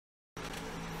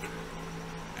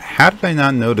how did I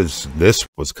not notice this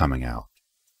was coming out?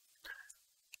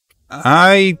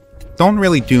 I don't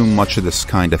really do much of this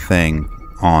kind of thing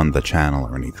on the channel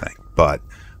or anything, but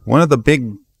one of the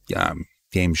big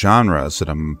game genres that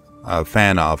I'm a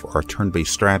fan of are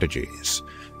turn-based strategies.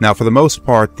 Now, for the most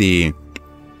part, the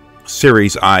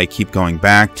series I keep going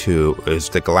back to is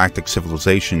the Galactic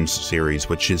Civilizations series,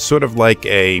 which is sort of like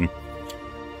a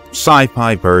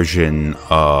sci-fi version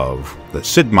of the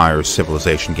Sid Meier's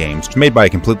Civilization games. It's made by a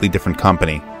completely different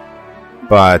company,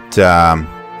 but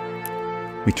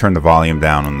we turn the volume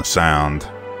down on the sound.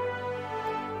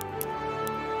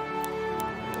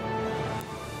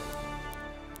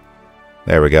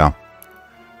 There we go.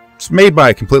 It's made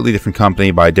by a completely different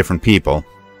company, by different people,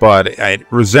 but it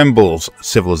resembles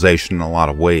Civilization in a lot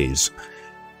of ways.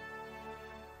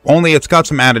 Only it's got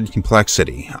some added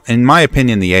complexity. In my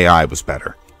opinion, the AI was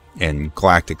better in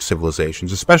Galactic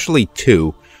Civilizations, especially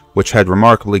 2, which had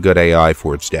remarkably good AI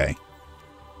for its day.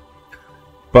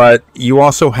 But you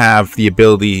also have the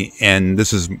ability, and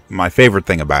this is my favorite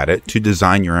thing about it, to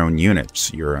design your own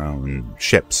units, your own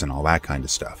ships, and all that kind of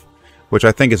stuff, which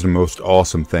I think is the most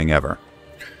awesome thing ever.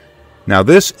 Now,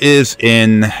 this is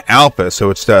in alpha,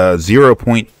 so it's the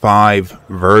 0.5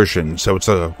 version, so it's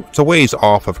a ways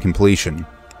off of completion.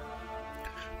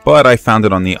 But I found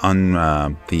it on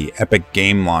the Epic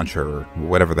Game Launcher, or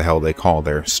whatever the hell they call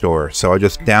their store. So I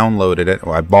just downloaded it,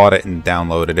 or I bought it and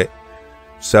downloaded it.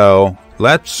 So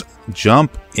let's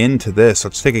jump into this.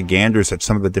 Let's take a gander at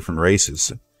some of the different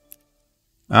races.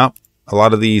 Oh, a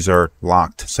lot of these are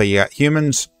locked. So you got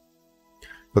humans.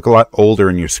 Look a lot older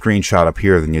in your screenshot up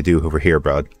here than you do over here,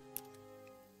 bud.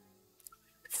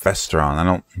 Festron, I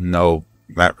don't know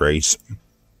that race.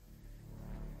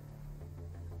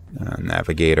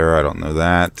 Navigator, I don't know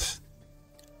that.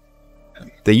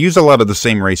 They use a lot of the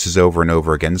same races over and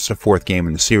over again. It's the 4th game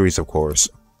in the series, of course.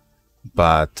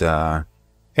 But,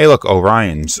 hey, look,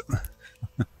 Orion's.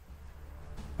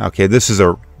 Okay,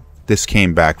 this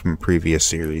came back from a previous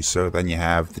series. So then you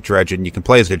have the Dredgen. You can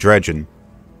play as the Dredgen.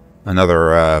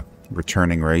 Another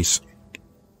returning race.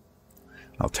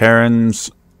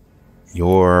 Alterans.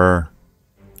 Your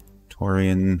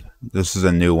Torian. This is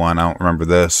a new one. I don't remember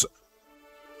this.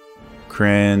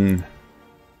 Kryn.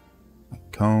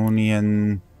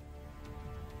 Iconian.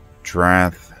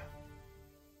 Drath.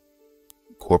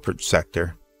 Corporate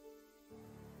sector.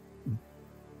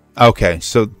 Okay,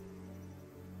 so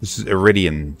this is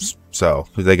Iridian. So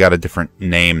they got a different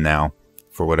name now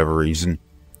for whatever reason.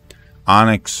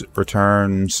 Onyx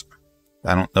returns.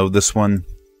 I don't know this one.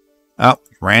 Oh,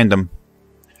 random.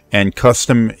 And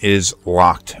custom is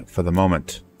locked for the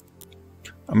moment.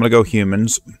 I'm going to go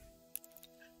humans.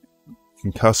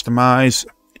 You can customize.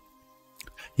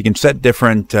 You can set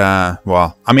different,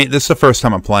 well, I mean, this is the first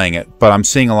time I'm playing it, but I'm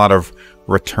seeing a lot of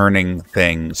returning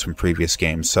things from previous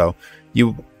games. So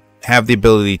you have the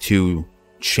ability to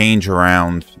change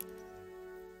around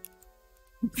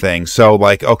things. So,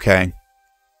 like, okay.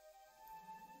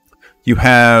 You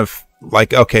have,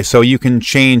 like, okay, so you can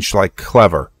change, like,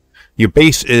 clever. Your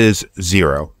base is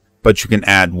 0, but you can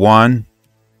add 1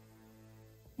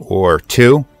 or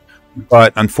 2.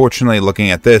 But unfortunately, looking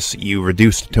at this, you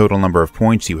reduce the total number of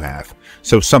points you have.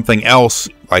 So something else,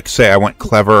 like, say I went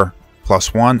clever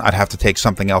 +1, I'd have to take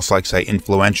something else, like, say,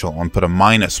 influential, and put a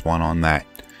 -1 on that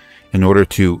in order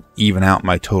to even out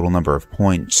my total number of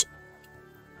points.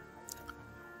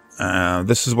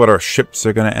 This is what our ships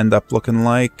are going to end up looking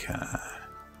like.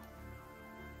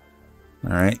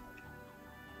 Alright.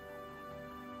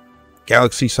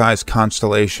 Galaxy-sized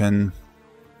constellation.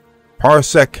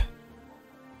 Parsec.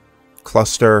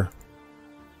 Cluster.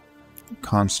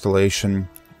 Constellation.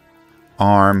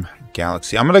 Arm.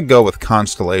 Galaxy. I'm going to go with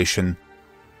constellation.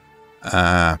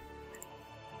 Yeah,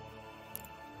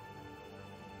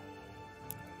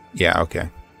 okay.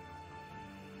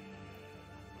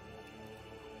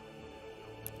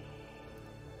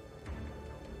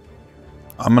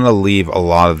 I'm going to leave a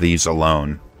lot of these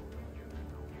alone.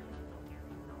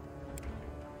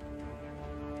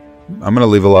 I'm going to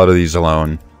leave a lot of these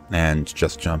alone and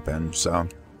just jump in. So,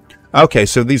 okay,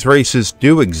 so these races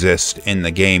do exist in the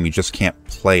game. You just can't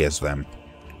play as them.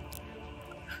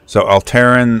 So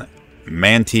Alteran,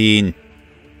 Manti,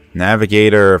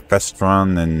 Navigator,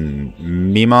 Festron, and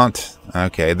Mimont.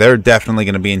 Okay, they're definitely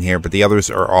going to be in here, but the others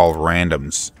are all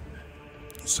randoms.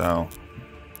 So...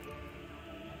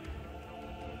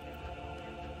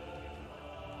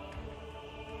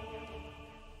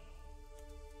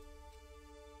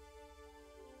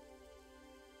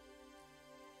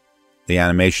 the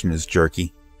animation is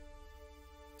jerky.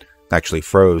 It actually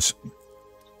froze.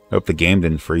 I hope the game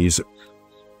didn't freeze.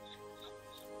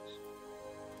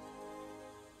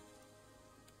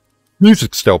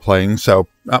 Music's still playing, so...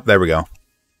 Oh, there we go.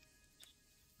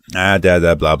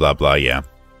 Blah, blah, blah, yeah.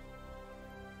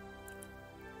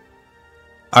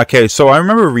 Okay, so I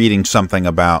remember reading something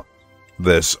about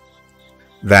this.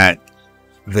 That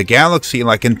the galaxy,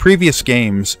 like in previous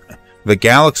games, the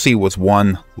galaxy was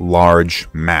one large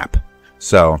map.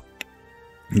 So,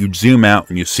 you'd zoom out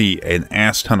and you see an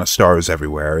ass ton of stars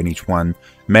everywhere, and each one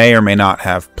may or may not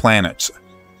have planets.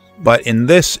 But in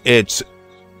this,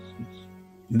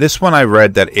 this one I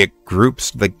read that it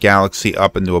groups the galaxy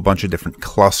up into a bunch of different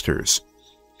clusters.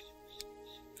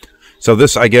 So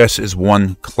this, I guess, is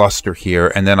one cluster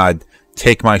here, and then I'd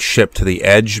take my ship to the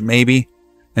edge, maybe,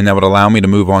 and that would allow me to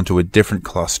move on to a different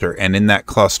cluster. And in that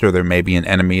cluster, there may be an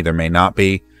enemy, there may not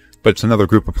be, but it's another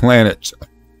group of planets.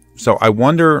 So I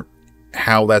wonder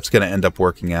how that's going to end up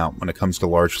working out when it comes to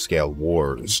large-scale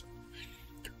wars.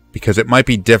 Because it might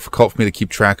be difficult for me to keep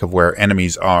track of where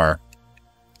enemies are,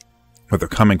 where they're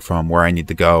coming from, where I need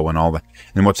to go, and all that,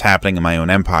 and what's happening in my own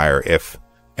empire if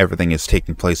everything is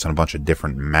taking place on a bunch of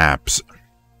different maps.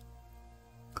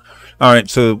 Alright,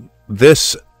 so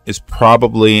this is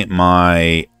probably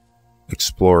my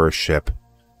explorer ship.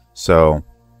 So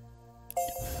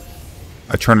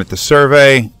I turn it to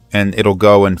survey, and it'll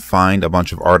go and find a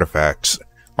bunch of artifacts.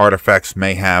 Artifacts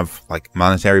may have like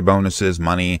monetary bonuses,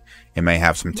 money. It may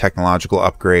have some technological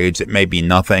upgrades. It may be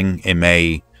nothing. It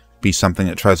may be something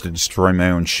that tries to destroy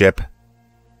my own ship.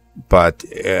 But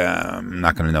I'm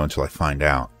not going to know until I find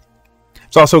out.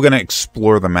 It's also going to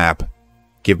explore the map.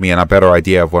 Give me a better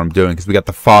idea of what I'm doing. Because we got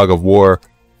the fog of war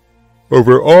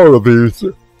over all of these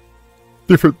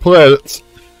different planets.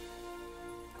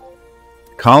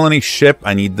 Colony ship.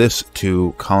 I need this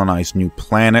to colonize new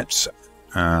planets.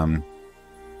 In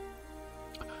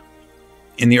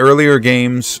the earlier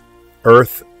games,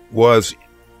 Earth was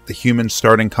the human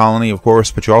starting colony, of course,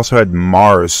 but you also had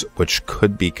Mars, which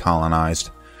could be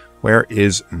colonized. Where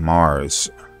is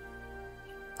Mars?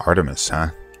 Artemis, huh?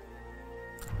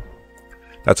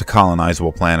 That's a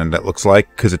colonizable planet, it looks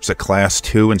like, because it's a class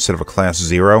 2 instead of a class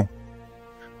 0.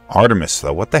 Artemis,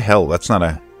 though, what the hell? That's not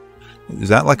a... Is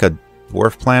that like a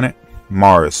dwarf planet?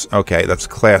 Mars. Okay, that's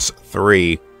class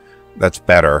 3. That's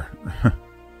better.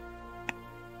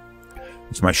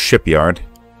 It's my shipyard.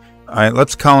 Alright,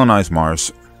 let's colonize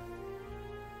Mars.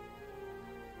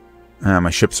 My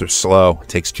ships are slow. It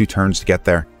takes 2 turns to get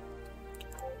there.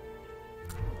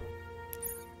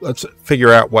 Let's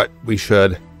figure out what we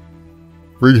should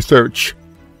research.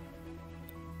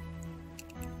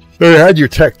 So you had your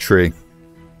tech tree.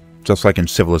 Just like in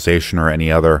Civilization or any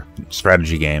other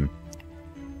strategy game.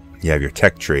 You have your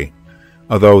tech tree.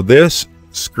 Although this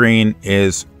screen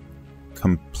is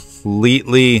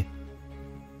completely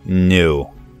new.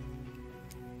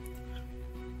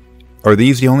 Are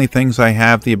these the only things I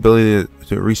have the ability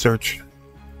to research?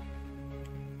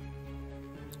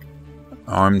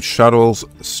 Armed shuttles,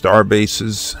 star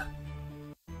bases,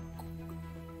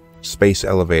 space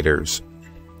elevators.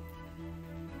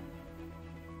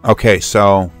 Okay,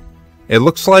 so it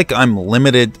looks like I'm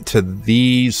limited to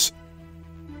these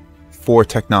 4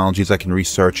 technologies I can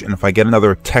research, and if I get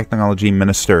another technology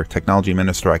minister,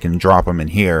 I can drop them in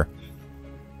here.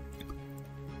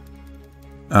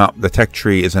 The tech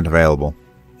tree isn't available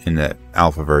in the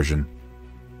alpha version.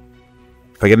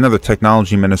 If I get another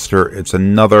technology minister, it's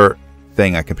another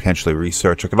thing I could potentially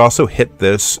research. I could also hit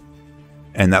this,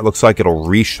 and that looks like it'll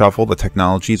reshuffle the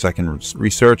technologies I can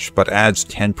research, but adds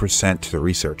 10% to the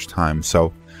research time.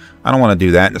 So I don't want to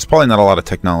do that. There's probably not a lot of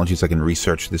technologies I can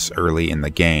research this early in the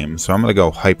game. So I'm going to go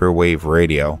hyperwave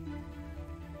radio.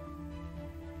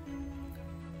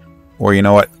 Or you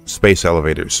know what? Space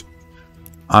elevators.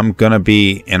 I'm going to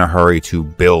be in a hurry to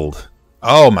build.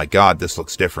 Oh my god, this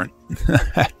looks different.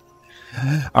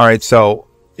 Alright, so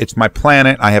it's my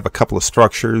planet. I have a couple of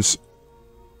structures.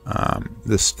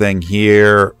 This thing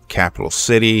here, capital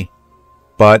city.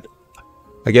 But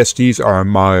I guess these are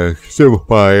my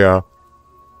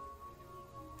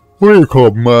what do you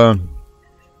call them?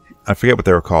 I forget what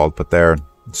they were called, but they're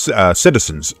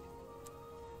citizens.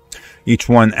 Each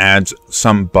one adds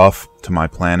some buff to my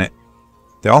planet.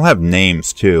 They all have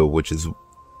names, too, which is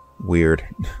weird.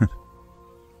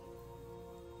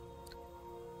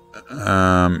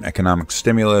 Economic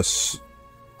stimulus.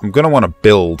 I'm going to want to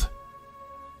build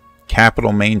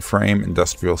capital mainframe,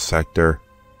 industrial sector.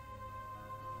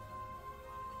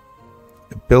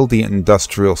 Build the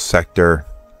industrial sector.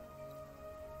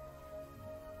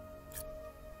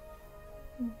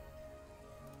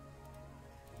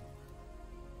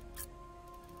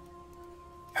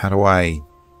 How do I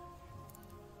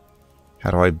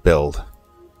build?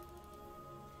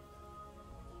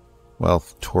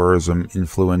 Wealth, tourism,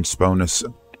 influence, bonus.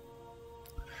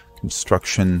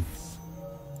 Construction.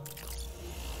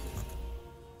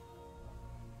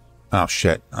 Oh,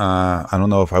 shit. I don't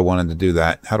know if I wanted to do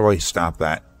that. How do I stop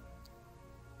that?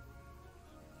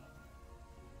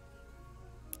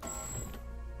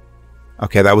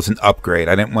 Okay, that was an upgrade.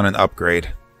 I didn't want an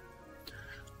upgrade.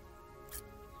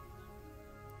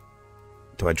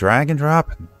 Do I drag and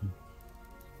drop?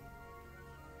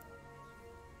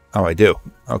 Oh, I do.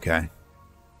 Okay.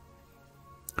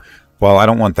 Well, I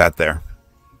don't want that there.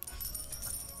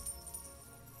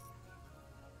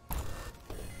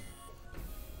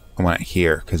 I want it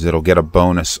here, because it'll get a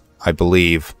bonus. I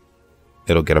believe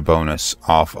it'll get a bonus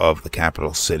off of the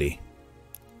capital city.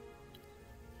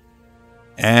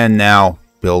 And now,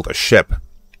 build a ship.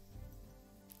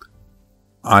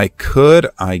 I could,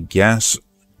 I guess,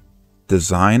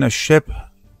 design a ship.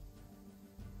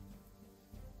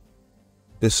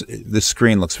 This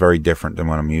screen looks very different than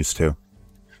what I'm used to.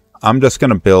 I'm just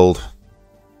going to build...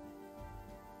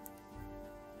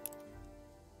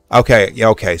 Okay, yeah,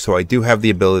 okay, so I do have the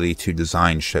ability to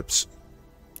design ships.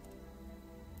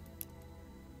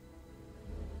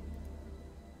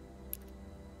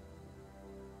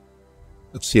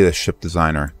 Let's see the ship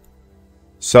designer.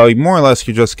 So more or less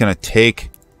you're just going to take...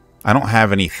 I don't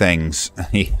have any things.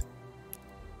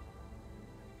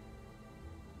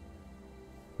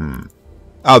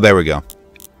 Oh, there we go.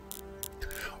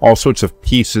 All sorts of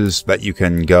pieces that you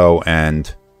can go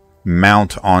and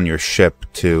mount on your ship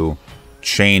to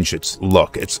change its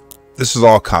look. This is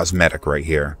all cosmetic right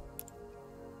here.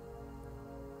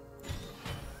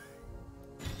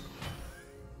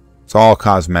 It's all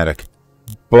cosmetic.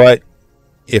 But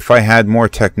if I had more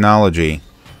technology,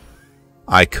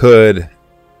 I could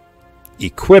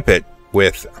equip it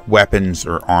with weapons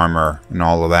or armor and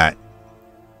all of that.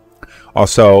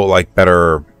 Also, like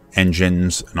better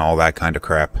engines and all that kind of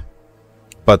crap.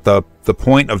 But the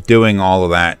point of doing all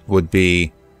of that would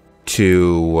be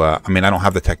to... I mean, I don't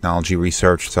have the technology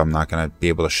research, so I'm not going to be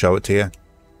able to show it to you.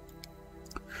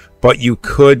 But you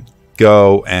could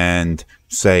go and,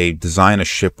 say, design a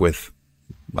ship with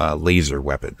laser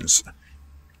weapons.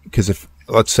 Because if,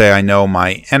 let's say I know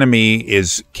my enemy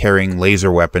is carrying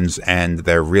laser weapons and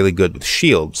they're really good with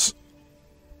shields.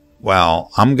 Well,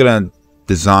 I'm going to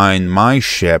design my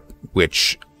ship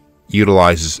which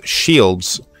utilizes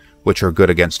shields, which are good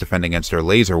against defending against their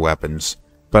laser weapons.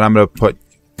 But I'm going to put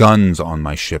guns on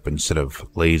my ship instead of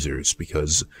lasers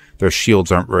because their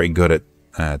shields aren't very good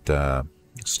at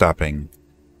stopping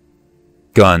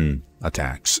gun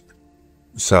attacks.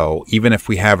 So even if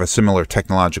we have a similar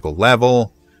technological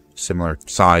level, similar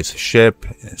size ship,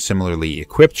 similarly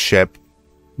equipped ship,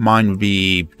 mine would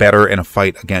be better in a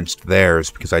fight against theirs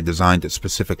because I designed it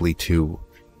specifically to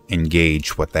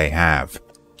engage what they have,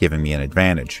 giving me an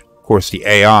advantage. Of course, the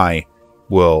AI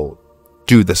will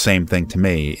do the same thing to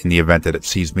me in the event that it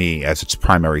sees me as its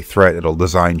primary threat. It'll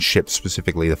design ships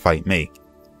specifically to fight me.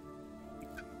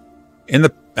 In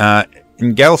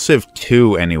Galciv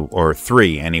 2 or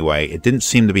 3 anyway, it didn't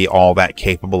seem to be all that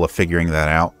capable of figuring that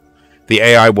out. The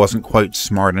AI wasn't quite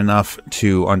smart enough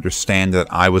to understand that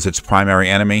I was its primary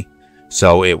enemy,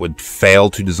 so it would fail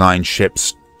to design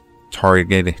ships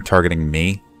targeting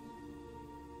me.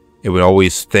 It would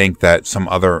always think that some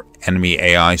other enemy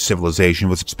AI civilization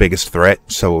was its biggest threat,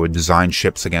 so it would design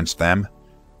ships against them.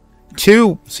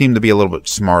 2 seemed to be a little bit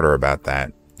smarter about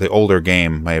that. The older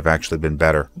game may have actually been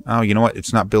better. Oh, you know what?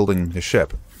 It's not building the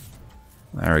ship.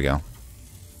 There we go.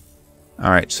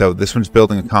 Alright, so this one's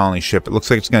building a colony ship. It looks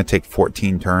like it's going to take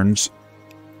 14 turns.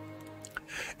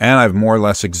 And I've more or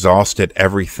less exhausted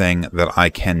everything that I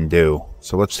can do.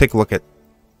 So let's take a look at...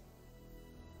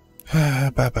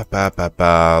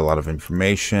 a lot of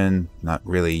information. Not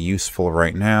really useful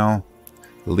right now.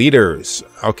 Leaders.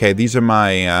 Okay, these are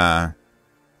my...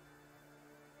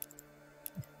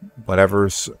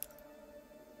 whatever's...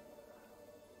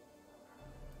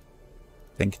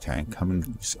 think tank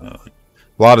coming... a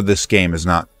lot of this game is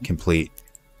not complete.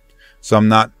 So I'm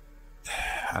not...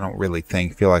 I don't really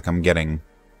feel like I'm getting...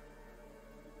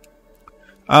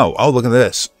 Oh, look at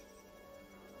this.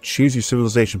 Choose your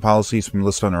civilization policies from the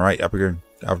list on the right. Upgrade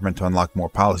government to unlock more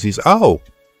policies. Oh!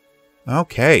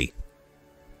 Okay.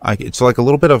 It's like a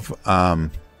little bit of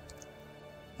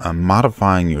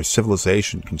modifying your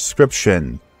civilization.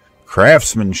 Conscription.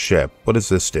 Craftsmanship. What does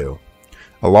this do?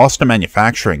 A loss to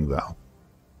manufacturing, though.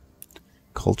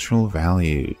 Cultural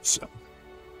values.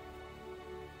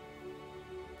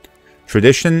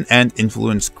 Tradition and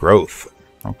influence growth.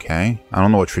 Okay. I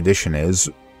don't know what tradition is.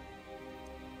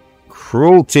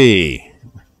 Cruelty.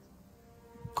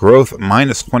 Growth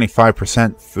minus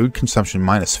 25%. Food consumption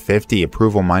minus 50.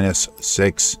 Approval minus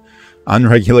 6.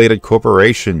 Unregulated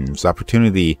corporations.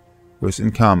 Opportunity Gross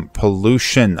income.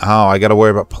 Pollution. Oh, I gotta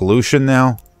worry about pollution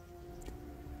now?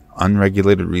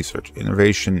 Unregulated research.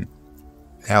 Innovation.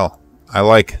 Hell, I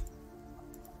like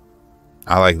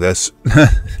this.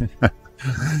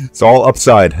 It's all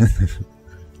upside.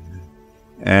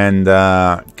 And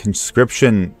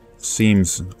conscription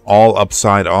seems all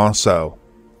upside also.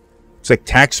 It's like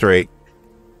tax rate.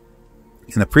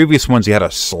 In the previous ones you had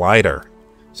a slider.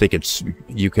 So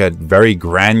you could very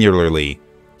granularly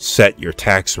set your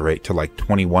tax rate to like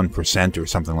 21% or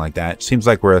something like that. It seems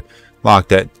like we're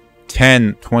locked at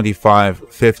 10,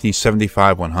 25, 50,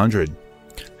 75, 100.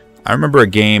 I remember a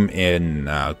game in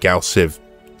Gal Civ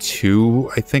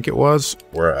 2, I think it was,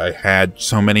 where I had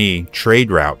so many trade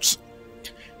routes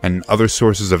and other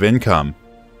sources of income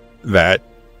that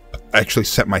actually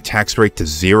set my tax rate to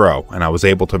 0, and I was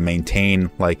able to maintain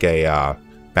like a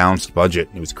balanced budget.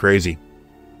 It was crazy.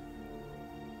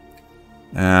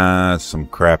 Some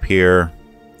crap here.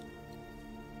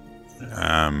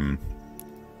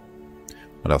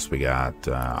 What else we got?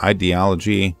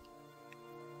 Ideology.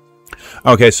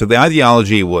 Okay, so the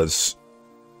ideology was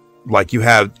like you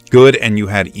had good and you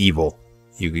had evil.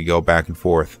 You could go back and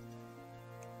forth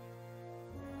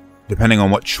depending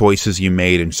on what choices you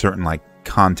made in certain like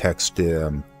context,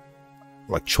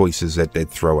 like choices that they'd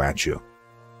throw at you.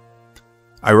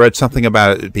 I read something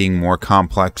about it being more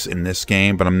complex in this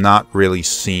game, but I'm not really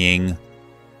seeing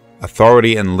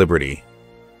authority and liberty.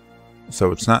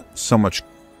 So it's not so much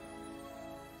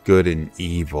good and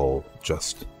evil,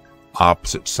 just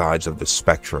opposite sides of the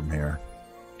spectrum here.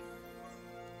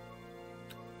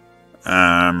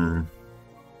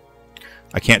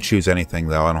 I can't choose anything,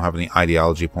 though. I don't have any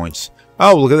ideology points.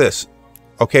 Oh, look at this.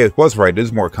 Okay, it was right. It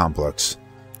is more complex.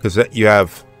 Because you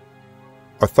have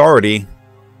authority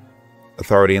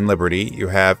and liberty. You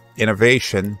have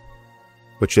innovation,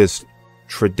 which is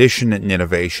tradition and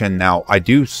innovation. Now, I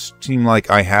do seem like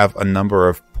I have a number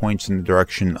of points in the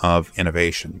direction of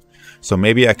innovation. So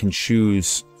maybe I can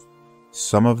choose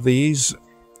some of these.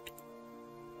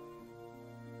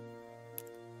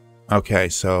 Okay,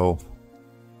 so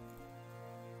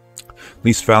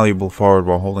least valuable forward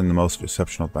while holding the most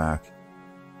exceptional back.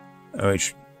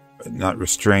 Which not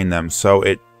restrain them. So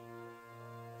it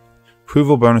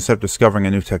approval bonus after discovering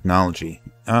a new technology.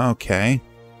 Okay.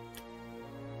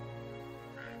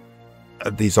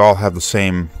 These all have the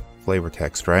same flavor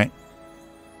text, right?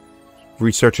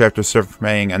 Research after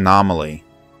surveying anomaly.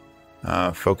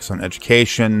 Focus on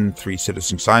education. 3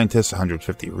 citizen scientists.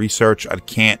 150 research. I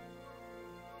can't.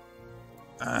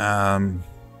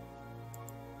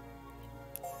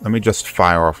 Let me just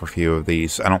fire off a few of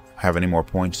these. I don't have any more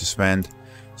points to spend.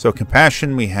 So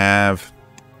compassion, we have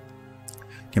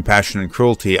compassion and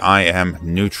cruelty. I am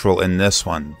neutral in this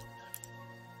one.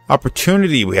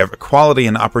 Opportunity, we have equality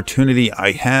and opportunity.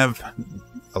 I have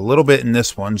a little bit in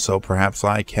this one, so perhaps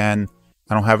I can.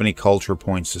 I don't have any culture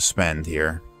points to spend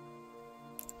here.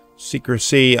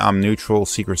 Secrecy, I'm neutral.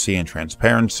 Secrecy and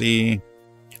transparency.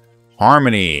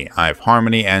 Harmony, I have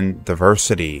harmony and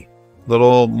diversity.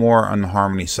 Little more on the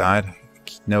harmony side.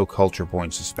 No culture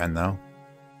points to spend, though.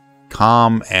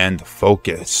 Calm and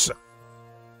focus.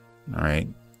 Alright.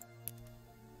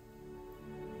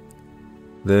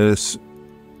 This.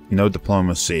 No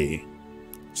diplomacy.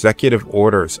 Executive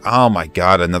orders. Oh my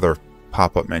god, another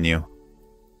pop-up menu.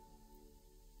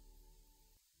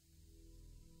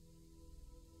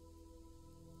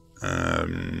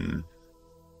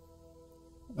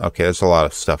 Okay, there's a lot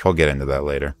of stuff. I'll get into that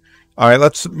later. Alright,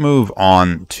 let's move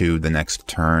on to the next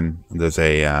turn. There's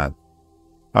a,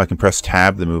 I can press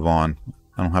tab to move on.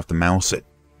 I don't have to mouse it.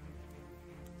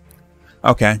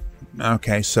 Okay.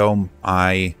 Okay, so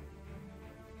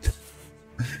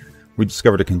we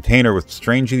discovered a container with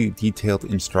strangely detailed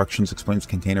instructions. Explains the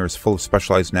container is full of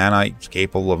specialized nanites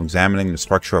capable of examining the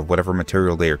structure of whatever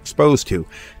material they are exposed to,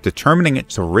 determining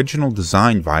its original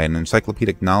design via an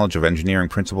encyclopedic knowledge of engineering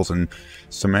principles and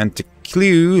semantic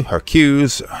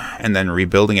cues, and then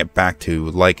rebuilding it back to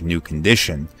like new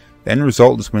condition. The end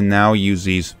result is we now use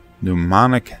these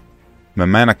mnemonic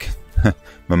nanites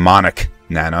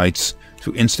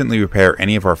to instantly repair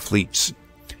any of our fleets.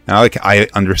 And I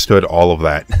understood all of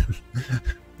that.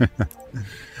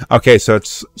 Okay, so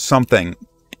it's something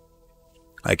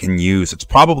I can use. It's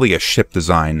probably a ship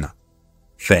design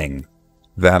thing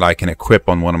that I can equip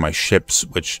on one of my ships,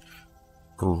 which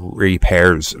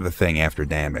repairs the thing after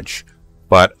damage.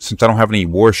 But since I don't have any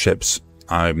warships,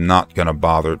 I'm not going to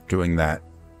bother doing that.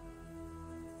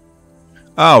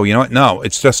 Oh, you know what? No,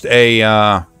 it's just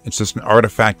a it's just an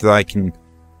artifact that I can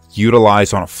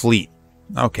utilize on a fleet.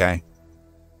 Okay.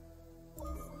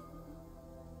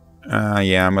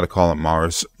 Yeah, I'm going to call it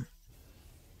Mars.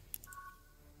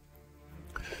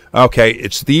 Okay,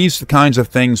 it's these kinds of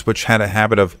things which had a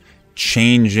habit of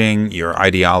changing your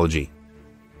ideology.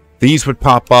 These would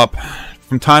pop up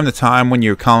from time to time when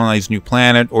you colonize a new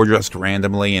planet or just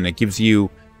randomly, and it gives you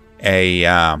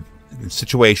a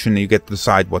situation and you get to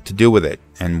decide what to do with it.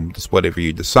 And just whatever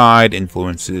you decide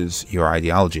influences your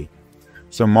ideology.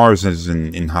 So Mars is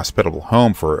an inhospitable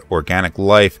home for organic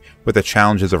life with the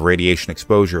challenges of radiation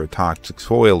exposure, toxic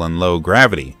soil, and low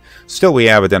gravity. Still, we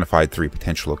have identified 3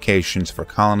 potential locations for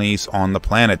colonies on the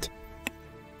planet.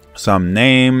 Some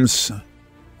names.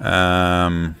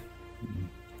 Oh,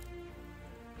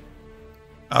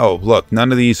 look,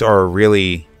 none of these are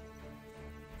really...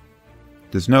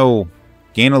 There's no...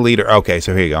 Gain a leader... Okay,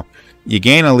 so here you go. You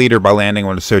gain a leader by landing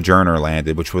when a Sojourner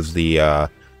landed, which was the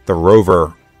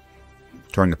rover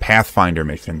during the Pathfinder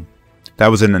mission. That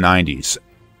was in the 90s.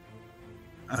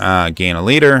 Gain a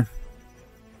leader.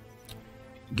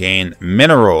 Gain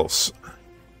minerals.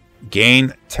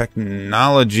 Gain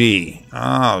technology.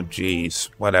 Oh, geez.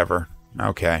 Whatever.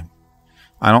 Okay.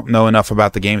 I don't know enough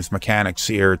about the game's mechanics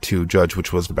here to judge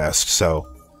which was the best, so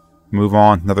move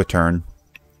on. Another turn.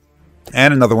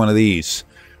 And another one of these.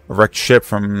 A wrecked ship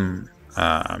from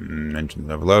engines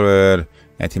overloaded.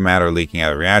 Antimatter leaking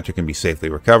out of the reactor can be safely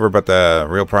recovered, but the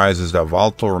real prize is the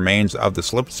volatile remains of the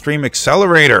slipstream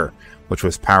accelerator, which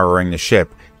was powering the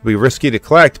ship. It would be risky to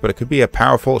collect, but it could be a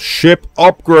powerful ship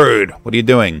upgrade. What are you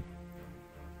doing?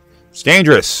 It's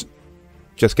dangerous.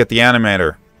 Just get the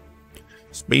animator.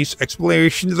 Space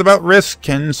exploration is about risk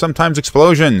and sometimes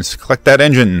explosions. Collect that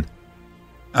engine.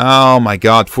 Oh my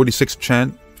god,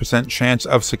 46% chance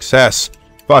of success.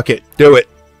 Fuck it, do it.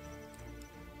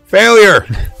 Failure!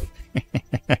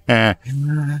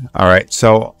 Alright,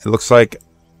 so it looks like...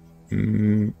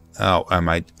 oh, am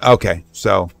I... Okay,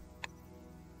 so...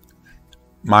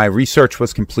 My research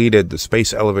was completed. The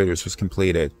space elevators was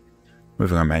completed.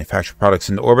 Moving on, manufactured products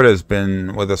in orbit has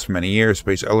been with us for many years.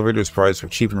 Space elevators provide for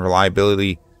cheap and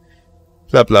reliability.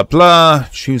 Blah, blah, blah.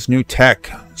 Choose new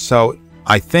tech. So,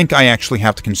 I think I actually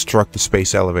have to construct the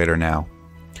space elevator now.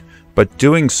 But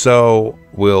doing so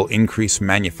will increase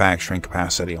manufacturing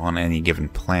capacity on any given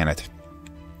planet.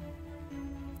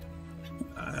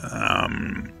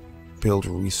 Build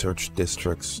research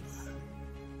districts.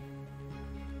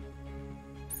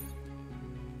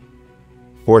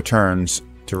 4 turns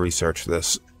to research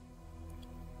this.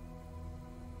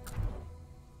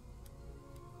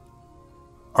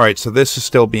 Alright, so this is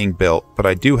still being built, but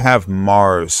I do have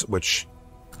Mars, which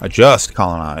I just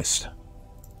colonized.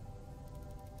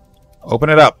 Open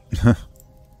it up.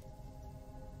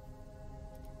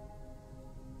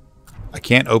 I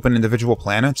can't open individual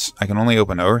planets. I can only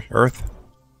open Earth.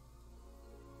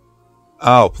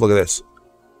 Oh, look at this.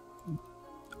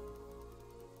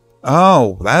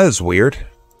 Oh, that is weird.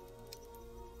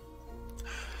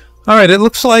 Alright, it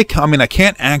looks like... I mean, I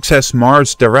can't access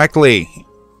Mars directly.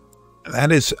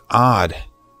 That is odd.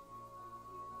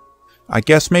 I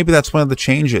guess maybe that's one of the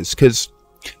changes, because...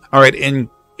 Alright, in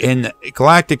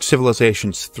Galactic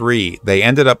Civilizations 3, they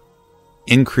ended up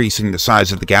increasing the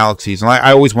size of the galaxies. And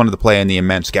I always wanted to play in the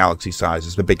immense galaxy size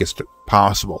as the biggest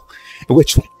possible.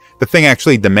 Which the thing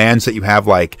actually demands that you have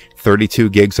like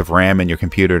 32 gigs of RAM in your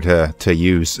computer to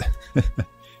use.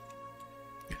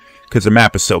 Because the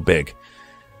map is so big.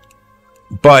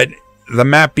 But the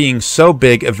map being so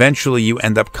big, eventually you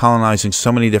end up colonizing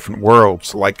so many different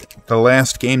worlds. Like the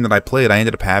last game that I played, I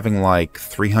ended up having like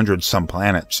 300 some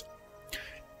planets.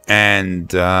 And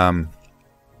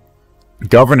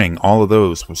governing all of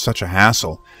those was such a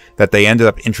hassle that they ended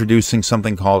up introducing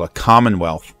something called a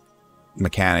Commonwealth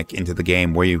mechanic into the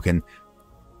game, where you can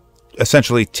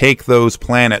essentially take those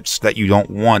planets that you don't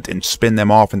want and spin them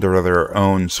off into their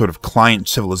own sort of client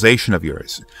civilization of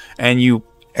yours. And you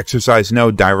exercise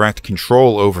no direct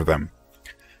control over them.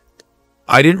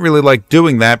 I didn't really like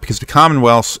doing that because the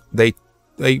Commonwealths, they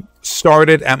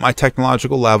started at my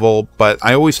technological level, but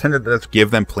I always tended to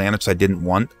give them planets I didn't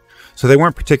want. So they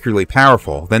weren't particularly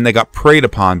powerful. Then they got preyed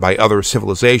upon by other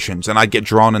civilizations, and I'd get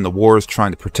drawn in the wars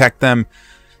trying to protect them.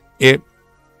 It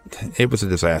was a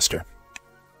disaster.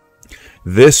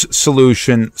 This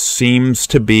solution seems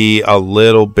to be a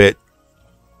little bit...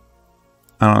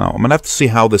 I don't know. I'm going to have to see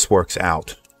how this works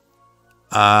out.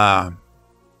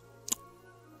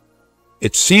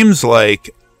 It seems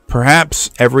like perhaps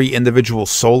every individual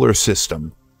solar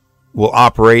system will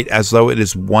operate as though it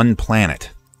is one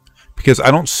planet. Because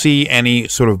I don't see any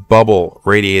sort of bubble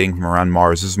radiating from around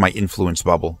Mars. This is my influence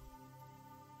bubble.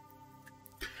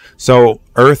 So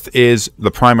Earth is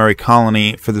the primary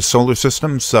colony for the solar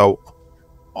system. So,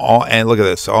 and look at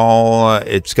this.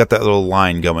 It's got that little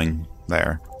line going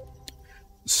there.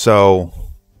 So,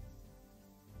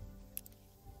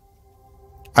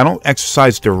 I don't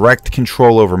exercise direct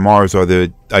control over Mars, although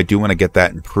I do want to get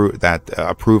that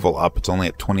approval up. It's only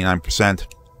at 29%.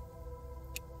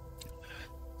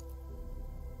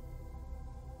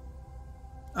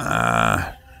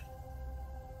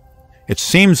 It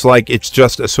seems like it's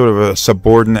just a sort of a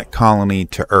subordinate colony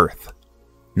to Earth.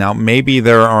 Now, maybe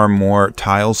there are more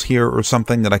tiles here or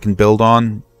something that I can build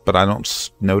on, but I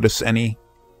don't notice any.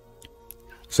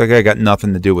 Looks like I got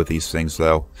nothing to do with these things,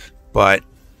 though. But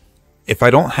if I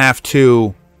don't have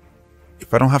to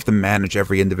manage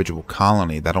every individual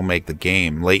colony, that'll make the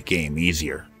game, late game,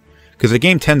 easier. Because the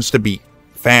game tends to be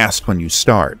fast when you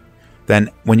start. Then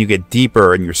when you get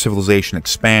deeper and your civilization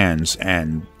expands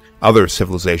and other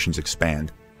civilizations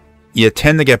expand, you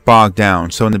tend to get bogged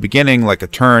down. So in the beginning, like a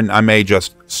turn, I may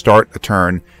just start a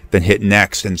turn, then hit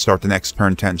next and start the next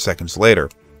turn 10 seconds later.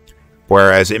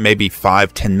 Whereas it may be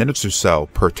 5-10 minutes or so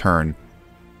per turn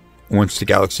once the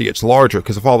galaxy gets larger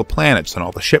because of all the planets and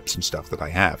all the ships and stuff that I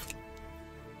have.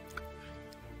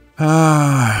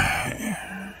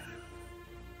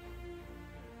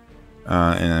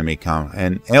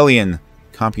 And alien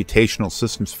computational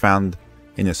systems found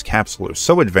in this capsule are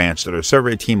so advanced that our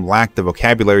survey team lacked the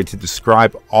vocabulary to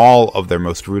describe all of their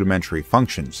most rudimentary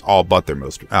functions. All but their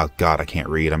most... Oh, God, I can't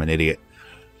read. I'm an idiot.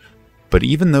 But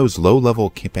even those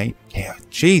low-level...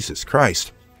 Jesus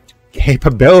Christ.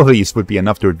 Capabilities would be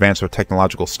enough to advance our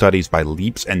technological studies by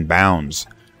leaps and bounds.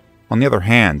 On the other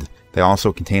hand, they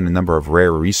also contain a number of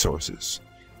rare resources.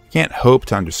 You can't hope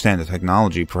to understand the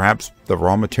technology. Perhaps the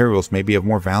raw materials may be of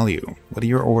more value. What are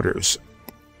your orders?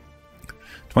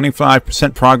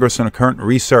 25% progress on a current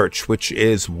research, which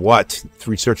is what?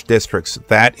 Research districts.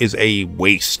 That is a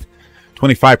waste.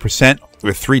 25%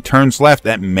 with 3 turns left.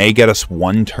 That may get us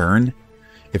 1 turn.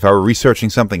 If I were researching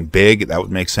something big, that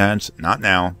would make sense. Not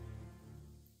now.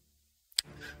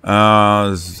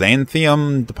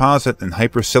 Xanthium deposit and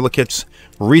hypersilicates.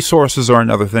 Resources are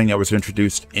another thing that was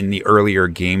introduced in the earlier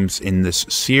games in this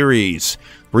series.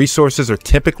 Resources are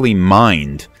typically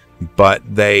mined, but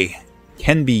they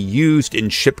can be used in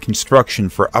ship construction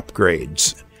for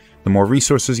upgrades. The more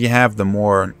resources you have, the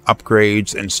more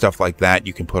upgrades and stuff like that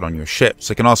you can put on your ships.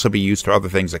 It can also be used for other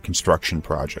things like construction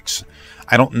projects.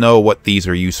 I don't know what these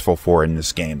are useful for in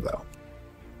this game, though.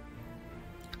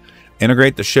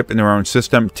 Integrate the ship in their own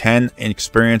system. 10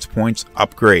 experience points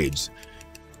upgrades.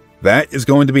 That is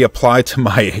going to be applied to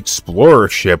my explorer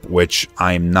ship, which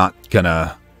I'm not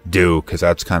gonna do because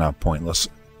that's kind of pointless.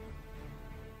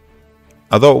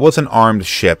 Although it was an armed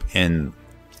ship in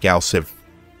Galciv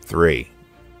 3.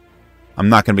 I'm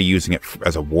not going to be using it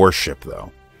as a warship,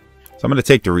 though. So I'm going to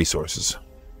take the resources.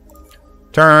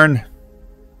 Turn.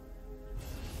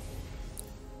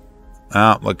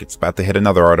 Oh, look, it's about to hit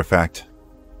another artifact.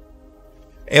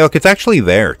 Hey, look, it's actually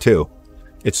there, too.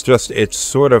 It's just, it's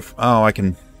sort of... Oh, I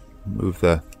can move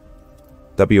the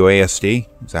WASD.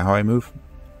 Is that how I move?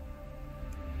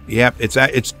 Yep,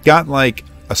 it's got, like,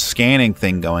 a scanning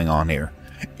thing going on here.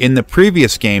 In the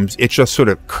previous games, it just sort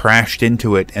of crashed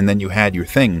into it, and then you had your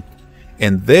thing.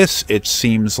 In this, it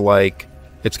seems like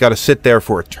it's got to sit there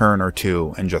for a turn or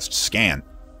two and just scan.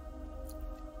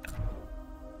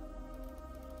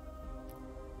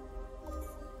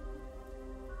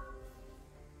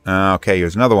 Okay,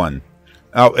 here's another one.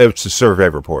 Oh, it's a survey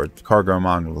report. Cargo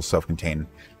module self-contained.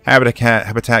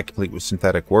 Habitat complete with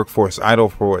synthetic workforce. Idle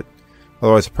for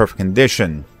otherwise a perfect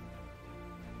condition.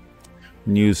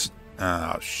 Use...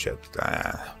 Oh, shit.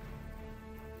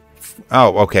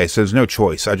 Oh, okay, so there's no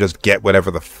choice. I just get whatever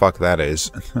the fuck that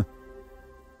is.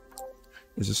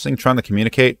 Is this thing trying to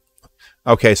communicate?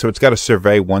 Okay, so it's got to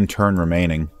survey 1 turn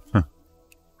remaining.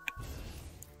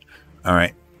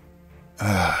 Alright.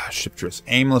 Ship drifts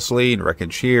aimlessly.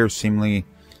 Wreckage here, seemingly...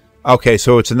 Okay,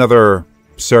 so it's another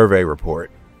survey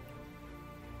report.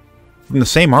 From the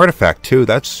same artifact, too.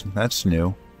 That's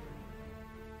new.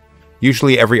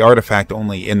 Usually every artifact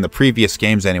only, in the previous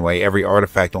games anyway, every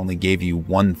artifact only gave you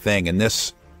 1 thing, and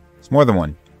this is more than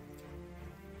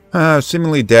 1.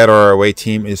 Seemingly dead ROA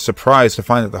team is surprised to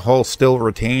find that the hull still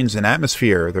retains an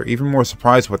atmosphere. They're even more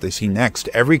surprised what they see next.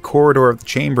 Every corridor of the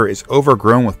chamber is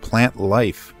overgrown with plant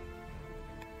life.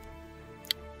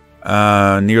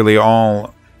 Nearly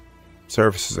all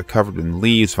surfaces are covered in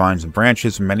leaves, vines, and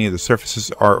branches, and many of the surfaces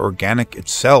are organic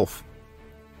itself.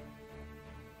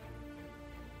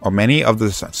 Or many of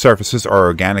the surfaces are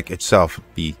organic itself.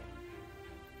 The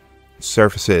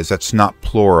surfaces, that's not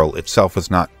plural. Itself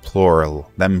is not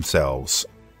plural. Themselves.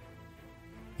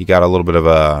 You got a little bit of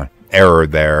a error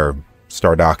there,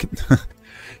 Stardock. In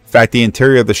fact, the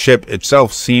interior of the ship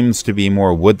itself seems to be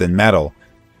more wood than metal.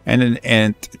 And in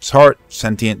its heart,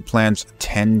 sentient plants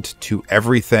tend to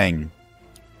everything.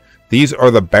 These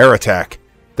are the Baratak.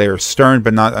 They are stern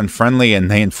but not unfriendly, and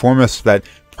they inform us that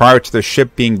prior to their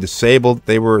ship being disabled,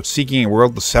 they were seeking a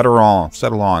world to settle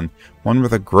on. One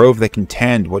with a grove they can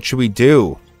tend. What should we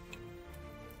do?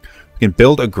 We can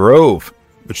build a grove,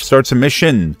 which starts a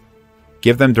mission.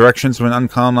 Give them directions to an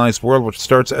uncolonized world, which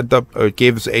starts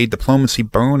gives a diplomacy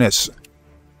bonus.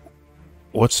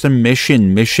 What's the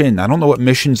mission? I don't know what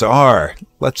missions are.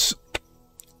 Let's...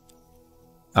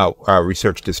 Oh,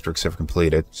 research districts have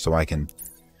completed, so I can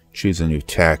choose a new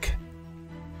tech.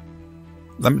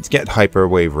 Let me get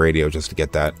hyperwave radio just to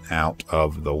get that out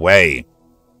of the way.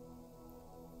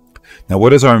 Now,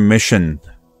 what is our mission?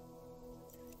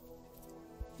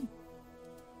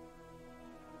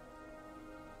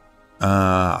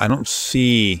 I don't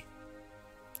see...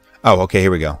 Oh, okay,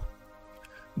 here we go.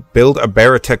 Build a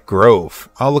Baratek Grove.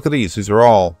 Oh, look at these. These are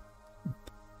all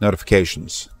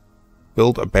notifications.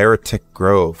 Build a Baratek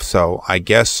Grove. So, I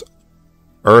guess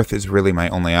Earth is really my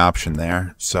only option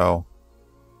there. So,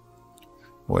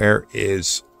 where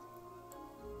is...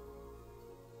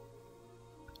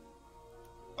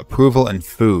 Approval and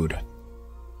food.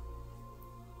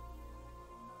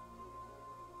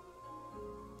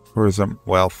 Tourism,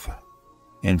 wealth,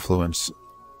 influence.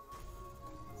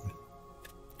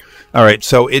 Alright,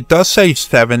 so it does say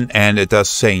 7 and it does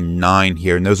say 9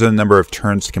 here, and those are the number of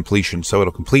turns to completion, so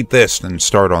it'll complete this and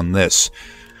start on this.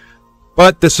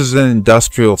 But this is an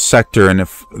industrial sector, and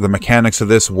if the mechanics of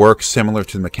this work similar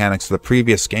to the mechanics of the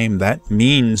previous game, that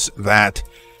means that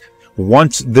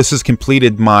once this is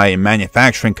completed, my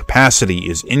manufacturing capacity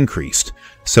is increased.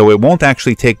 So it won't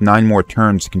actually take 9 more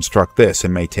turns to construct this. It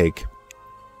may take,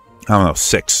 I don't know,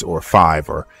 6 or 5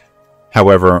 or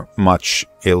however much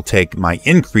it'll take my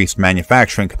increased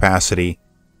manufacturing capacity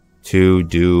to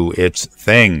do its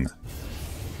thing.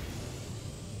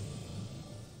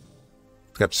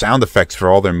 It's got sound effects for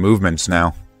all their movements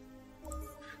now.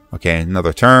 Okay,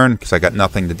 another turn, because I got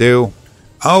nothing to do.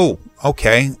 Oh,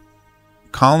 okay.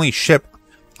 Colony ship.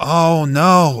 Oh,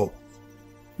 no.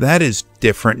 That is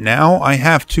different now. I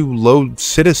have to load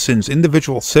citizens,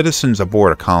 individual citizens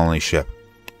aboard a colony ship.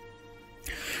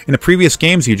 In the previous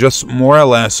games, you just more or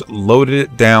less loaded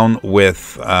it down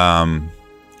with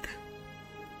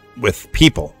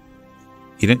people.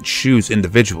 You didn't choose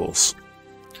individuals.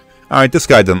 Alright, this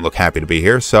guy doesn't look happy to be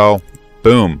here, so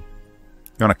boom.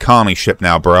 You're on a colony ship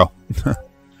now, bro.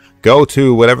 Go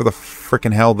to whatever the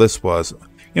frickin' hell this was. You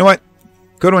know what?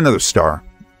 Go to another star.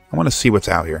 I want to see what's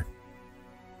out here.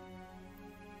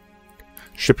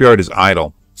 Shipyard is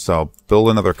idle, so build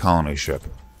another colony ship.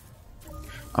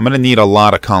 I'm going to need a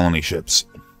lot of colony ships.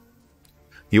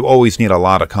 You always need a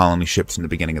lot of colony ships in the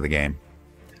beginning of the game.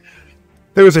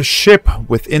 There is a ship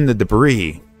within the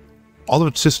debris. All of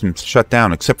its systems shut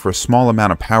down except for a small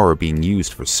amount of power being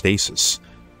used for stasis.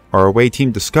 Our away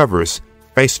team discovers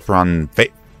Festron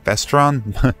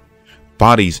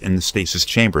bodies in the stasis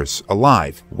chambers,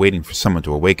 alive, waiting for someone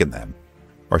to awaken them.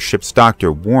 Our ship's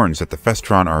doctor warns that the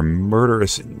Festron are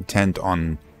murderous intent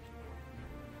on...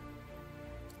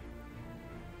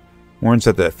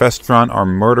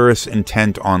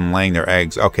 laying their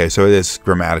eggs. Okay, so it is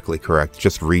grammatically correct. It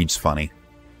just reads funny.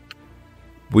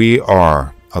 We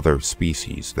are other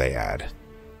species, they add.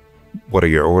 What are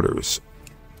your orders?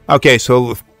 Okay,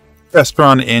 so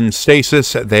Festron in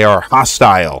stasis, they are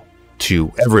hostile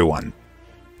to everyone,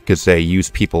 because they use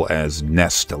people as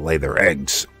nests to lay their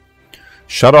eggs.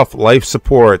 Shut off life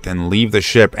support and leave the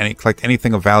ship and collect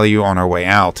anything of value on our way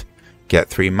out. Get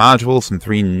 3 modules and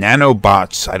 3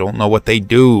 nanobots. I don't know what they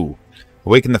do.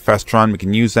 Awaken the Festron. We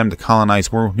can use them to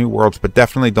colonize new worlds, but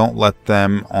definitely don't let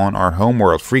them on our home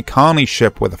world. Free colony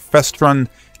ship with a Festron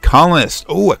colonist.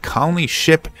 Oh, a colony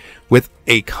ship with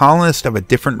a colonist of a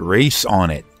different race on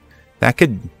it. That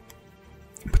could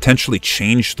potentially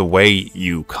change the way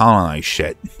you colonize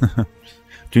shit.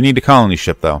 Do need a colony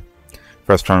ship, though.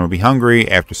 Festron will be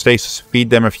hungry. After stasis, feed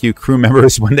them a few crew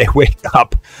members when they wake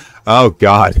up. Oh,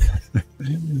 God.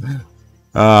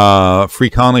 Free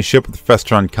colony ship with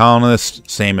Festron colonist.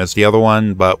 Same as the other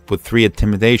one, but with 3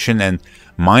 intimidation and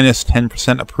minus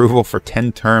 10% approval for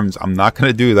 10 terms. I'm not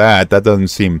going to do that. That doesn't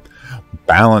seem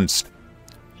balanced.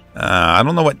 I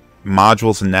don't know what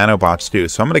modules and nanobots do,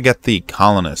 so I'm going to get the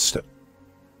colonist.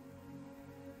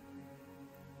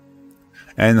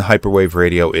 And the hyperwave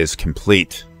radio is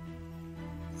complete.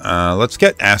 Let's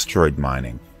get asteroid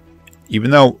mining.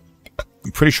 Even though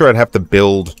I'm pretty sure I'd have to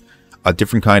build a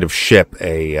different kind of ship,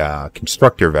 a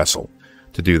constructor vessel,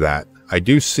 to do that. I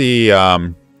do see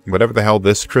whatever the hell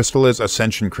this crystal is,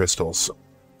 ascension crystals.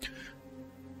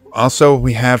 Also,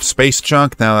 we have space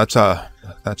junk. Now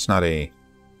that's not a...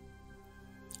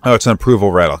 Oh, it's an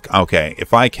approval relic. Okay,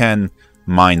 if I can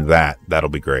mine that. That'll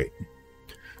be great.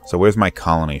 So where's my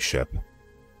colony ship?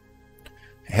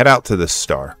 Head out to this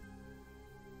star.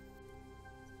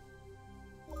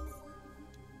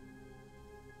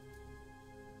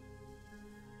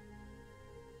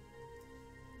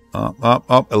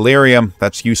 Illyrium.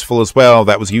 That's useful as well.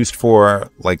 That was used for,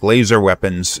 like, laser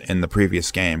weapons in the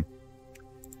previous game.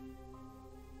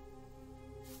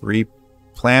 3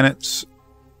 planets.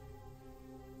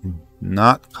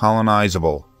 Not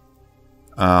colonizable.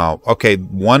 Okay,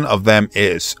 one of them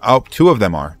is. Oh, 2 of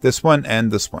them are. This one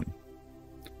and this one.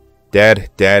 Dead,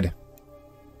 dead.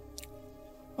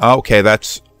 Okay,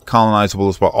 that's colonizable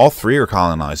as well. All 3 are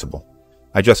colonizable.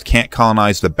 I just can't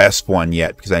colonize the best one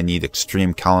yet because I need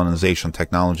extreme colonization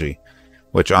technology,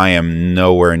 which I am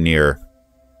nowhere near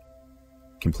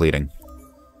completing.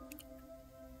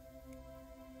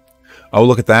 Oh,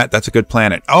 look at that. That's a good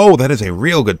planet. Oh, that is a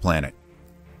real good planet.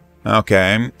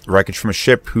 Okay. Wreckage from a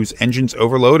ship whose engine's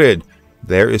overloaded.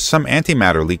 There is some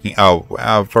antimatter leaking. Oh,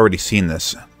 I've already seen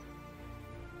this.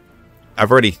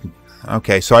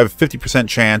 Okay, so I have a 50%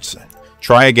 chance.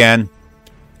 Try again.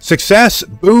 Success!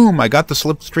 Boom! I got the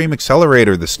slipstream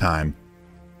accelerator this time.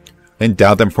 Didn't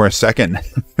doubt them for a second.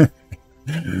 I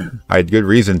had good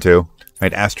reason to.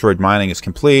 Right, asteroid mining is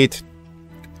complete.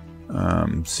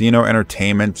 Xeno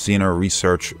entertainment, Xeno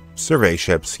research, survey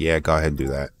ships. Yeah, go ahead and do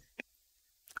that.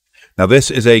 Now this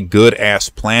is a good-ass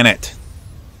planet.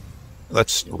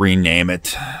 Let's rename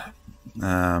it.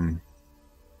 MLG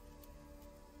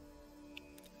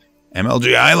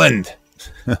Island.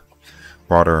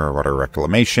 Water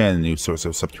reclamation. New source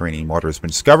of subterranean water has been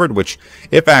discovered, which,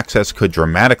 if accessed, could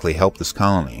dramatically help this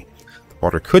colony. The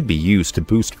water could be used to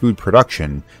boost food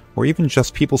production, or even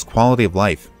just people's quality of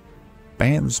life.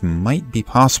 Bans might be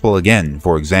possible again,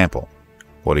 for example.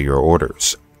 What are your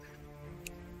orders?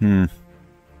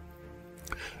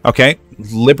 Okay.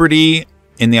 Liberty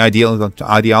in the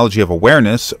ideology of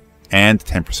awareness, and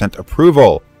 10%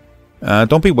 approval.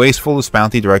 Don't be wasteful. This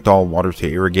bounty. Direct all water to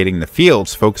irrigating the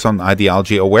fields. Focus on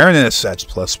ideology awareness. That's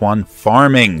 +1.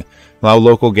 Farming. Allow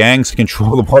local gangs to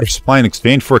control the water supply in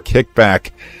exchange for a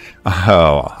kickback.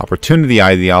 Opportunity,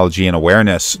 ideology, and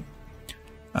awareness.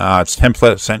 It's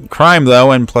 10% crime,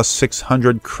 though, and plus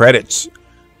 600 credits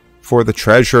for the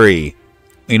treasury.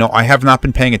 You know, I have not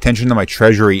been paying attention to my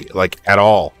treasury, like, at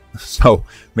all. So,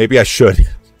 maybe I should.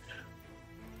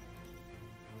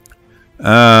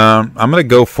 I'm going to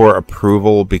go for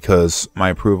approval because my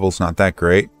approval's not that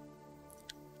great.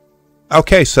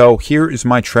 Okay, so here is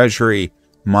my treasury.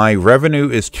 My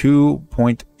revenue is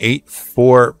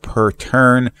 2.84 per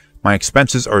turn. My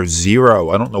expenses are 0.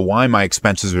 I don't know why my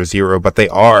expenses are 0, but they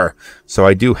are. So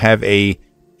I do have a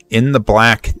in the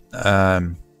black.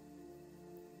 I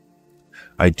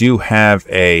do have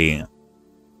a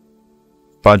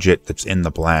budget that's in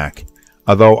the black.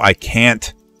 Although I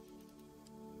can't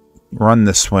run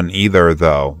this one either,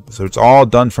 though. So it's all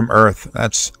done from Earth.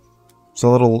 It's a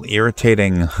little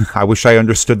irritating. I wish I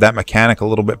understood that mechanic a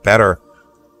little bit better.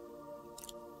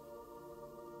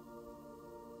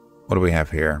 What do we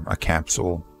have here? A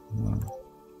capsule.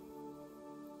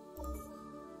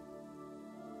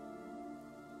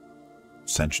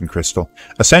 Ascension crystal.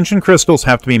 Ascension crystals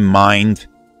have to be mined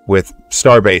with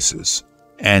star bases.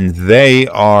 And they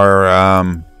are...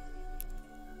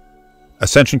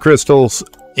 Ascension crystals...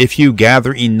 If you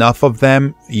gather enough of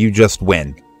them, you just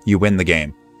win. You win the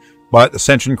game. But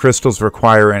Ascension crystals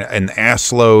require an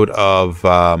assload of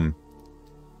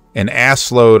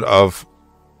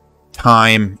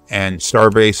time and star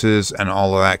bases and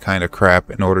all of that kind of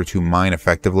crap in order to mine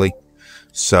effectively.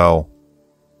 So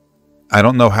I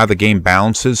don't know how the game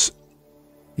balances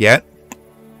yet.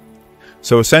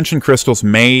 So Ascension crystals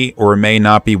may or may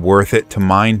not be worth it to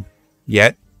mine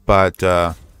yet, but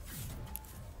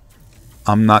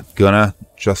I'm not gonna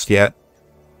just yet.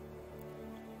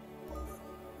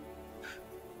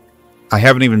 I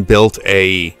haven't even built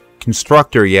a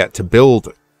constructor yet to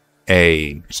build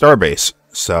a starbase,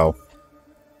 so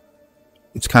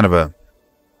it's kind of a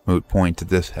moot point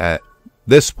at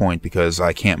this point because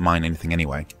I can't mine anything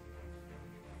anyway.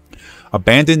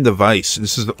 Abandoned device.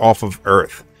 This is off of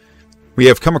Earth. We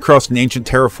have come across an ancient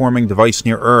terraforming device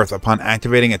near Earth. Upon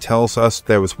activating, it tells us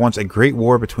there was once a great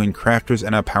war between crafters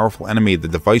and a powerful enemy. The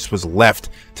device was left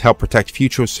to help protect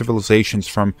future civilizations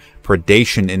from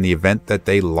predation in the event that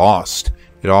they lost.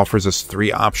 It offers us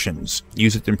 3 options.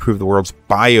 Use it to improve the world's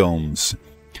biomes.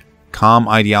 Calm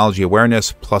ideology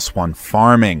awareness, +1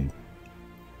 farming.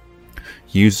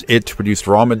 Use it to produce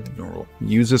raw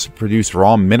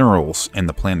minerals in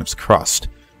the planet's crust.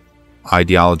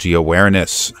 Ideology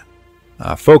awareness.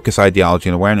 Focus, ideology,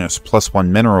 and awareness. +1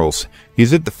 minerals.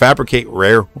 Use it to fabricate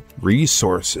rare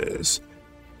resources.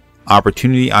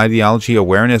 Opportunity, ideology,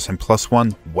 awareness, and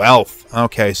 +1 wealth.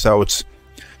 Okay, so it's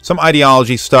some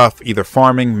ideology stuff, either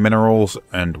farming, minerals,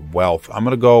 and wealth. I'm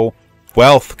going to go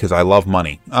wealth because I love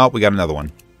money. Oh, we got another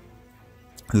one.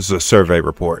 This is a survey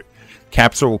report.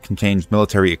 Capsule contains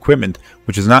military equipment,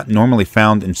 which is not normally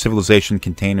found in civilian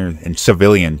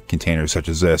containers such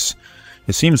as this.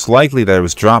 It seems likely that it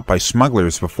was dropped by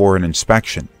smugglers before an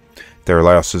inspection. Their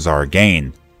losses are a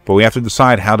gain, but we have to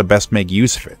decide how to best make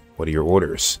use of it. What are your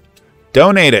orders?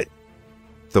 Donate it!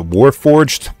 The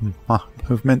Warforged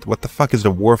movement? What the fuck is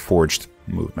the Warforged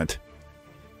movement?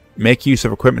 Make use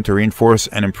of equipment to reinforce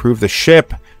and improve the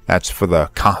ship. That's for the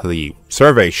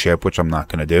survey ship, which I'm not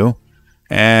going to do.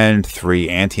 And 3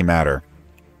 antimatter.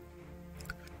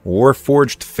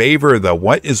 Warforged favor, though.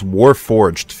 What is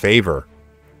Warforged favor?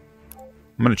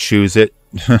 I'm going to choose it.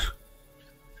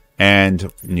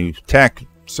 And new tech,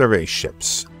 survey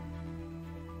ships.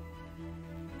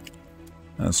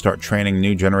 Let's start training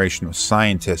new generation of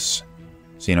scientists.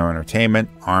 Xeno entertainment,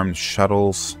 armed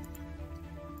shuttles.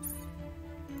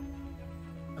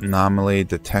 Anomaly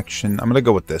detection. I'm going to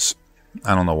go with this.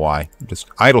 I don't know why. Just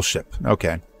idle ship.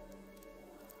 Okay.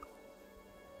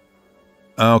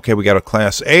 Okay, we got a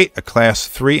class 8, a class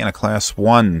 3, and a class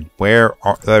 1. Where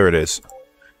are... There it is.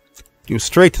 Go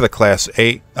straight to the class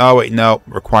 8. Oh, wait, no.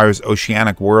 Requires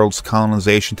oceanic worlds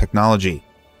colonization technology.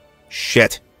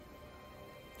 Shit.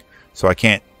 So I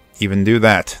can't even do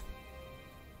that.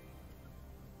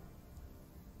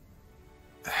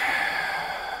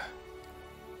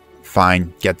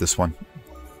 Fine, get this one.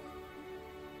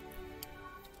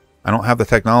 I don't have the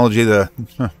technology to...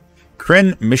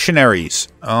 Kryn missionaries.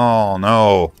 Oh,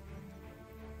 no.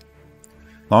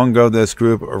 Long ago, this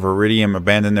group of Iridium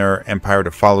abandoned their empire to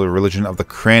follow the religion of the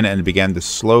Kryn and began the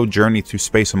slow journey through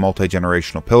space, a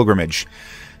multi-generational pilgrimage.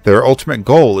 Their ultimate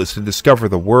goal is to discover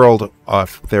the world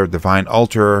of their divine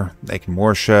altar they can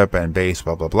worship and base,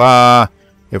 blah, blah, blah.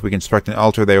 If we construct an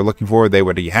altar they are looking for, they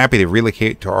would be happy to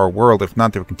relocate to our world. If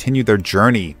not, they would continue their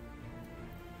journey.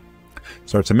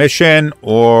 So it's a mission,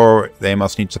 or they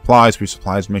must need supplies. We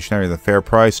supplies missionary at a fair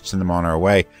price, send them on our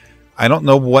way. I don't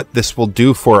know what this will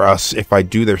do for us if I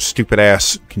do their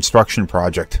stupid-ass construction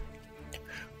project.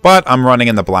 But I'm running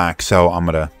in the black, so I'm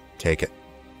going to take it.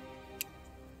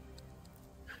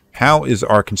 How is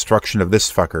our construction of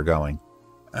this fucker going?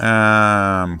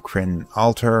 Kryn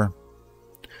altar.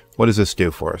 What does this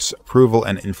do for us? Approval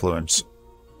and influence.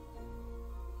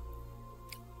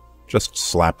 Just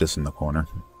slap this in the corner.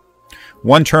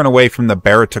 1 turn away from the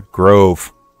Baratuk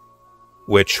Grove,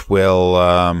 which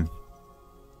will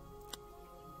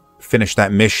finish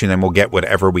that mission, and we'll get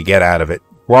whatever we get out of it.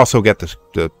 We'll also get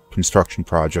the construction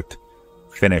project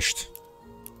finished.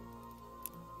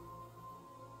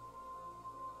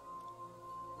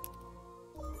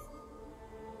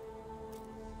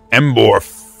 Embor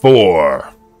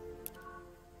 4.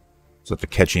 Such a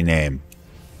catchy name.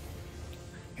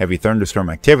 Heavy thunderstorm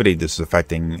activity. This is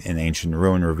affecting an ancient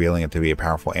ruin, revealing it to be a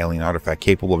powerful alien artifact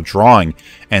capable of drawing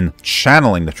and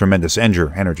channeling the tremendous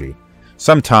energy.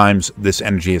 Sometimes this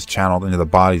energy is channeled into the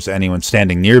bodies of anyone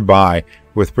standing nearby,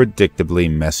 with predictably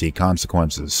messy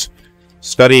consequences.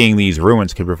 Studying these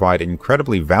ruins can provide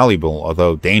incredibly valuable,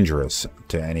 although dangerous,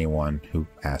 to anyone who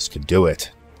has to do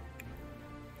it.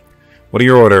 What are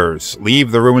your orders?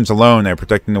 Leave the ruins alone. They're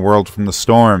protecting the world from the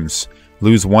storms.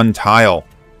 Lose 1 tile.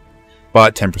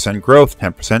 But 10% growth,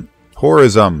 10%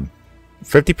 tourism,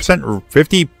 50%,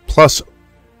 50 plus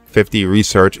 50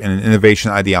 research and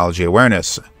innovation ideology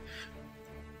awareness.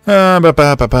 Pull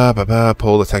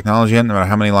the technology in, no matter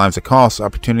how many lives it costs.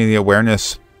 Opportunity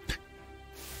awareness.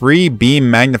 Free beam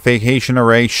magnification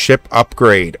array ship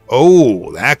upgrade.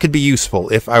 Oh, that could be useful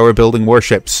if I were building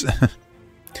warships. I'm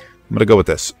going to go with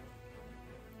this.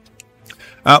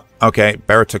 Oh, okay.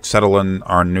 Baratuk settle in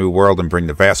our new world and bring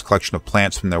the vast collection of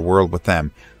plants from their world with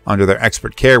them. Under their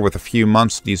expert care, with a few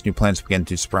months, these new plants begin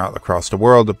to sprout across the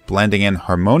world, blending in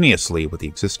harmoniously with the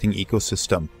existing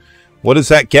ecosystem. What does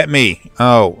that get me?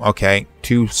 Oh, okay.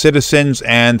 2 citizens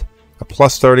and a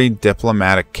 +30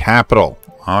 diplomatic capital.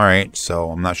 Alright,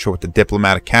 so I'm not sure what the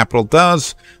diplomatic capital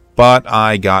does, but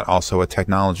I got also a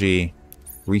technology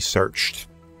researched.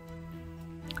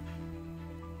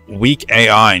 Weak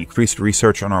AI, increased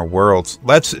research on our worlds.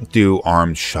 Let's do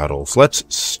armed shuttles. Let's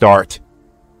start.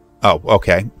 Oh,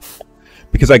 okay.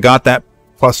 Because I got that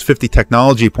plus 50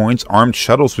 technology points, armed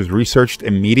shuttles was researched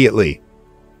immediately.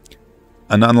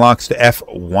 And unlocks the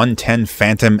F-110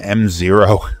 Phantom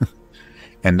M0.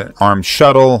 And an armed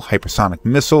shuttle, hypersonic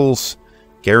missiles,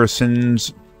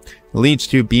 garrisons. Leads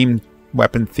to beam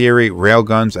Weapon theory,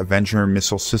 railguns, Avenger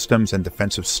missile systems, and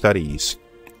defensive studies.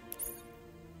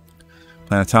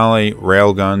 Planetology,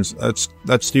 railguns.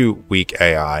 Let's do weak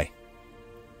AI.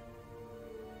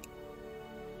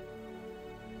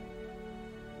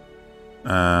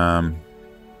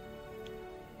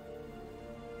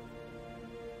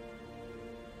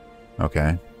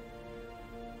 Okay.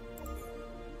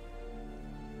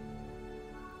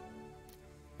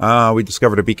 We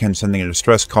discovered a beacon sending a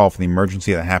distress call for the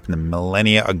emergency that happened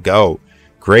millennia ago.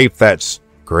 Grave threats.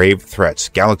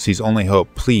 Galaxy's only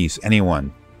hope. Please,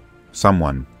 anyone.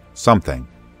 Someone. Something.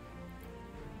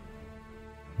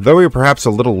 Though we were perhaps a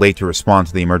little late to respond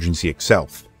to the emergency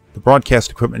itself, the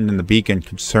broadcast equipment in the beacon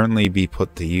could certainly be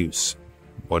put to use.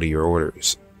 What are your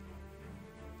orders?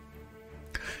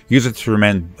 Use it to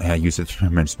remain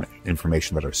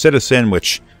information about our citizen,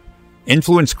 which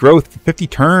influence growth for 50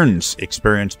 turns,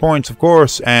 experience points, of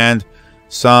course, and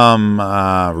some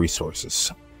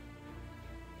resources.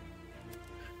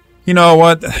 You know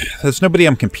what? There's nobody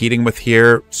I'm competing with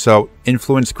here, so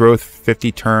influence growth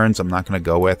 50 turns I'm not going to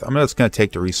go with. I'm just going to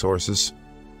take the resources.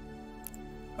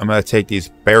 I'm going to take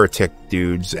these Baratic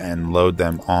dudes and load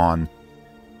them on.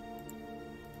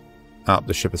 Oh,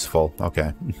 the ship is full.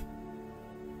 Okay.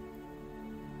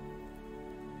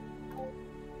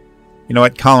 You know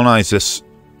what? Colonize this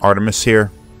Artemis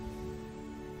here.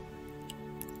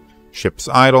 Ship's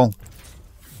idle.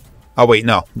 Oh, wait,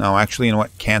 no. No, actually, you know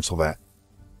what? Cancel that.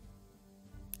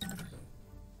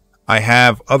 I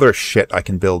have other shit I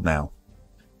can build now.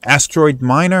 Asteroid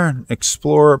Miner,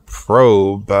 Explorer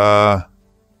Probe.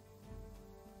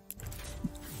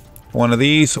 One of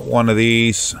these, and one of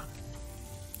these.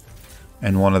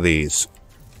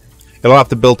 It'll have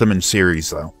to build them in series,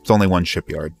 though. It's only one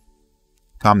shipyard.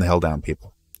 Calm the hell down,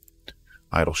 people.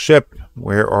 Idle ship.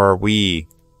 Where are we?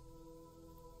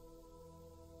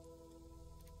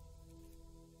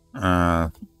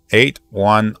 8,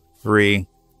 1, 3,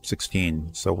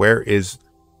 16. So where is...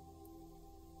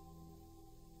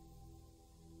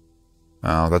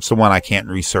 Oh, that's the one I can't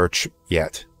research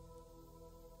yet.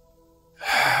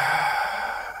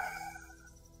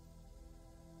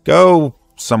 Go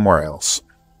somewhere else.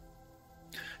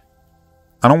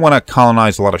 I don't want to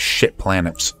colonize a lot of shit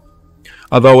planets.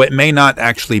 Although it may not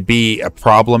actually be a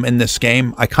problem in this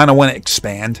game, I kind of want to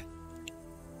expand.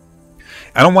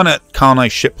 I don't want to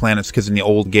colonize shit planets because in the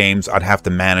old games I'd have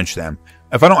to manage them.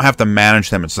 If I don't have to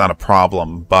manage them, it's not a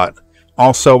problem. But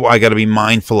also I got to be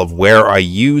mindful of where I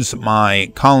use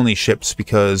my colony ships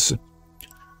because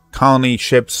colony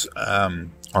ships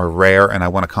are rare and I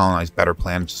want to colonize better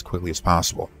planets as quickly as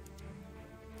possible.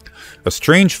 A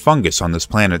strange fungus on this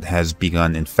planet has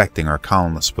begun infecting our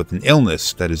colonists with an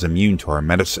illness that is immune to our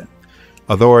medicine.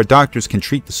 Although our doctors can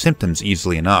treat the symptoms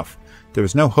easily enough, there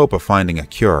is no hope of finding a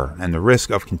cure, and the risk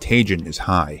of contagion is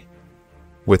high.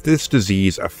 With this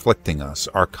disease afflicting us,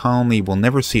 our colony will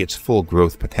never see its full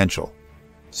growth potential.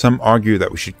 Some argue that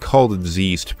we should cull the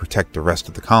disease to protect the rest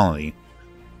of the colony.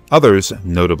 Others,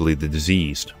 notably the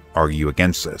diseased, argue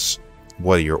against this.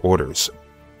 What are your orders?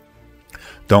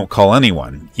 Don't call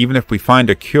anyone. Even if we find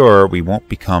a cure, we won't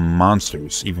become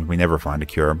monsters, even if we never find a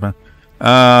cure.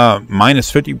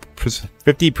 Minus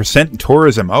 50%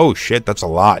 tourism. Oh, shit, that's a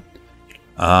lot.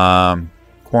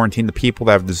 Quarantine the people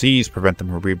that have disease, prevent them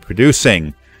from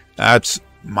reproducing. That's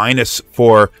minus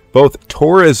for both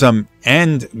tourism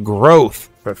and growth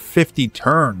for 50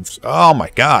 turns. Oh, my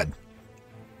God.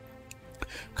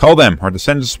 Call them. Our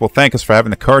descendants will thank us for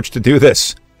having the courage to do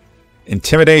this.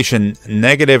 Intimidation,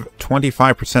 negative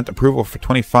 25% approval for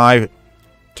 25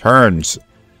 turns.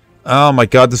 Oh my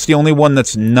god, this is the only one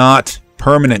that's not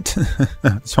permanent.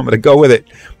 So I'm going to go with it.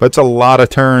 But it's a lot of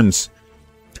turns.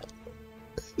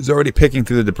 He's already picking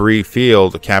through the debris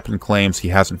field. The captain claims he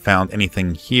hasn't found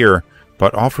anything here,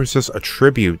 but offers us a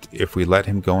tribute if we let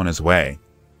him go on his way.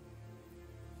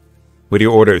 What are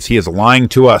your orders? He is lying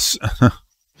to us.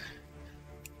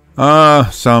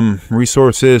 Some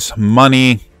resources,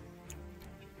 money.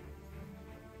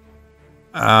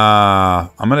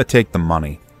 I'm going to take the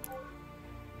money.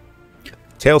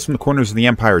 Tales from the corners of the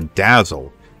Empire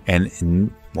dazzle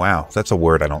and, wow, that's a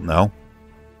word I don't know.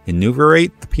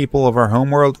 Innumerate the people of our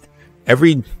homeworld.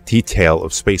 Every detail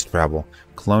of space travel,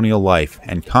 colonial life,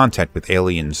 and contact with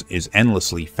aliens is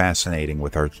endlessly fascinating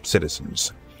with our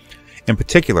citizens. In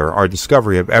particular, our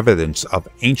discovery of evidence of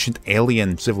ancient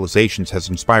alien civilizations has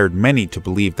inspired many to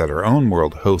believe that our own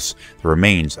world hosts the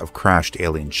remains of crashed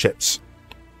alien ships.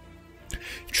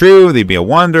 True, they'd be a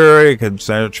wonder. You could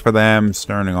search for them,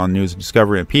 starting on news and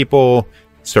discovery of people.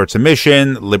 Starts a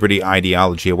mission, liberty,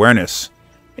 ideology, awareness.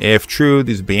 If true,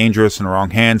 these would be dangerous in the wrong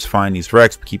hands. Find these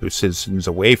wrecks, but keep your citizens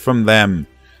away from them.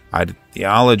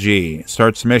 Ideology.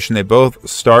 Starts mission. They both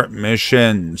start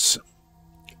missions.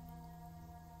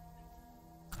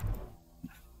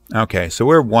 Okay, so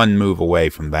we're one move away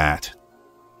from that.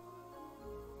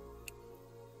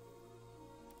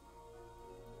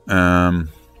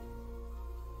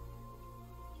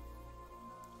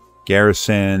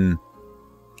 Garrison.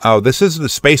 Oh, this is the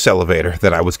space elevator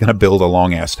that I was going to build a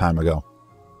long-ass time ago.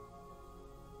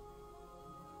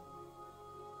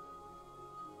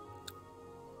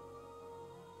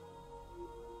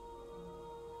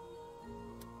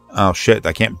 Oh, shit.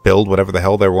 I can't build whatever the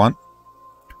hell they want.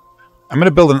 I'm going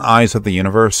to build an Eyes of the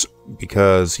Universe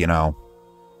because, you know...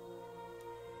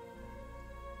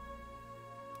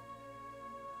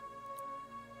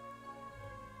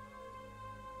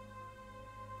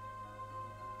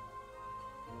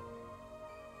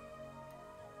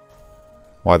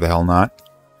 Why the hell not?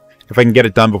 If I can get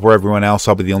it done before everyone else,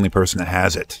 I'll be the only person that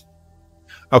has it.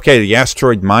 Okay, the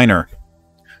asteroid miner.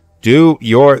 Do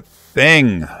your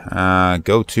thing.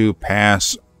 Go to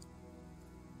pass.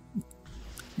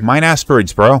 Mine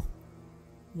asteroids, bro.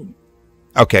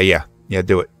 Okay, yeah. Yeah,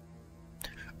 do it.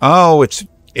 Oh,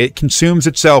 it consumes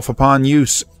itself upon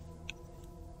use.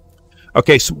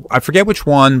 Okay, so I forget which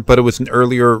one, but it was an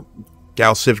earlier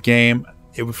Gal Civ game.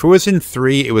 If it was in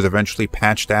 3, it was eventually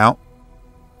patched out.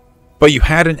 But you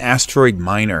had an asteroid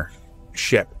miner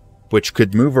ship, which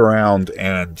could move around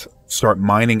and start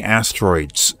mining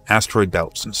asteroids, asteroid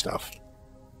belts and stuff.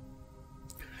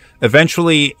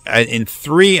 Eventually, in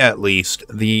 3 at least,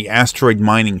 the asteroid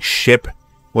mining ship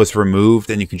was removed,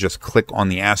 and you can just click on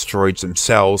the asteroids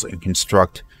themselves and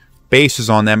construct bases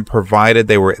on them, provided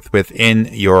they were within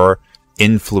your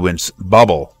influence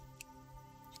bubble.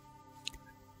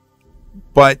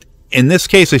 But in this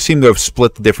case, they seem to have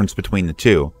split the difference between the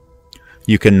two.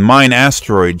 You can mine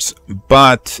asteroids,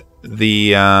 but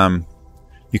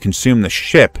you consume the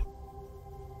ship.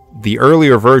 The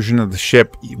earlier version of the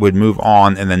ship would move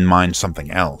on and then mine something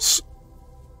else.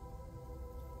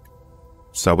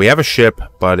 So we have a ship,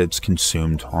 but it's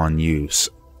consumed on use.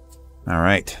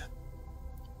 Alright.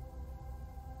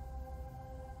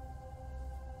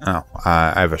 Oh,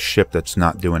 I have a ship that's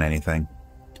not doing anything.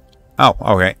 Oh,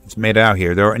 okay. It's made it out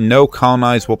here. There are no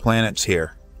colonizable planets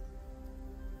here.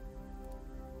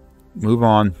 Move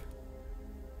on.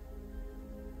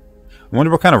 I wonder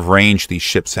what kind of range these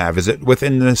ships have. Is it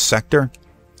within this sector?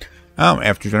 Oh,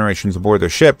 after generations aboard their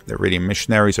ship, the Radiant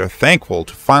missionaries are thankful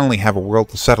to finally have a world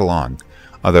to settle on.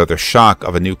 Although their shock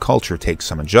of a new culture takes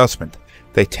some adjustment,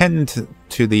 they tend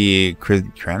to the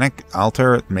Kranic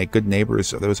altar, make good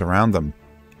neighbors of those around them.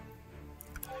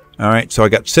 Alright, so I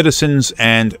got citizens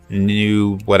and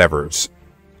new whatevers.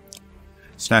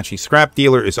 Snatchy Scrap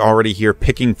Dealer is already here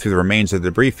picking through the remains of the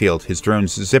debris field. His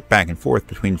drones zip back and forth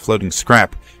between floating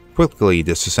scrap, quickly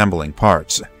disassembling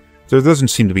parts. There doesn't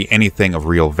seem to be anything of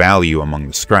real value among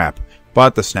the scrap,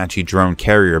 but the Snatchy Drone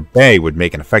Carrier Bay would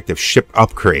make an effective ship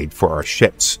upgrade for our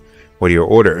ships. What are your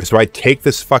orders? Do I take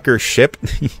this fucker's ship?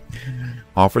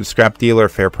 Offer the Scrap Dealer a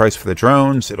fair price for the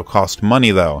drones. It'll cost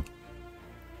money, though.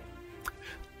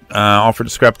 Offer the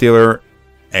Scrap Dealer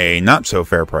a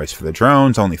not-so-fair price for the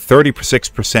drones. Only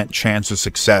 36% chance of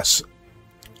success.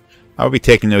 I'll be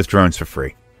taking those drones for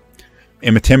free.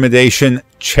 Intimidation,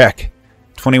 check.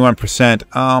 21%.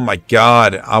 Oh my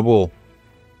god. I will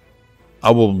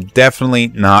definitely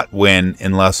not win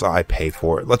unless I pay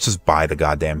for it. Let's just buy the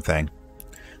goddamn thing.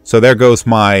 So there goes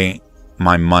my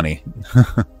money.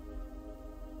 Now,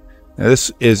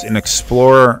 this is an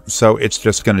explorer, so it's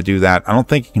just going to do that. I don't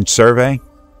think it can survey.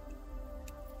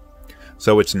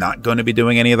 So it's not going to be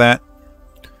doing any of that.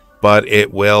 But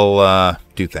it will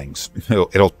do things.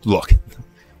 It'll look.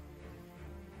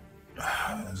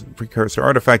 Precursor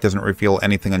artifact doesn't reveal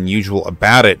anything unusual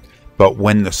about it, but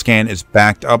when the scan is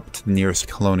backed up to the nearest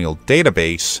colonial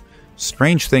database,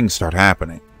 strange things start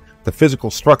happening. The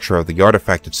physical structure of the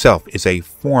artifact itself is a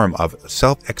form of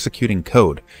self-executing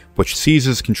code, which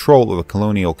seizes control of the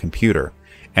colonial computer,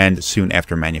 and soon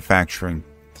after the manufacturing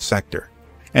sector.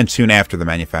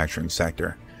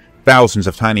 Thousands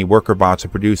of tiny worker bots are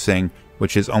producing,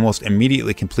 which is almost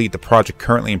immediately complete the project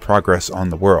currently in progress on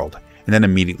the world, and then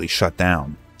immediately shut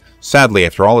down. Sadly,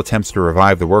 after all attempts to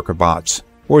revive the worker bots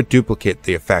or duplicate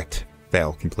the effect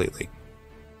fail completely.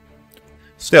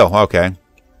 Still, okay.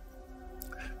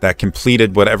 That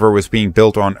completed whatever was being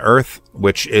built on Earth,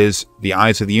 which is the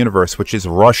Eyes of the Universe, which is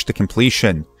rushed to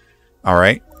completion.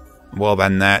 Alright. Well,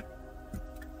 then that,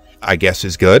 I guess,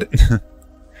 is good.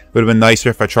 Would have been nicer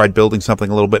if I tried building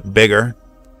something a little bit bigger.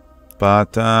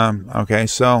 But, okay,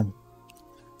 so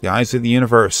the Eyes of the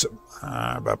Universe.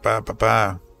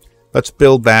 Let's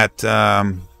build that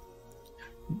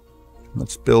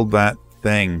Let's build that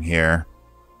thing here.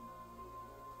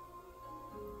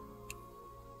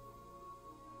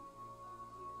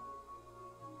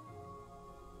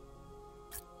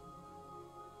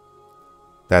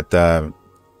 That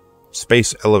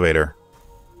space elevator.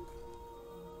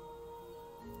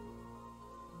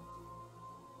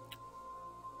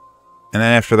 And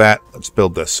then after that, let's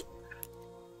build this.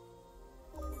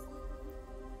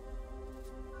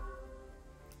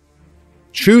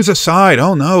 Choose a side.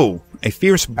 Oh no. A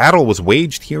fierce battle was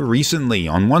waged here recently.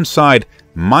 On one side,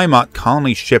 Mimot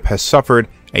colony ship has suffered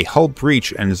a hull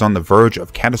breach and is on the verge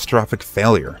of catastrophic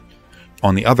failure.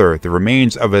 On the other, the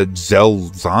remains of a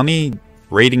Zelzani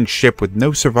raiding ship with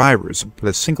no survivors, but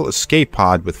a single escape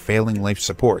pod with failing life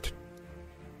support.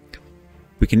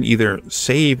 We can either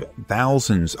save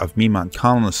thousands of Mimot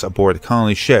colonists aboard the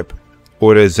colony ship,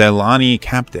 or the Zelani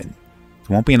captain.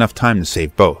 There won't be enough time to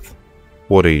save both.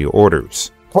 What are your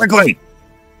orders? Quickly!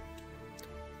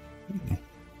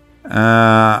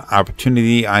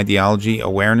 Opportunity, ideology,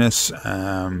 awareness,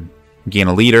 gain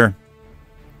a leader.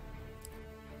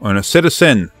 Or a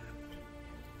citizen.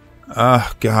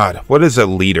 God, what is a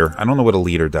leader? I don't know what a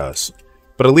leader does.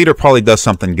 But a leader probably does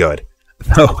something good.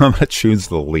 So I'm going to choose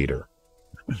the leader.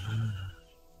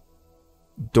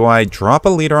 Do I drop a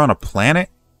leader on a planet?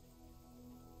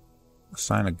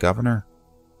 Assign a governor?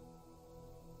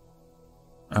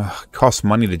 It costs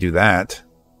money to do that.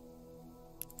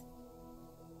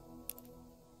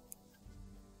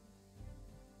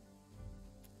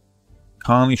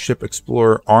 Colony ship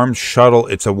explorer, armed shuttle.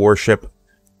 It's a warship.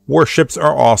 Warships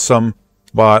are awesome,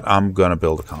 but I'm gonna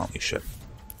build a colony ship.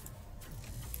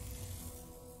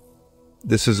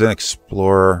 This is an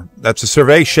explorer. That's a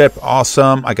survey ship.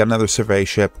 Awesome. I got another survey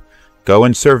ship. Go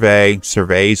and survey.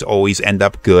 Surveys always end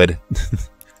up good.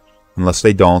 Unless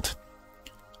they don't.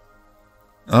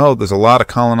 Oh, there's a lot of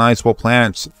colonizable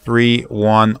planets. 3,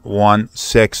 1, 1,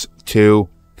 6, 2,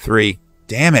 3.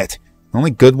 Damn it. The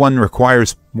only good one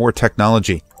requires more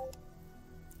technology.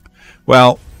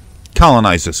 Well,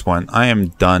 colonize this one. I am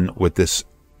done with this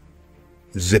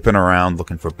zipping around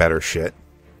looking for better shit.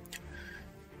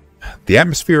 The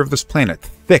atmosphere of this planet,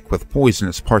 thick with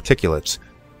poisonous particulates,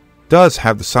 does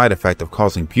have the side effect of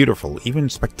causing beautiful, even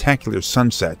spectacular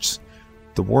sunsets.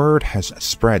 The word has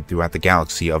spread throughout the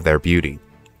galaxy of their beauty.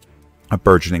 A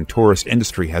burgeoning tourist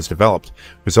industry has developed,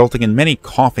 resulting in many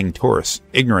coughing tourists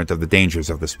ignorant of the dangers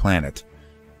of this planet.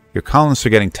 Your colonists are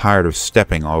getting tired of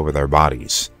stepping all over their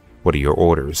bodies. What are your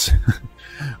orders?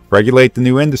 Regulate the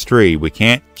new industry. We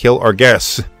can't kill our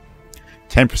guests.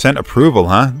 10% approval,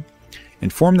 huh?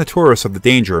 Inform the tourists of the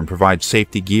danger and provide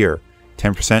safety gear.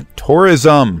 10%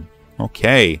 tourism.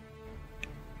 Okay.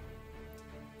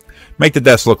 Make the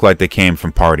deaths look like they came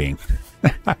from partying.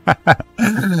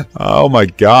 Oh my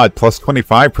god, plus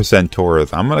 25%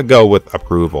 tourism. I'm going to go with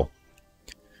approval.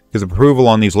 Because approval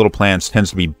on these little plants tends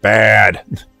to be bad.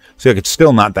 See, like, it's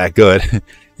still not that good.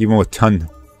 Even with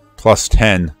plus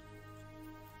 10.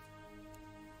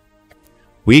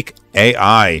 Weak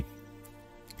AI.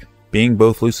 Being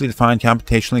both loosely defined,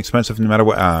 computationally expensive, no matter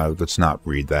what. Let's not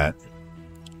read that.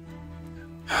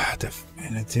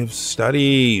 Definitive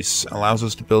studies allows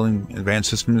us to build an advanced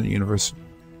system in the universe.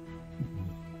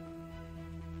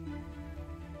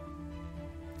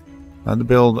 Allowed to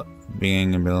build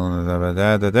being and build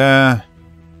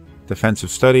defensive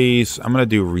studies. I'm gonna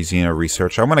do Resina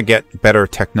research. I want to get better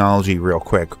technology real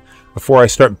quick before I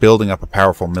start building up a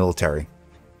powerful military.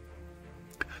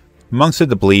 Amongst the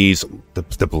debris,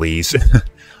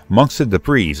 amongst the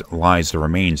debris lies the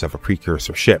remains of a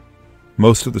precursor ship.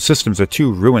 Most of the systems are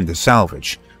too ruined to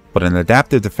salvage, but an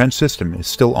adaptive defense system is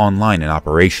still online and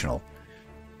operational.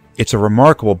 It's a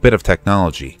remarkable bit of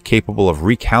technology, capable of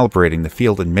recalibrating the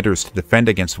field emitters to defend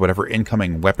against whatever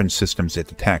incoming weapon systems it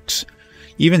detects.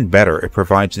 Even better, it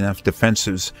provides enough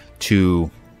defenses to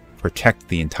protect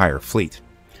the entire fleet.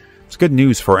 It's good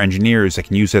news for engineers that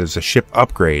can use it as a ship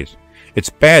upgrade. It's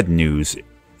bad news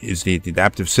is the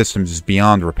adaptive system is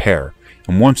beyond repair,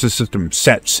 and once the system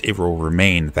sets, it will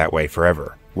remain that way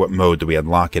forever. What mode do we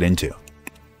unlock it into?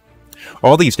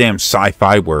 All these damn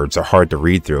sci-fi words are hard to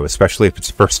read through, especially if it's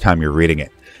the first time you're reading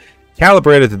it.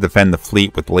 Calibrated to defend the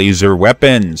fleet with laser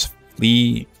weapons.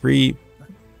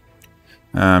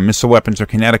 Missile weapons or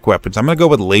kinetic weapons. I'm going to go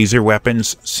with laser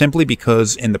weapons simply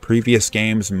because in the previous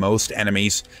games, most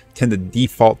enemies tend to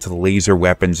default to the laser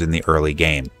weapons in the early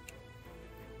game.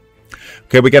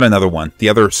 Okay, we got another one. The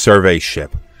other survey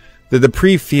ship. The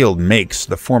debris field makes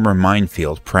the former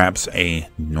minefield perhaps a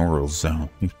neural zone.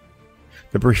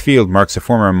 Debris field marks a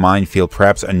former minefield,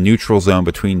 perhaps a neutral zone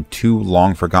between two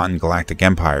long-forgotten galactic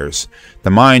empires. The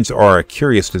mines are a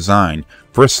curious design,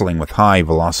 bristling with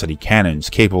high-velocity cannons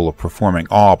capable of performing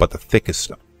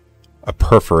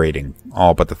perforating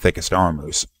all but the thickest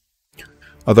armors.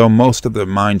 Although most of the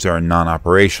mines are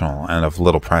non-operational and of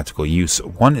little practical use,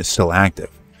 one is still active.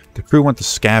 The crew want to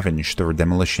scavenge the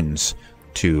demolitions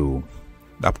to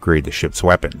upgrade the ship's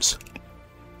weapons.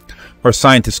 Our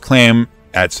scientists claim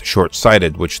that's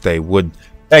short-sighted, which they would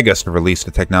beg us to release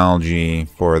the technology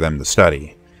for them to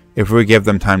study. If we give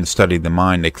them time to study the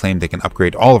mine, they claim they can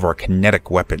upgrade all of our kinetic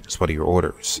weapons. What are your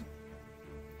orders?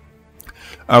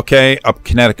 Okay,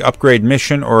 kinetic upgrade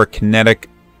mission or a kinetic...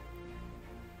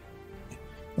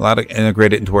 Allow to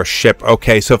integrate it into our ship.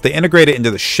 Okay, so if they integrate it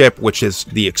into the ship, which is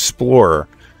the Explorer,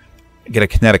 get a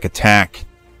kinetic attack.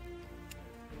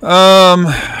 I'm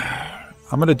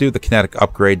going to do the kinetic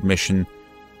upgrade mission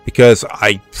because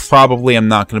I probably am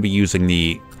not going to be using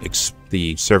the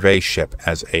survey ship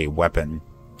as a weapon.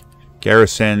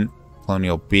 Garrison,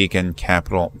 Colonial Beacon,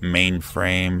 Capital,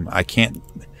 Mainframe. I can't...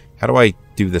 How do I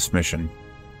do this mission?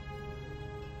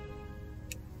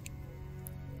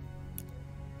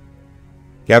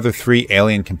 Gather 3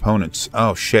 alien components.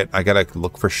 Oh shit, I gotta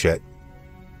look for shit.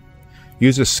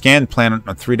 Use a scan planet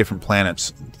on 3 different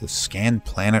planets. The scan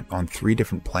planet on 3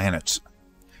 different planets.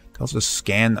 Tells us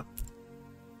scan...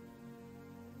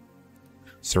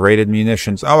 Serrated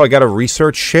munitions. Oh, I gotta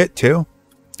research shit too?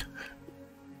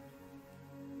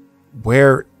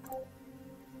 Where...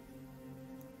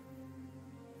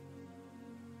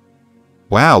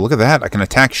 Wow, look at that. I can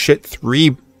attack shit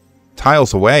 3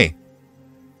 tiles away.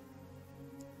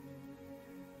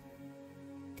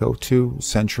 Go to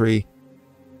Sentry.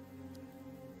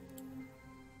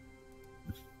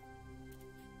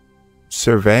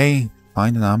 Survey.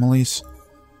 Find anomalies.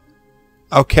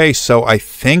 Okay, so I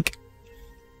think...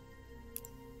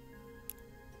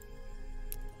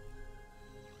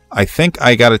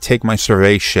 I gotta take my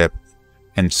survey ship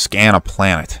and scan a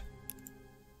planet.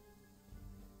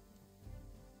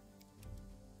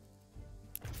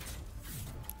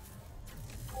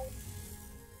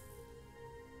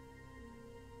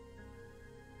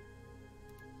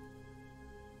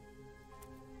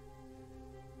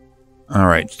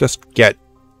 Alright, just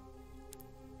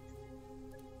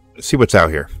see what's out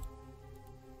here.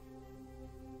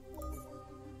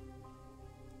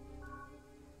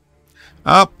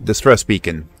 Oh, distress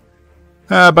beacon.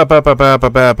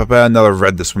 Another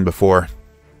read this one before.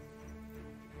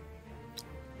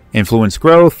 Influence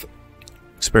growth,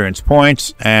 experience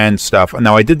points, and stuff.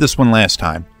 Now, I did this one last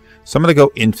time, so I'm going to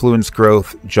go influence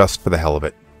growth just for the hell of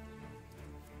it.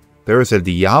 There is a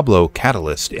Diablo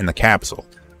catalyst in the capsule.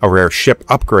 A rare ship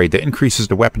upgrade that increases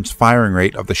the weapon's firing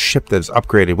rate of the ship that is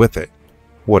upgraded with it.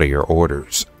 What are your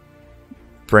orders?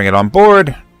 Bring it on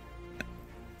board.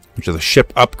 Which is a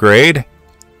ship upgrade.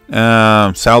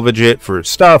 Salvage it for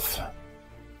stuff.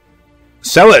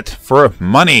 Sell it for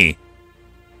money.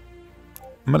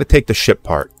 I'm going to take the ship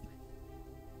part.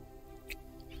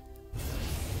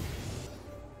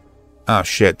 Oh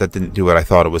shit, that didn't do what I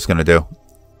thought it was going to do.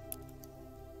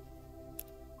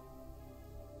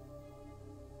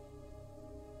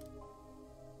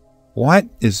 What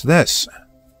is this?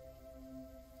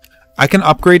 I can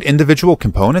upgrade individual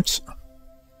components?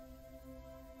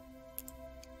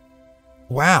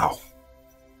 Wow.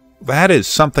 That is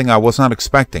something I was not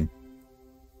expecting.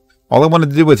 All I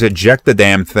wanted to do was eject the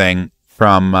damn thing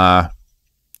from...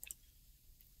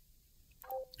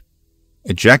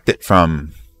 eject it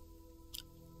from...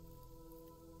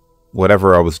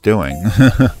 whatever I was doing.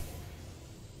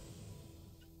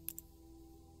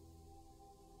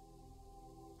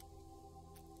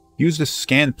 Use the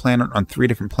scan planet on 3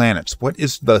 different planets. What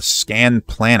is the scan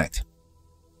planet?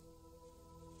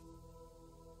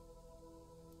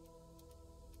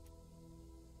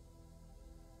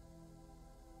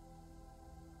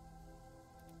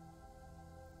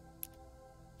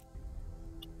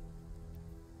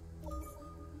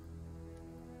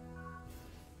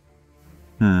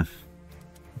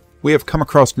 We have come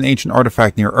across an ancient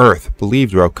artifact near Earth,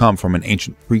 believed to have come from an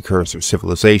ancient precursor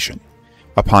civilization.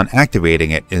 Upon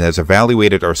activating it, it has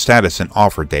evaluated our status and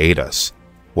offered to aid us.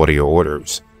 What are your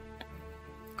orders?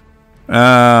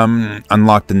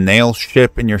 Unlock the nail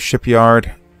ship in your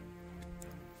shipyard.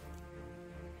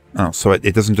 Oh, so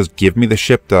it doesn't just give me the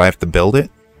ship, that I have to build it?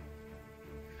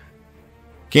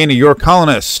 Gain a your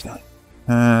colonist.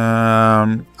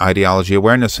 Ideology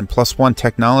awareness and +1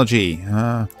 technology.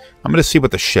 I'm going to see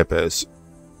what the ship is.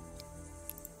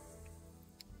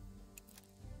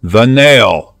 The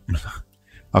Nail.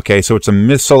 Okay, so it's a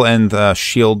missile and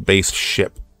shield-based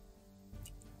ship.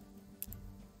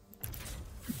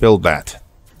 build that.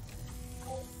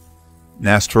 An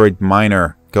asteroid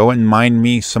miner. Go and mine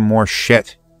me some more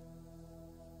shit.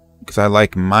 Because I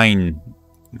like mining.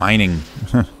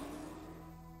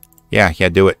 Yeah,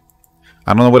 do it.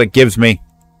 I don't know what it gives me.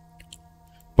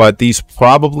 But these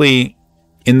probably,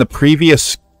 in the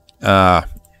previous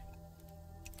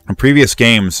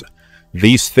games,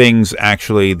 these things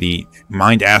actually, the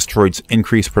mined asteroids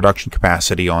increase production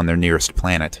capacity on their nearest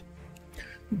planet.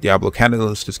 Diablo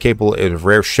Catalyst is capable of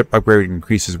rare ship upgrade,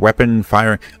 increases weapon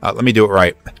firing. Let me do it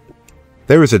right.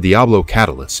 There is a Diablo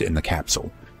Catalyst in the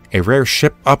capsule. A rare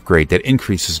ship upgrade that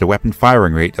increases the weapon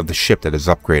firing rate of the ship that is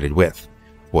upgraded with.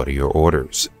 What are your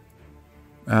orders?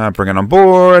 Bring it on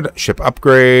board. Ship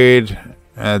upgrade.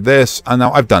 This.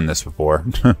 No, I've done this before.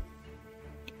 Give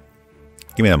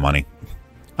me the money.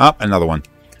 Another one.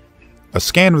 A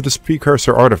scan of this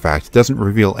precursor artifact doesn't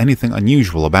reveal anything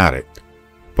unusual about it.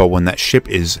 But when that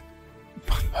scan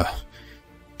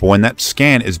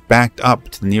is backed up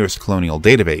to the nearest colonial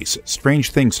database,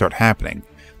 strange things start happening.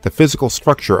 The physical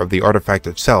structure of the artifact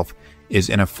itself is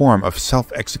in a form of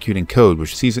self-executing code,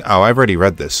 which sees... Oh, I've already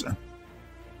read this.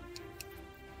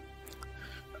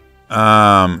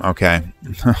 Okay.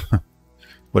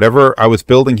 Whatever I was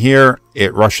building here,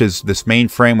 it rushes this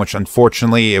mainframe, which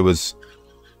unfortunately it was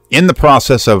in the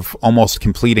process of almost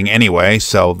completing anyway,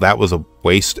 so that was a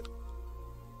waste.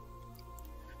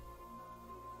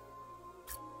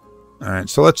 Alright,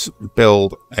 so let's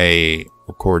build a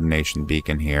coordination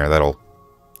beacon here. That'll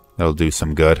do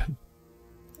some good.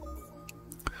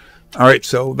 Alright,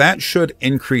 so that should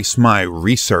increase my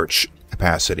research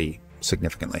capacity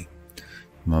significantly.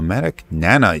 Mimetic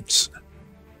nanites.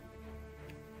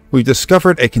 We've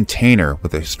discovered a container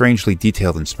with a strangely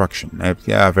detailed instruction.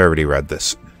 Yeah, I've already read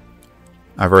this.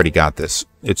 I've already got this.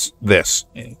 It's this.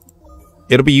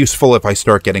 It'll be useful if I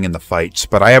start getting in the fights,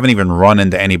 but I haven't even run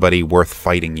into anybody worth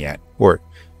fighting yet. Or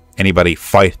anybody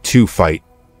to fight.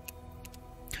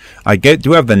 I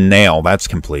do have the nail. That's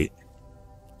complete.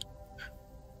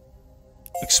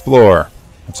 Explore.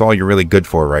 That's all you're really good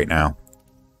for right now.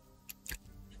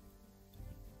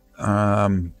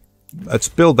 Let's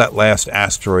build that last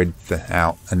asteroid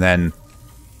out, and then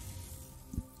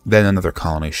another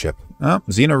colony ship.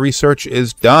 Xeno research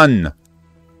is done.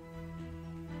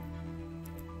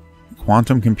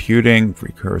 Quantum computing,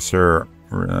 precursor,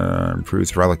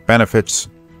 improves relic benefits.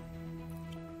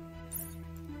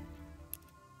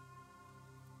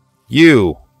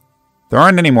 There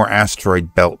aren't any more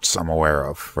asteroid belts I'm aware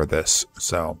of for this,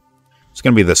 so it's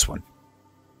going to be this one.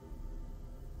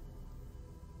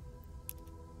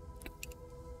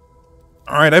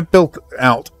 Alright, I've built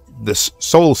out this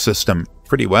solar system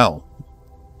pretty well.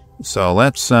 So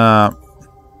let's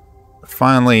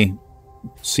finally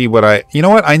see what you know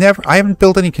what? I haven't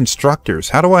built any constructors.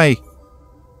 How do I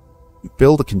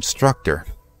build a constructor?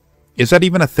 Is that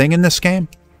even a thing in this game?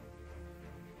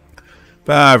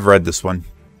 But I've read this one.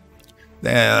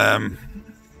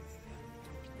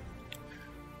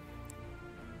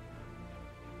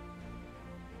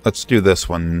 Let's do this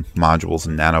one. Modules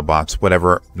and nanobots,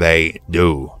 whatever they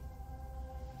do.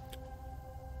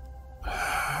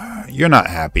 You're not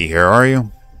happy here, are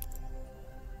you?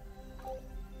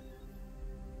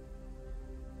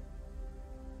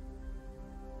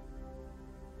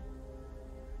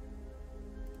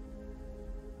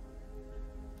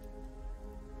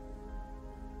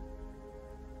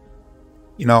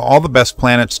 You know, all the best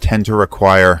planets tend to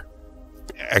require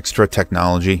extra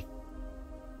technology.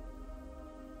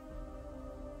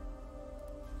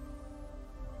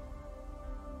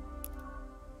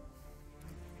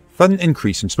 Sudden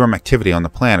increase in storm activity on the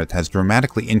planet has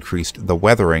dramatically increased the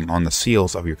weathering on the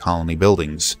seals of your colony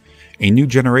buildings. A new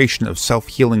generation of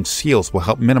self-healing seals will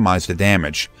help minimize the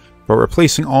damage, but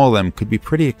replacing all of them could be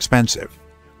pretty expensive.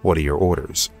 What are your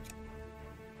orders?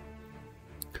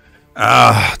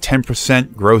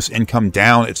 10% gross income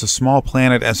down. It's a small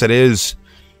planet as it is.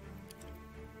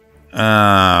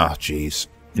 Jeez.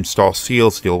 Install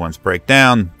seals. Steel ones break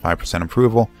down. 5%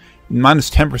 approval. Minus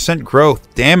 10%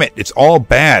 growth. Damn it. It's all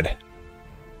bad.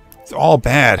 It's all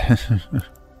bad.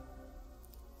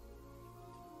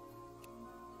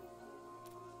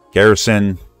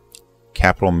 Garrison.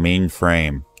 Capital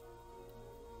mainframe.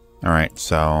 Alright,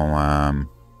 so,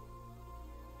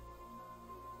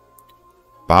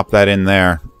 pop that in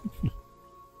there.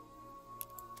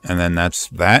 And then that's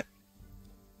that.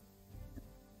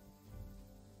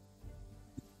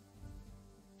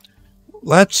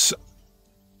 Let's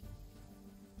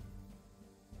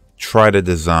try to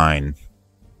design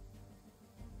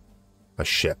a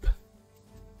ship.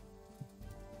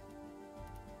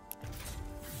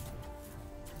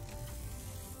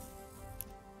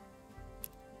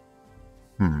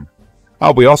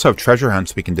 Oh, we also have treasure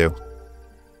hunts we can do.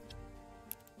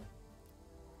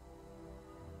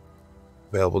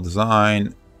 Available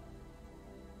design.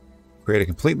 Create a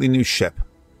completely new ship.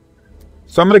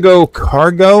 So I'm going to go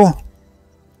cargo.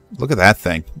 Look at that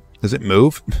thing. Does it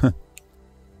move?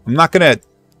 I'm not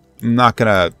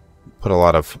gonna put a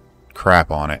lot of crap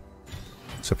on it.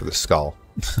 Except for the skull.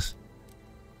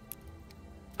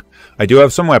 I do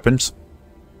have some weapons.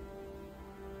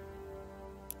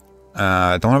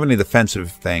 I don't have any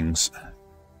defensive things.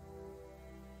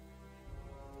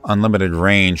 Unlimited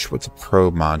range. What's a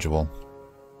probe module?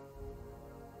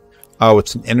 Oh,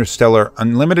 it's an interstellar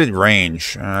unlimited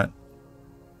range.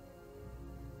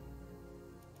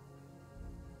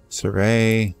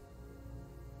 Survey.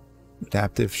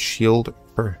 Adaptive shield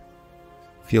per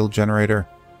field generator.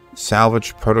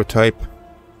 Salvage prototype.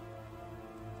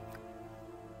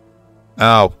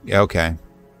 Oh, yeah, okay.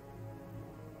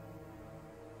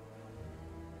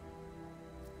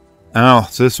 Oh,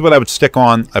 so this is what I would stick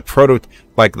on a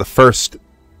like the first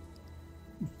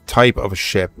type of a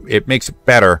ship. It makes it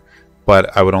better,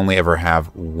 but I would only ever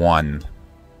have one.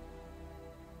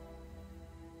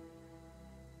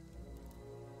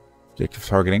 Objective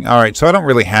targeting. Alright, so I don't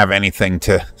really have anything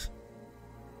to...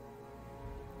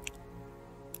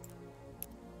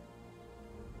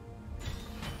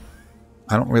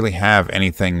 I don't really have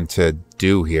anything to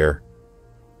do here.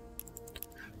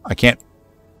 I can't...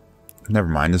 Never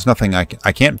mind, there's nothing I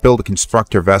can't build a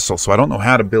constructor vessel, so I don't know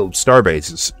how to build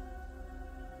starbases.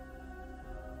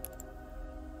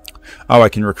 Oh, I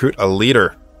can recruit a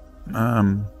leader.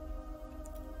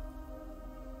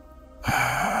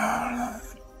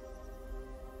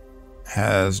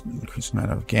 Has increased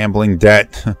amount of gambling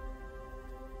debt.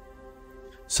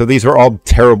 So these are all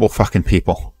terrible fucking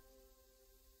people.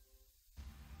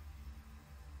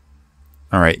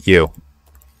 Alright, you.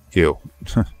 You.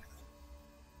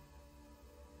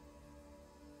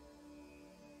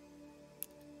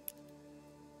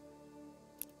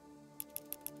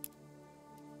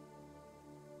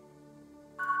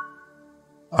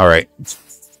 Alright.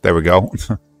 There we go.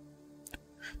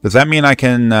 Does that mean I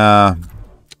can,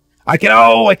 I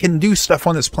can do stuff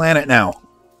on this planet now.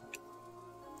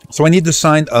 So I need to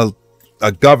assign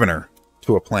a governor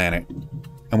to a planet.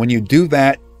 And when you do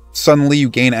that, suddenly you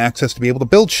gain access to be able to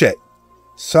build shit.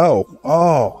 So,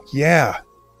 oh, yeah.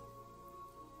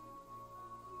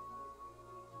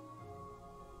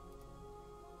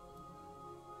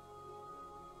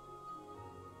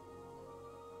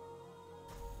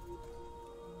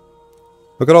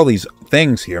 Look at all these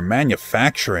things here.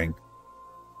 Manufacturing.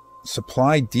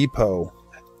 Supply depot.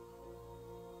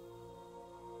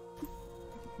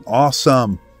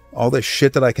 Awesome. All this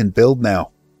shit that I can build now.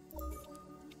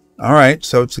 Alright,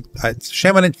 so it's a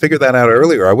shame I didn't figure that out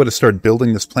earlier. I would have started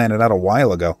building this planet out a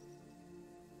while ago.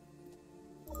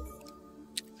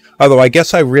 Although I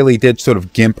guess I really did sort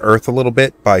of gimp Earth a little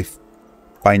bit by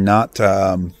not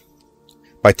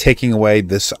by taking away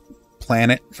this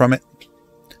planet from it.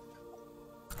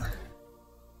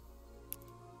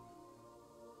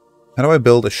 How do I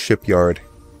build a shipyard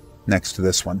next to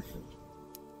this one?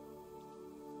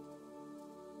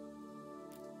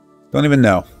 Don't even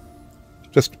know.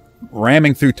 Just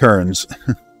ramming through turns.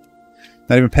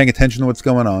 Not even paying attention to what's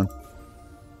going on.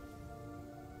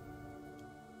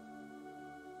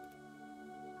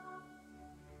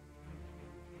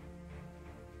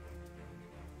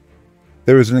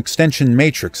 There is an extension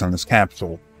matrix on this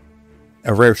capsule.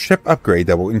 A rare ship upgrade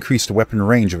that will increase the weapon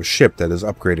range of a ship that is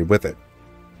upgraded with it.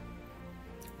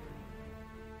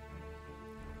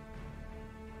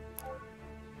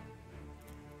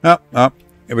 Oh,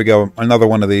 here we go. Another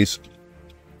one of these.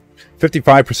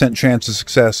 55% chance of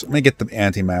success. Let me get the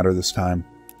antimatter this time.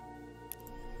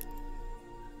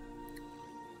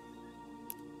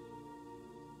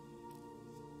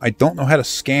 I don't know how to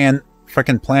scan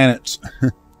frickin' planets.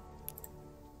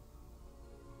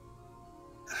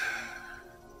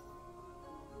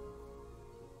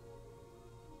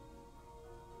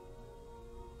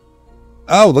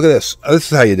 Oh, look at this.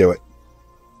 This is how you do it.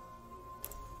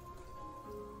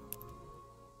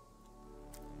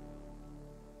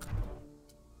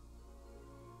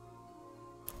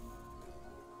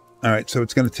 Alright, so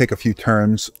it's going to take a few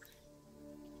turns.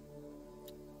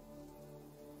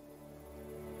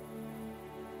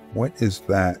 What is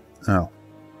that? Oh.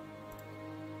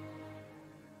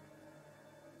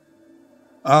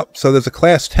 Oh, so there's a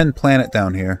class 10 planet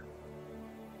down here.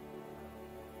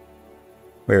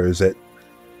 Where is it?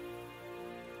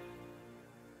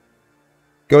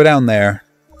 Go down there.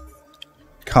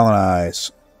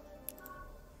 Colonize.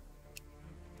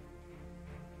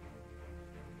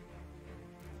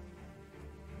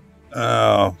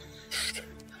 Oh.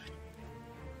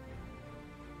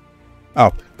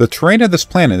 Oh, the terrain of this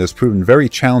planet has proven very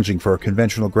challenging for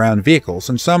conventional ground vehicles,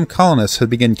 and some colonists have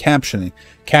begun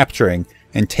capturing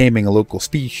and taming a local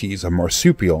species of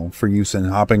marsupial for use in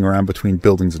hopping around between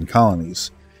buildings and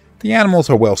colonies. The animals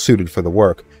are well suited for the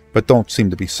work, but don't seem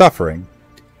to be suffering.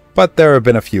 But there have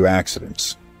been a few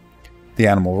accidents. The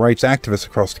animal rights activists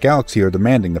across the galaxy are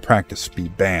demanding the practice be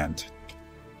banned.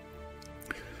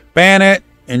 Ban it,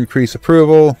 increase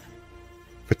approval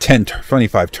for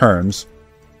 25 terms.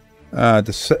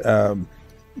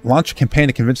 Launch a campaign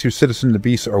to convince your citizens the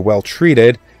beasts are well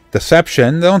treated.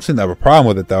 Deception, they don't seem to have a problem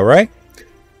with it though, right?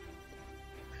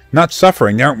 Not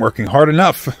suffering, they aren't working hard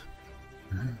enough.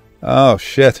 Oh,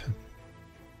 shit.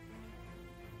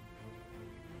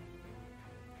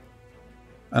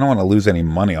 I don't want to lose any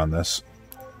money on this.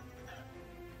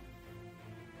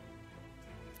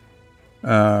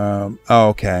 Oh,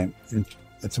 okay.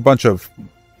 It's a bunch of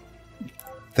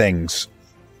things.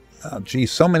 Oh,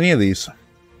 geez, so many of these.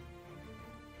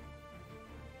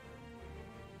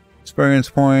 Experience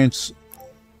points,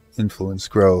 influence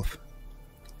growth,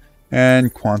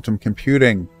 and quantum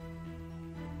computing.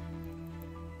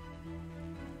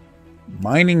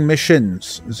 Mining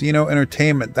missions, Xeno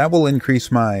entertainment. That will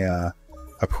increase my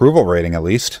approval rating at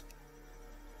least.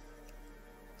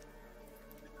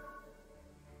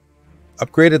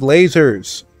 Upgraded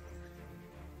lasers.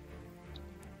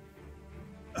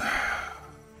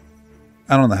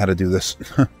 I don't know how to do this.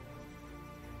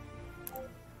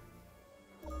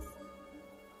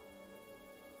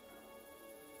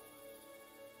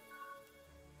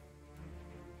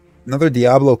 Another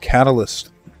Diablo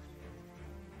catalyst.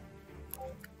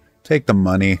 Take the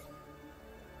money.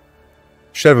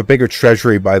 Should have a bigger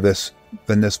treasury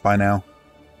than this by now.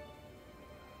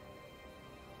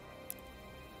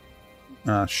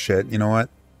 Ah, shit. You know what?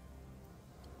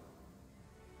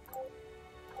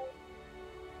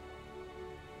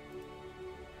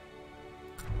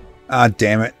 Ah,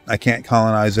 damn it. I can't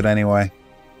colonize it anyway.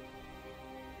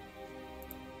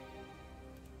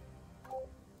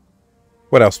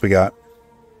 What else we got?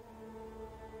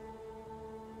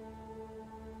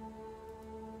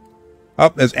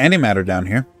 Oh, there's antimatter down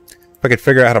here. If I could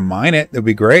figure out how to mine it, that'd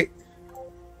be great.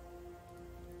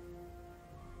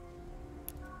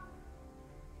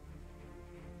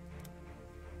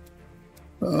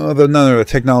 Though none of the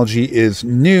technology is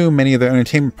new, many of the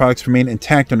entertainment products remain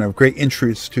intact and are of great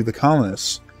interest to the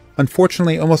colonists.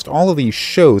 Unfortunately, almost all of these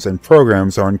shows and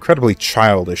programs are incredibly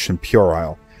childish and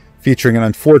puerile, featuring an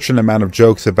unfortunate amount of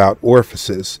jokes about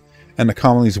orifices, and the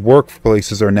colony's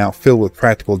workplaces are now filled with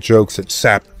practical jokes that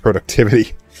sap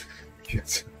productivity.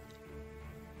 Yes.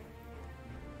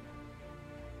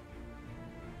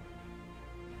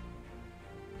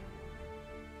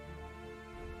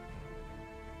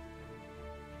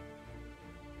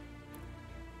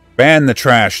 Ban the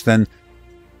trash, then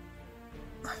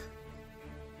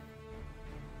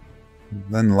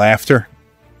laughter.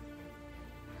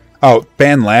 Oh,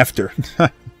 ban laughter.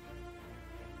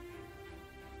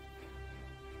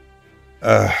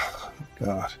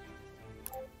 God.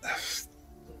 There's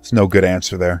no good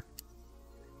answer there.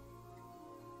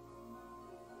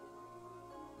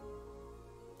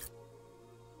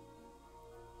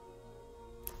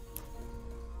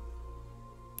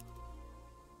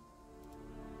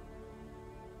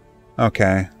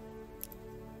 Okay.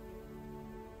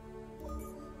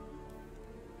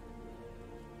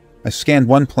 I scanned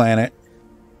one planet.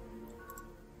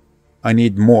 I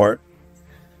need more.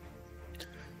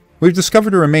 We've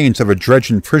discovered the remains of a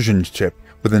dredge prison ship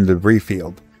within the debris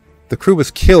field. The crew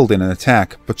was killed in an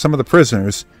attack, but some of the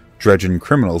prisoners, dredge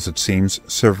criminals it seems,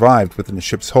 survived within the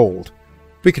ship's hold.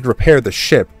 We could repair the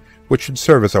ship, which should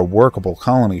serve as a workable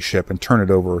colony ship, and turn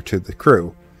it over to the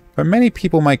crew. But many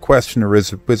people might question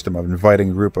the wisdom of inviting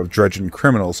a group of dredge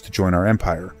criminals to join our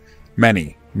empire.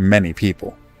 Many, many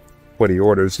people. What he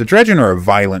orders. The dredge are a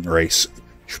violent race. You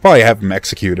should probably have them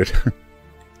executed.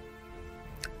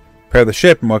 Repair the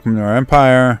ship and welcome to our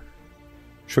empire.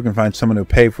 Sure can find someone who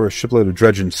pay for a shipload of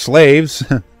dredge slaves.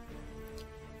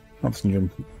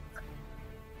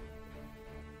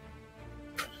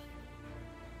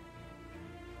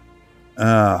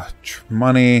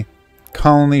 Money.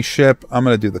 Colony ship. I'm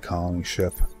going to do the colony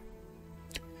ship.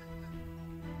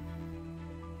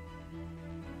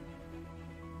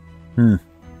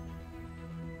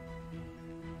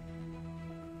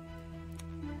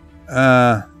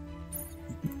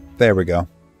 There we go.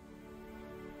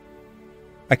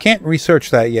 I can't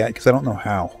research that yet because I don't know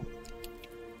how.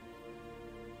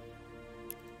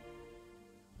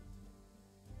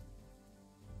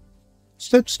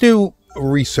 So let's do a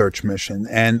research mission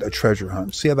and a treasure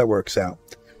hunt. See how that works out.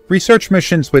 Research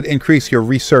missions would increase your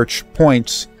research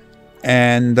points,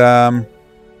 and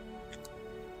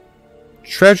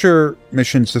treasure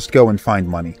missions just go and find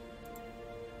money.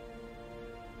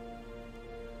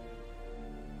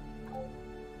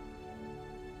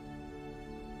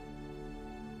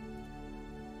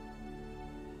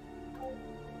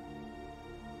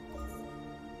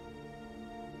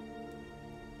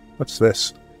 What's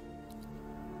this?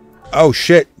 Oh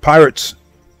shit, pirates!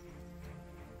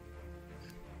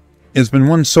 It has been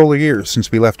 1 solar year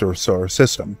since we left our solar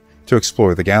system to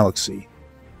explore the galaxy.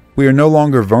 We are no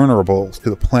longer vulnerable to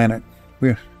the planet.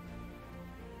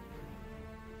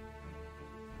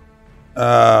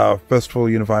 Festival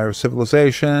Unifier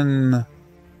Civilization.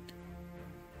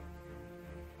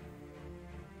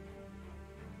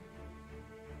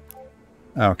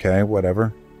 Okay,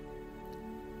 whatever.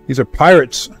 These are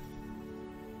pirates.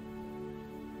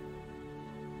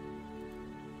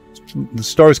 The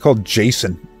star is called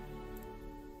Jason.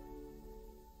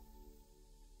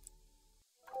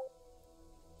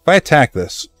 If I attack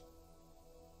this,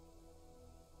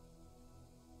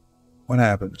 what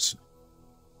happens?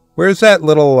 Where's that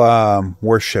little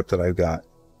warship that I've got?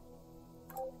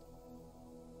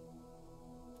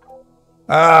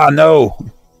 Ah, no!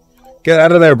 Get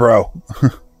out of there, bro!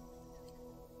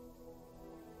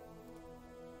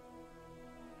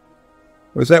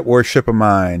 Where's that warship of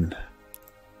mine?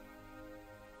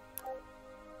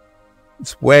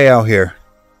 It's way out here.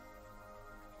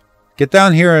 Get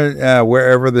down here,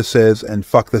 wherever this is, and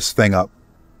fuck this thing up.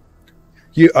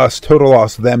 You, us, total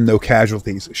loss, them, no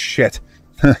casualties. Shit.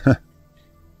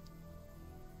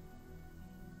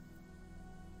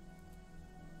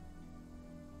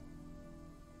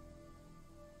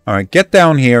 Alright, get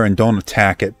down here and don't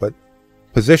attack it, but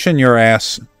position your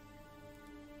ass.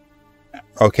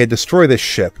 Okay, destroy this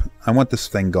ship. I want this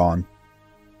thing gone.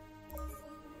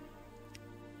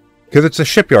 Because it's a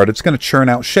shipyard, it's going to churn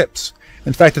out ships.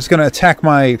 In fact, it's going to attack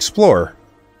my explorer.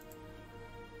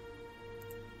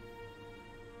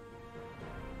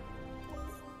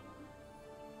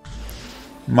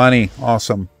 Money,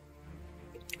 awesome.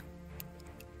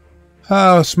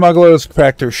 Oh, smugglers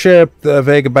cracked their ship.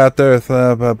 Vague about their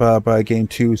gain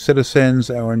 2 citizens.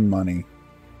 Earn money.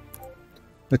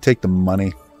 Let's take the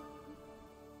money.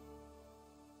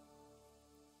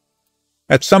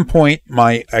 At some point,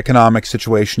 my economic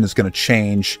situation is going to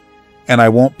change, and I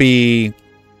won't be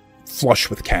flush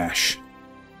with cash.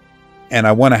 And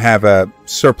I want to have a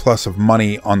surplus of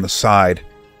money on the side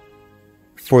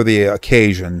for the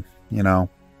occasion, you know,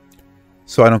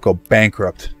 so I don't go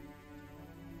bankrupt.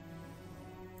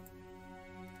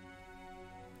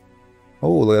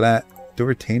 Oh, look at that.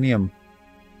 Duratanium.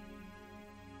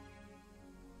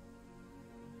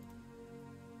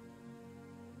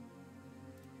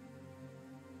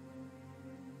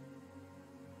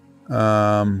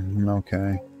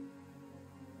 Okay.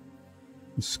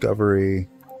 Discovery.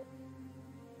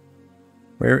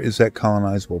 Where is that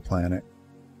colonizable planet?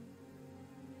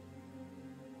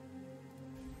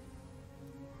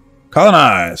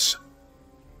 Colonize!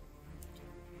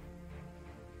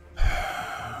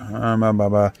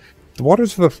 The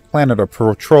waters of the planet are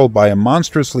patrolled by a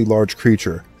monstrously large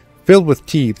creature, filled with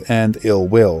teeth and ill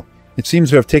will. It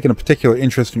seems to have taken a particular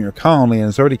interest in your colony and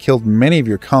has already killed many of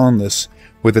your colonists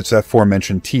with its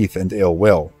aforementioned teeth and ill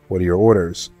will. What are your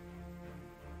orders?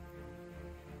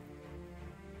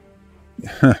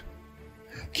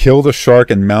 Kill the shark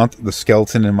and mount the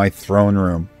skeleton in my throne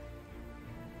room.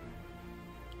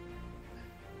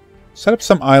 Set up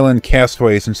some island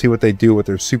castaways and see what they do when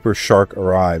their super shark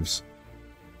arrives.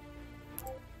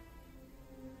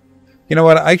 You know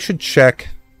what? I should check.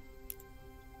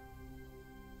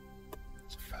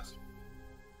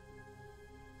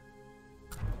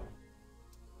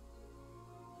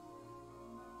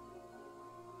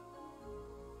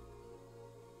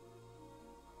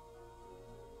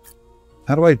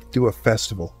 How do I do a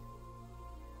festival?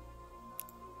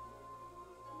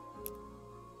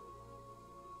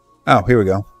 Oh, here we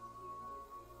go.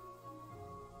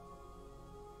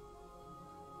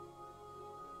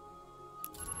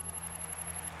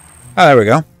 Oh, there we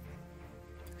go.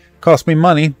 Cost me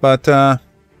money, but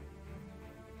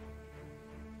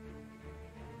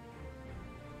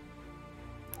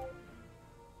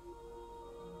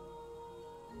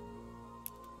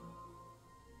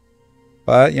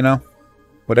you know,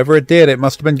 whatever it did, it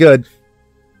must have been good.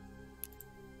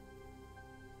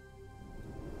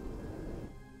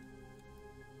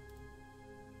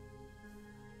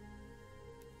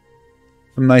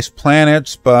 Some nice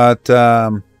planets, but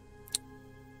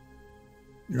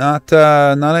not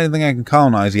anything I can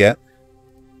colonize yet.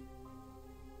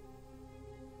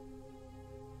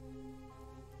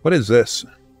 What is this?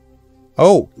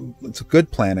 Oh, it's a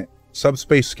good planet.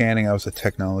 Subspace scanning, that was a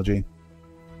technology.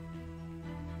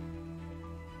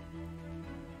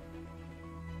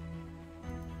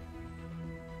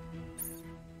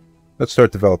 Let's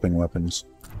start developing weapons.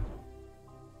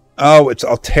 Oh, it's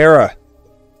Altera.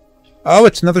 Oh,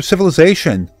 it's another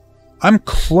civilization. I'm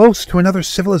close to another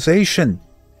civilization.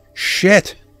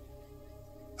 Shit.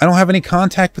 I don't have any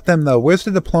contact with them, though. Where's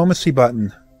the diplomacy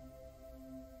button?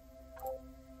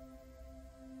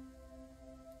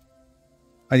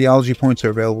 Ideology points are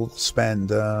available to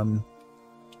spend.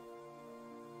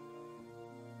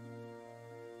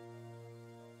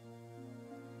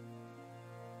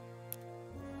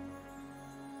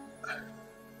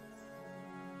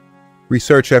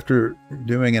 Research after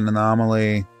doing an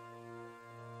anomaly.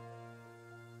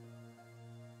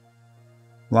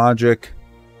 Logic.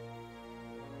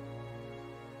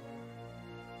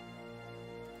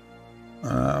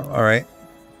 Alright.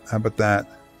 How about that?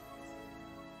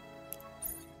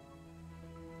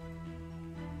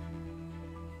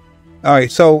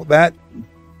 Alright, so that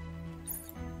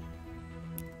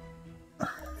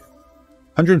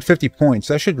 150 points.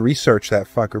 I should research that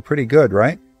fucker pretty good,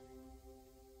 right?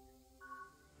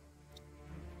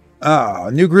 A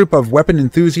new group of weapon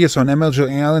enthusiasts on MLG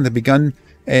Island have become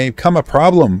a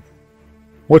problem.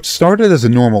 What started as a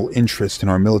normal interest in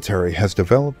our military has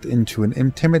developed into an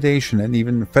intimidation and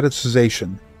even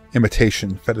fetishization.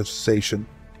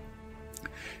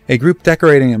 A group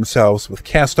decorating themselves with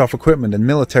cast-off equipment and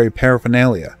military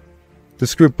paraphernalia.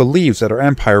 This group believes that our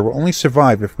empire will only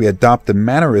survive if we adopt the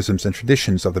mannerisms and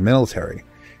traditions of the military,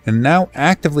 and now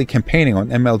actively campaigning on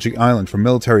MLG Island for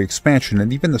military expansion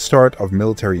and even the start of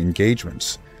military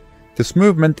engagements. This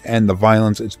movement and the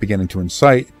violence it's beginning to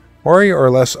incite worry our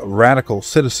less radical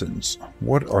citizens.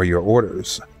 What are your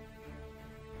orders?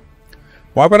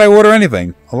 Why would I order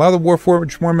anything? Allow the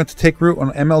Warforged movement to take root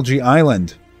on MLG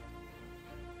Island.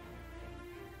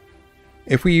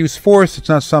 If we use force, it's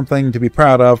not something to be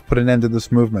proud of. Put an end to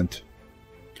this movement.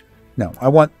 No, I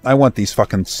want these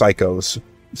fucking psychos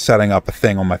setting up a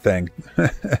thing on my thing.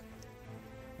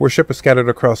 Warship is scattered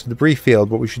across the debris field,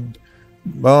 but we should...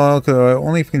 Well,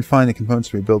 only if we can find the components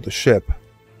to rebuild the ship.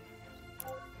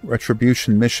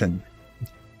 Retribution mission.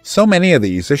 So many of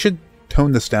these. They should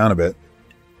tone this down a bit.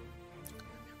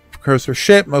 Precursor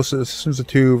ship. Most of the systems are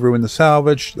to ruin the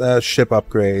salvage. Ship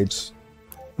upgrades.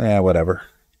 Yeah, whatever.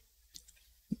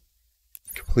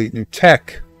 Complete new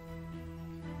tech.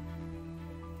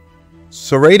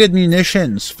 Serrated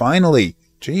munitions. Finally.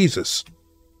 Jesus.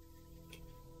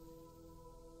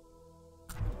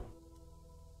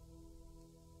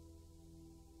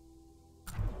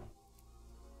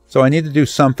 So I need to do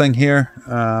something here.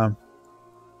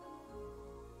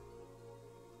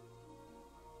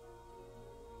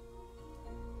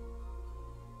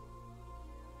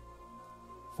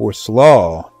 Force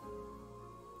law.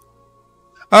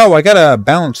 Oh, I got a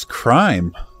balanced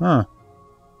crime. Huh.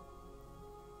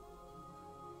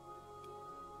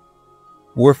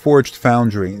 Warforged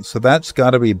foundry. So that's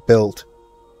got to be built.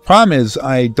 Problem is,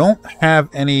 I don't have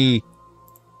any...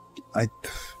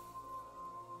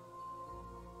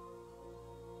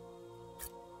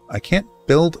 I can't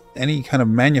build any kind of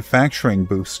manufacturing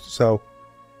boost, so...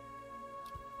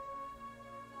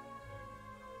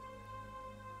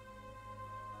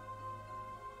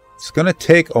 It's going to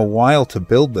take a while to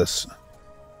build this.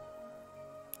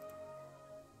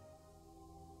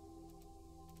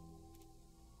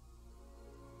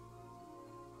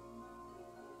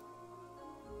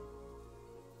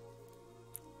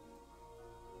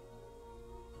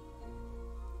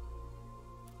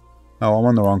 Oh, I'm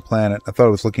on the wrong planet. I thought I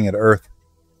was looking at Earth.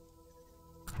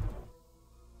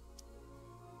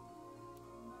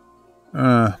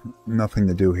 Nothing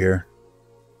to do here.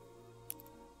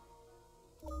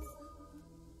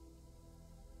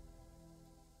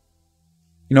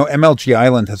 You know, MLG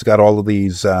Island has got all of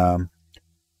these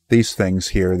things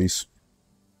here.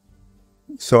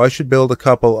 So I should build a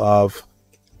couple of...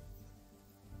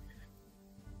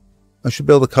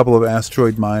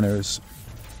 asteroid miners.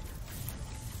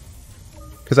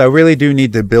 Because I really do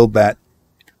need to build that.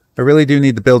 I really do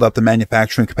need to build up the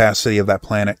manufacturing capacity of that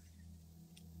planet.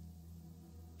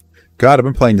 God, I've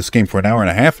been playing this game for an hour and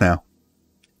a half now.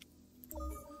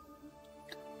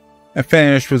 I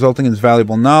finished, resulting in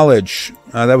valuable knowledge.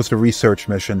 That was the research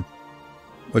mission,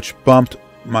 which bumped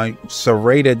my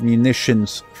serrated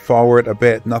munitions forward a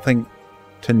bit. Nothing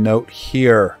to note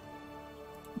here.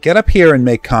 Get up here and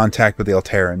make contact with the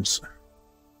Alterans.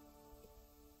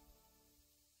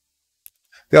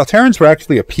 The Alterans were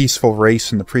actually a peaceful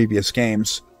race in the previous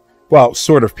games. Well,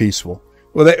 sort of peaceful.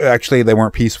 Well, they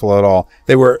weren't peaceful at all.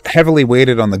 They were heavily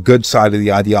weighted on the good side of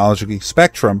the ideological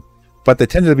spectrum, but they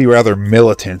tended to be rather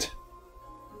militant.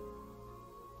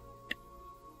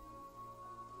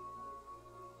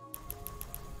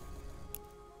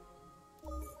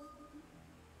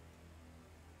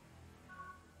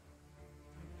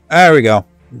 There we go.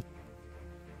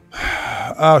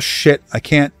 Oh shit, I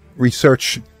can't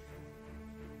research.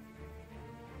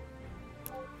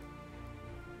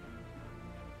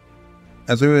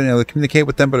 As we were able to communicate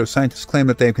with them, but our scientists claim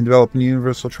that they can develop a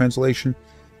universal translation.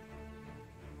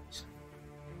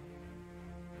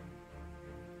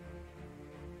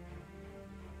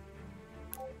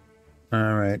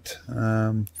 Alright.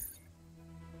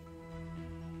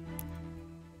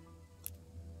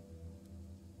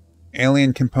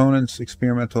 Alien components,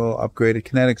 experimental, upgraded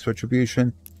kinetics,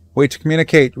 retribution. Way to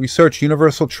communicate. Research,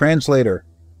 universal translator.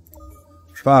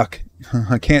 Fuck.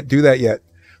 I can't do that yet.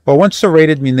 Well, once the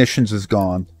rated munitions is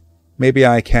gone, maybe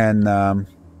I can,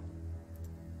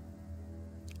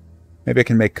 maybe I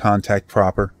can make contact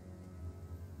proper.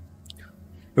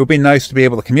 It would be nice to be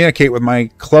able to communicate with my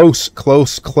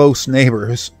close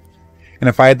neighbors. And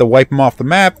if I had to wipe them off the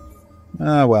map,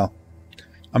 well,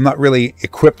 I'm not really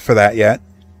equipped for that yet.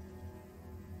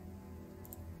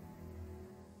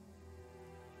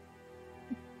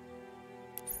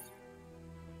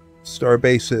 Star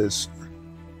bases.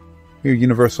 Here,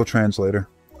 universal translator.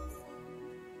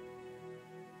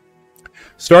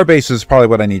 Star bases is probably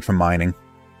what I need for mining.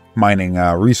 Mining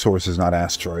resources, not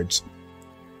asteroids.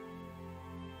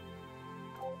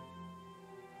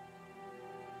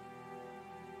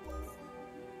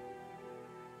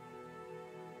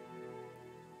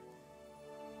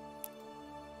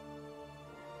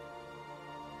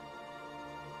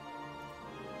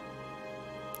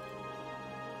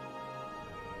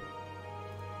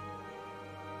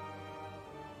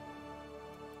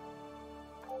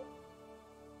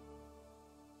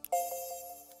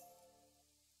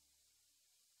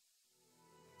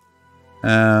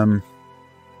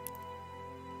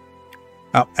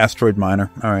 Oh, asteroid miner.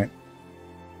 Alright.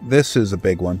 This is a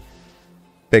big one.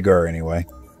 Bigger, anyway.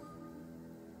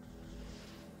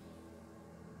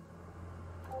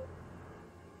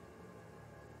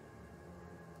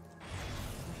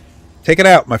 Take it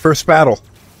out. My first battle.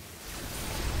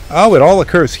 Oh, it all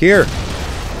occurs here.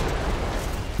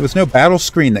 There was no battle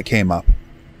screen that came up.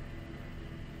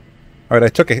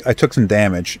 Alright, I took some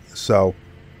damage, so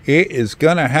it is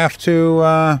gonna have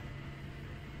to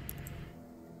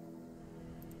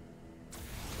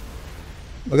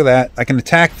look at that. I can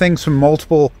attack things from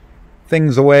multiple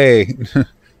things away.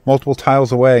 Multiple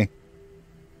tiles away.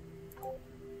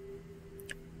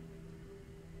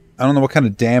 I don't know what kind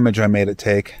of damage I made it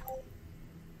take.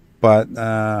 But,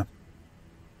 I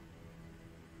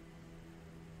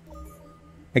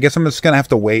guess I'm just going to have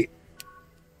to wait.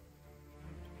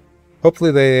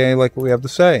 Hopefully they like what we have to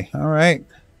say. Alright.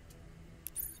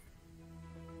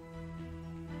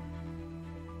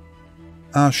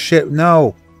 Oh shit,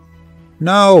 no.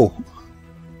 No!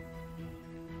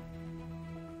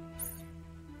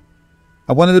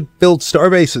 I wanted to build star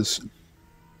bases.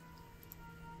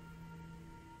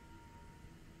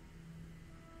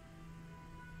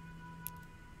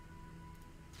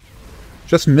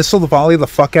 Just missile volley the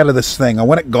fuck out of this thing. I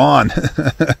want it gone.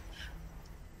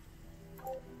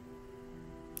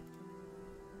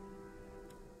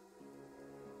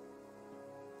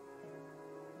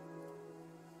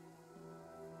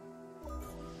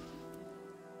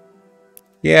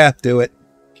 Yeah, do it.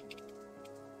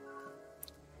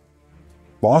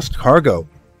 Lost cargo.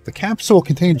 The capsule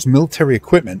contains military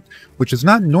equipment, which is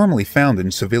not normally found in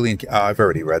civilian... I've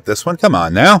already read this one. Come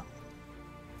on now.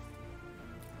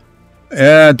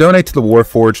 Donate to the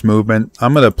Warforged movement.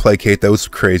 I'm going to placate those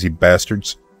crazy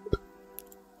bastards.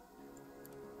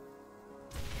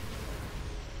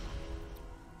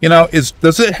 You know,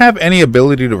 does it have any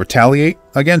ability to retaliate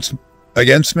against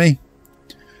me?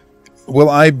 Will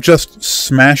I just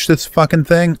smash this fucking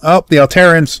thing? Oh, the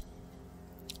Alterans.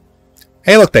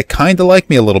 Hey, look, they kind of like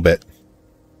me a little bit.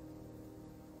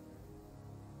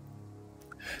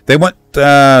 They want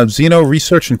Xeno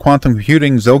research and quantum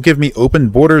computing. They'll give me open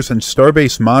borders and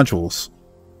starbase modules.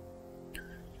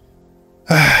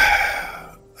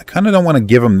 I kind of don't want to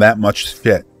give them that much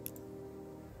shit.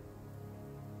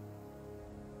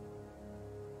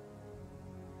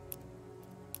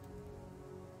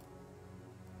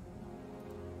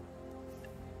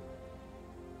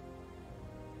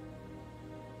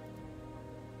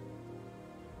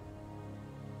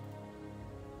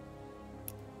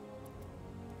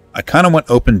 I kind of want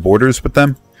open borders with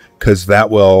them, because that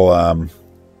will,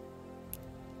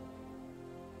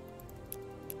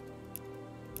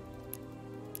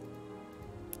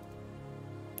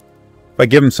 I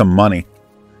give them some money,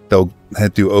 they'll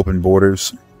have to open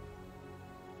borders.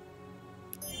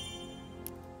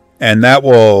 And that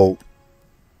will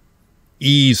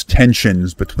ease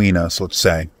tensions between us, let's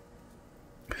say.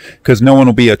 Because no one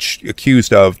will be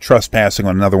accused of trespassing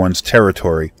on another one's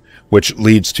territory, which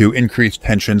leads to increased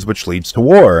tensions, which leads to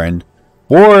war. And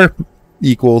war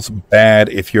equals bad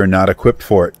if you're not equipped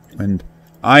for it. And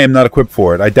I am not equipped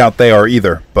for it. I doubt they are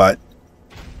either, but...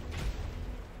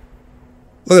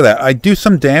 Look at that. I do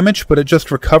some damage, but it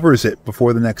just recovers it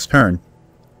before the next turn.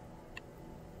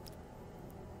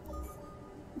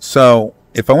 So,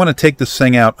 if I want to take this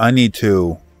thing out, I need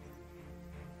to...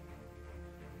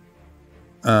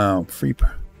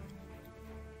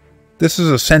 This is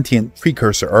a sentient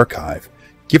precursor archive.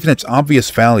 Given its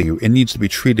obvious value, it needs to be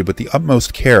treated with the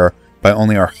utmost care by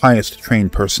only our highest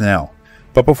trained personnel.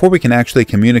 But before we can actually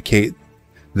communicate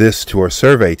this to our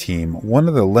survey team, one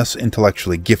of the less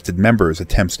intellectually gifted members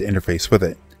attempts to interface with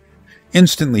it.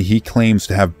 Instantly, he claims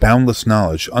to have boundless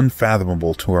knowledge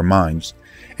unfathomable to our minds,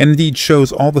 and indeed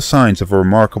shows all the signs of a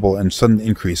remarkable and sudden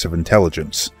increase of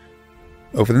intelligence.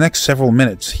 Over the next several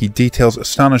minutes, he details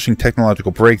astonishing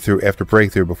technological breakthrough after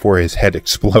breakthrough before his head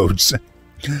explodes.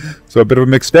 So a bit of a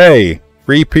mixed day.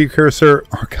 Free precursor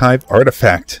archive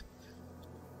artifact.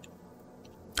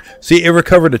 See, it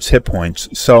recovered its hit points,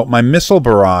 so my missile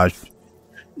barrage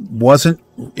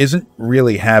isn't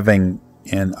really having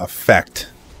an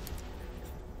effect.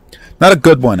 Not a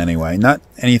good one, anyway. Not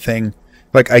anything...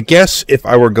 Like, I guess if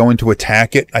I were going to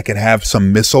attack it, I could have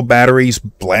some missile batteries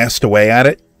blast away at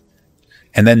it,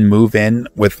 and then move in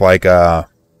with, like, an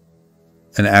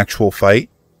actual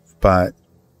fight. But,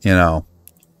 you know...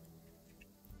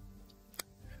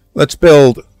 Let's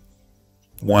build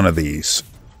one of these.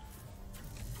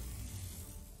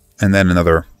 And then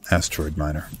another asteroid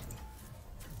miner.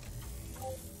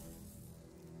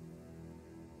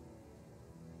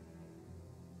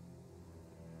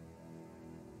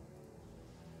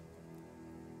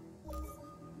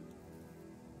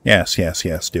 Yes, yes,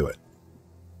 yes, do it.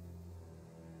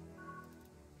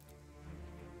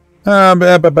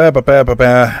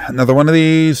 Another one of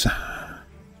these.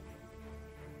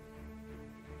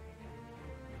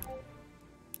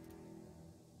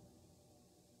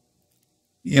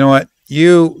 You know what?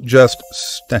 You just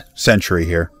sentry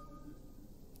here.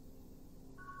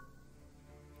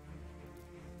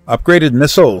 Upgraded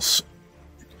missiles.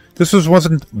 This was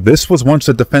once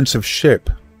a defensive ship,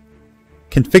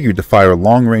 configured to fire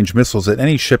long-range missiles at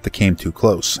any ship that came too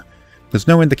close. There's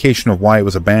no indication of why it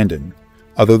was abandoned.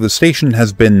 Although the station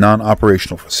has been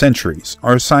non-operational for centuries,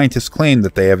 our scientists claim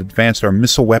that they have advanced our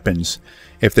missile weapons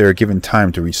if they are given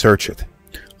time to research it.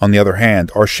 On the other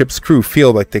hand, our ship's crew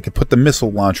feel like they could put the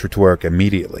missile launcher to work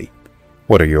immediately.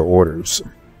 What are your orders?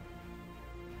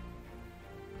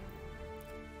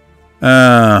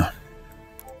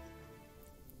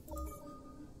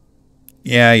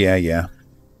 Yeah.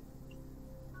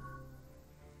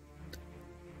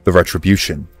 The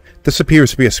Retribution. This appears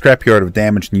to be a scrapyard of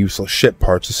damaged and useless ship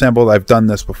parts assembled. I've done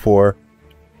this before.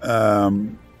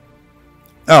 Oh,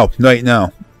 wait,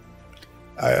 no.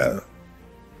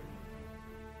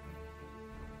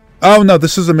 Oh, no,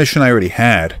 this is a mission I already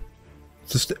had.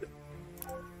 Just,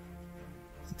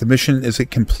 the mission, is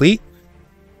it complete?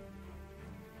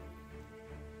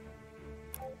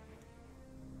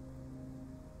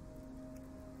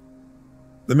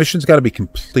 The mission's got to be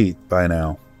complete by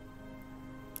now.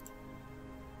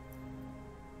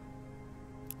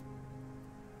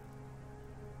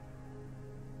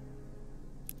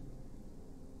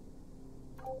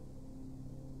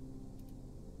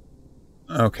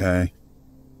 Okay.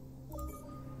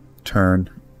 Turn.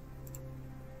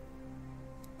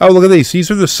 Oh, look at these.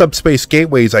 These are the subspace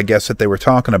gateways, I guess, that they were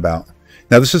talking about.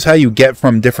 Now, this is how you get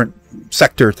from different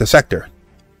sector to sector.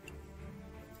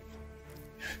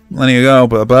 Letting you go,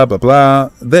 blah, blah, blah,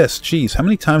 blah. This, geez, how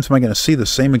many times am I going to see the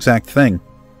same exact thing?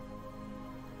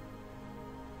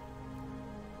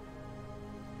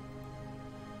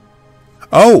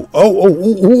 Oh,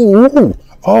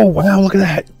 wow, look at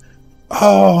that.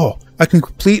 Oh, I can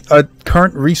complete a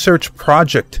current research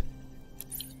project.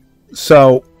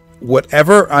 So,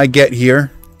 whatever I get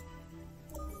here,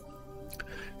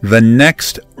 the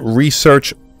next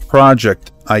research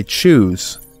project I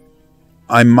choose,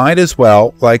 I might as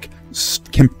well, like,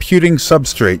 computing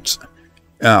substrates.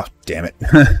 Oh, damn it.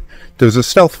 There's a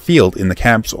stealth field in the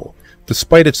capsule.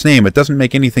 Despite its name, it doesn't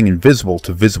make anything invisible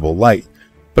to visible light,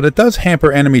 but it does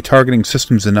hamper enemy targeting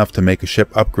systems enough to make a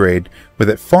ship upgrade with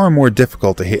it far more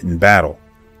difficult to hit in battle.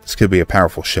 This could be a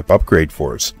powerful ship upgrade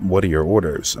for us. What are your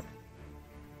orders?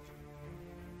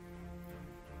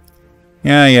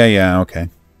 Yeah, okay.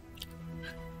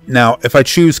 Now, if I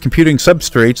choose computing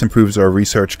substrates, improves our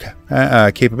research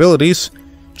capabilities,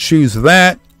 choose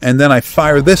that, and then I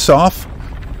fire this off,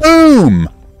 boom!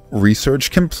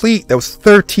 Research complete. That was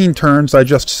 13 turns I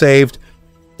just saved.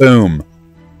 Boom.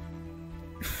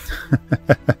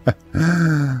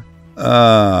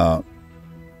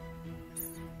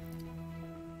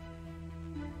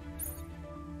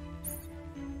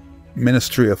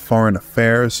 Ministry of Foreign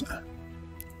Affairs.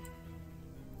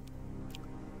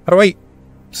 How do I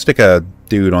stick a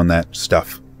dude on that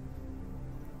stuff?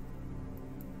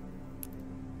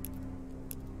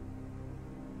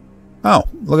 Oh,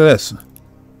 look at this.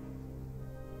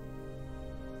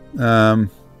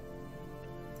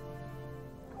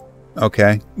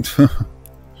 Okay.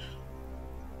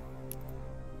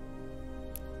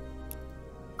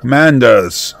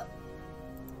 Commanders.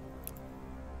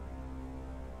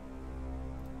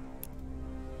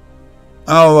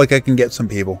 Oh, like I can get some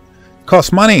people.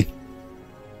 Costs money.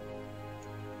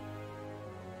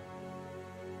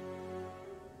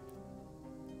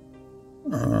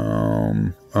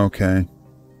 Okay.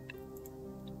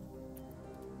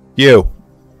 You.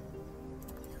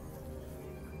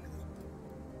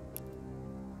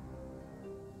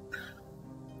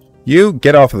 You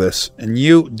get off of this, and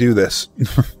you do this.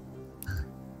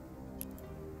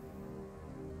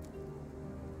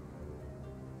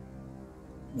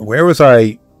 Where was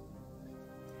I?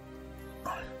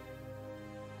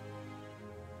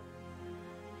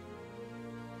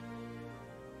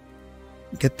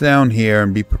 Get down here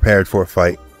and be prepared for a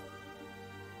fight.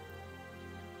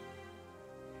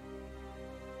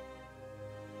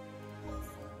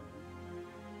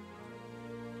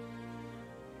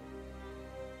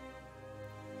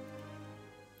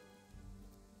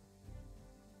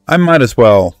 I might as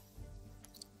well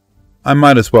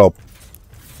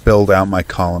build out my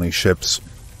colony ships.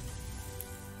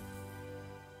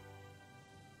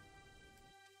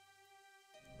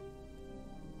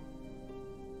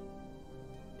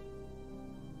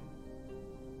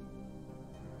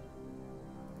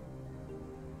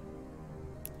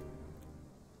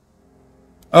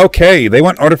 Okay, they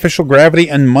want artificial gravity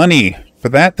and money. For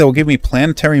that, they'll give me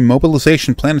planetary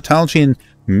mobilization, planetology, and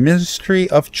Ministry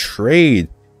of Trade.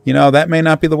 You know, that may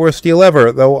not be the worst deal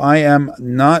ever, though I am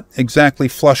not exactly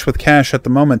flush with cash at the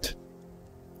moment.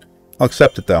 I'll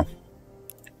accept it, though.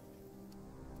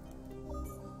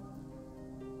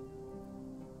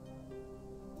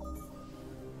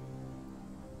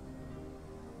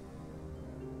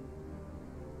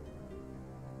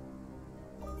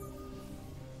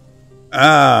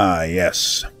 Ah,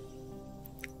 yes.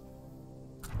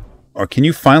 Or can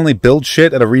you finally build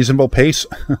shit at a reasonable pace?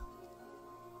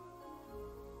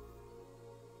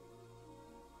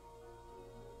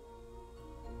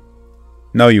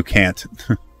 No, you can't.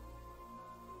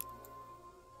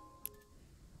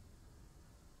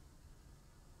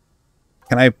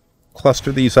 Can I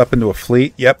cluster these up into a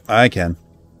fleet? Yep, I can.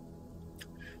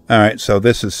 Alright, so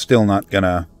this is still not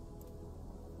gonna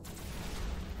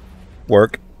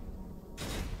work.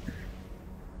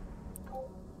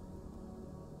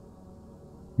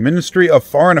 Ministry of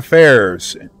Foreign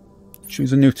Affairs.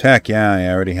 Choose a new tech. Yeah, I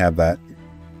already have that.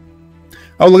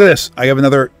 Oh, look at this. I have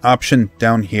another option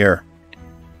down here.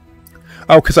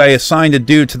 Oh, because I assigned a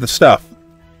dude to the stuff.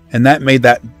 And that made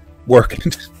that work.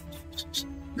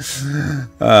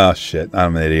 Oh, shit.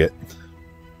 I'm an idiot.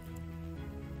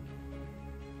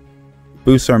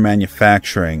 Boosts our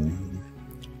manufacturing.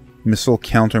 Missile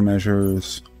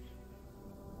countermeasures.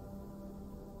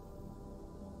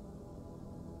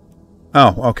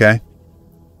 Oh, okay.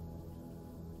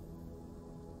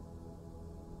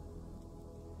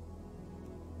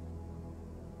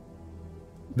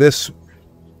 This...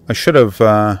 I should have,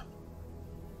 Oh,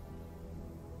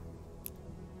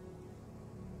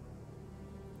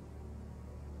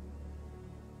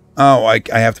 I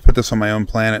have to put this on my own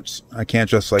planets. I can't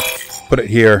just, like, put it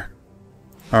here.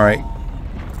 Alright.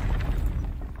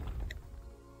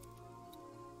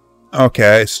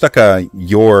 Okay, I stuck a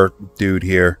your dude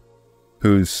here.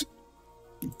 Who's...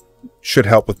 should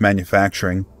help with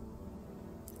manufacturing.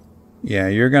 Yeah,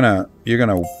 you're gonna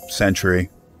sentry.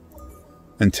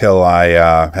 Until I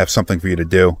have something for you to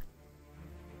do.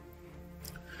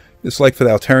 Dislike for the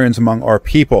Altarians among our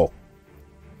people.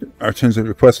 Our Altarians have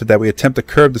requested that we attempt to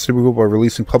curb this removal by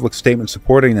releasing public statements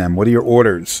supporting them. What are your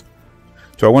orders?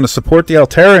 Do I want to support the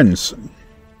Altarians?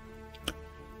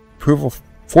 Approval,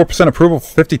 4% approval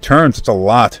for 50 turns. It's a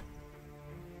lot.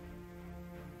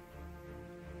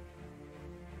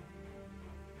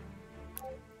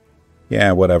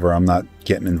 Yeah, whatever. I'm not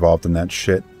getting involved in that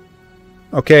shit.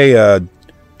 Okay,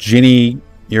 Ginny,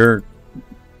 you're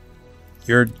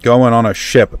going on a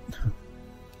ship.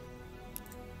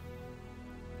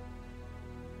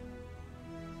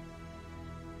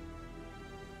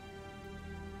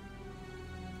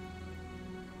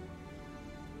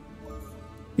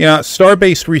 You know,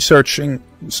 star-based researching,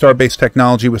 star-based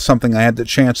technology was something I had the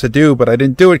chance to do, but I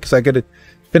didn't do it because I got to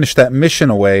finish that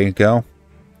mission a way ago.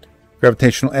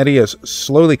 Gravitational eddy has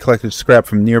slowly collected scrap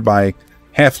from nearby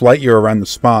half light year around the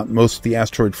spot. Most of the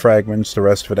asteroid fragments, the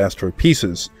rest of it asteroid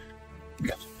pieces.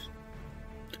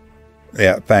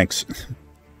 Yeah, thanks.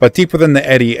 But deep within the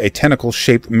eddy, a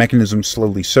tentacle-shaped mechanism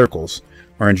slowly circles.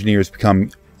 Our engineers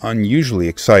become unusually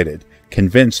excited,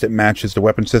 convinced it matches the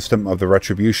weapon system of the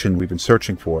Retribution we've been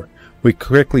searching for. We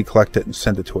quickly collect it and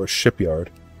send it to our shipyard.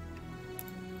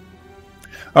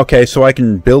 Okay, so I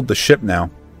can build the ship now.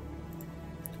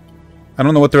 I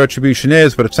don't know what the Retribution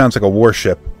is, but it sounds like a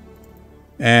warship.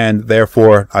 And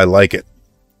therefore, I like it.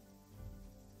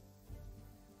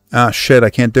 Ah, shit, I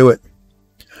can't do it.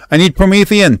 I need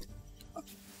Promethean!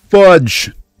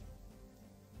 Fudge!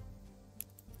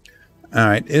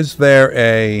 Alright, is there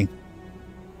a...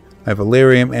 I have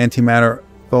Illyrium, Antimatter,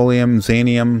 Tholium,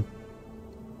 Xanium.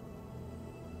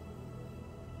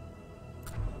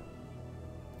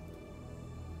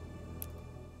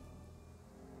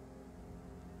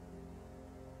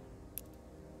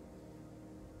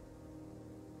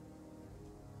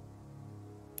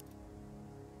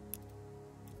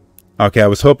 Okay, I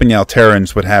was hoping the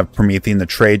Alterans would have Promethean to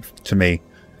trade to me.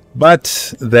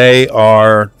 But they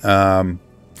are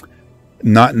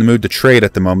not in the mood to trade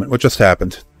at the moment. What just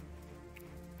happened?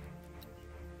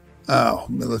 Oh,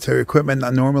 military equipment,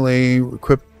 not normally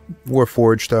equipped,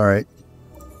 warforged. All right.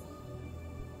 I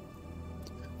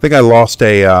think I lost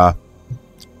a. I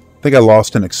think I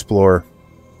lost an explorer.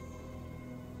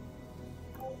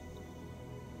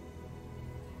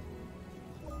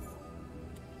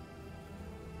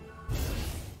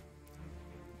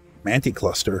 Manti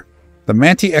cluster. The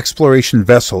Manti exploration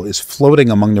vessel is floating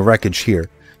among the wreckage here.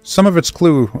 Some of its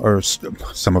crew are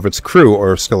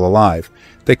still alive.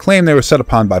 They claim they were set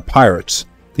upon by pirates.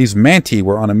 These Manti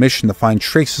were on a mission to find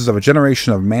traces of a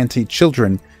generation of Manti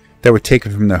children that were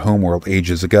taken from their homeworld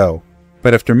ages ago.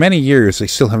 But after many years, they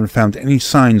still haven't found any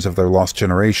signs of their lost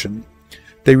generation.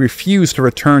 They refuse to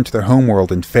return to their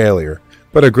homeworld in failure,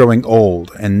 but are growing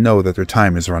old and know that their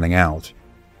time is running out.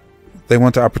 They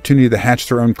want the opportunity to hatch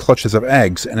their own clutches of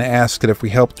eggs, and ask that if we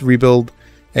help rebuild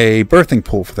a birthing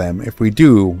pool for them. If we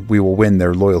do, we will win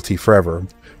their loyalty forever.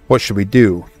 What should we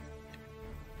do?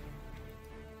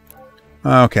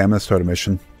 Okay, I'm going to start a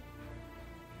mission.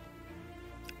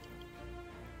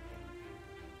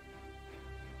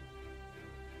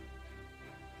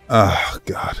 Oh,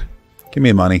 God. Give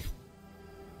me money.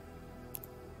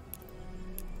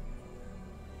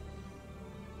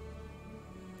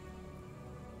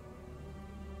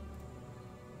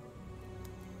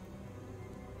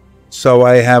 So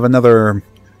I have another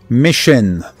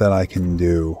mission that I can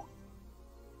do.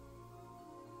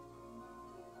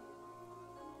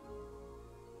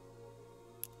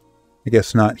 I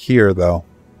guess not here, though.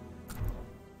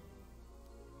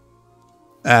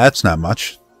 That's not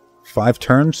much. 5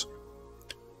 turns.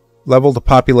 Level the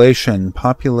population.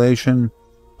 Population.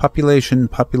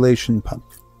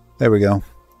 There we go.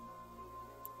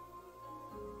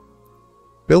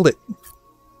 Build it.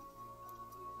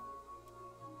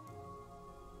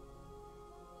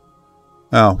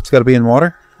 Oh, it's got to be in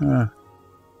water?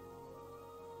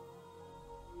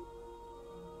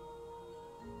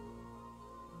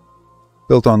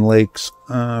 Built on lakes.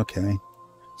 Okay.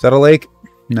 Is that a lake?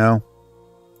 No.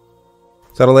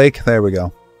 Is that a lake? There we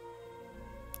go.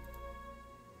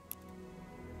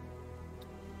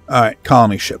 Alright,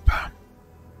 colony ship.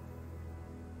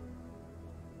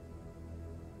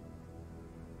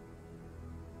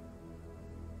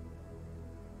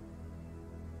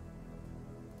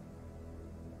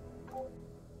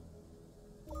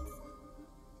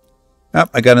 Oh,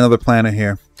 I got another planet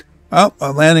here. Oh,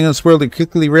 landing on this world, they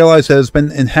quickly realized it has been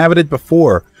inhabited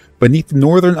before. Beneath the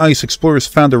northern ice, explorers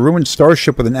found a ruined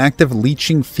starship with an active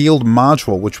leaching field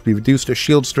module, which would reduce the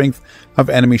shield strength of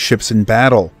enemy ships in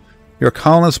battle. Your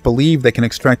colonists believe they can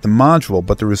extract the module,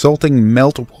 but the resulting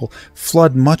melt will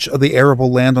flood much of the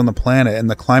arable land on the planet, and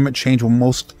the climate change will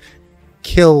most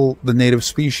kill the native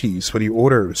species. What are your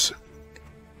orders?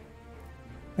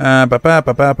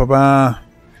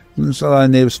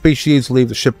 Native species leave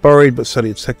the ship buried, but study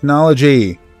its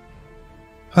technology.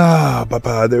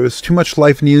 There is too much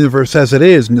life in the universe as it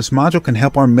is, and this module can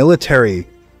help our military.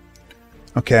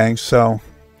 Okay, so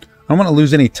I don't want to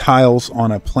lose any tiles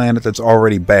on a planet that's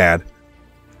already bad,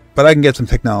 but I can get some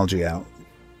technology out.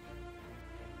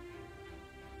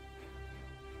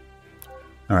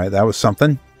 Alright, that was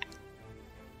something.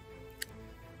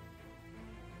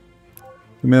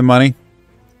 Give me the money.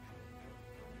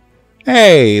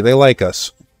 Hey, they like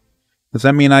us. Does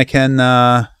that mean I can,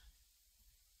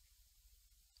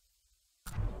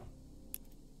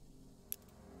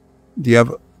 Do you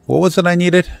have... What was it I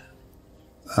needed?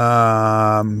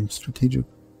 Strategic...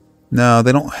 No,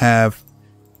 they don't have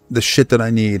the shit that I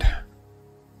need.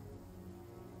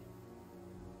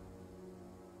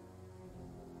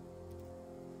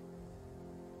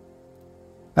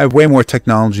 I have way more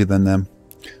technology than them.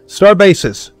 Star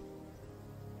bases.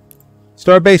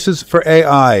 Star bases for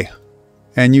AI.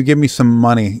 And you give me some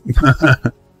money.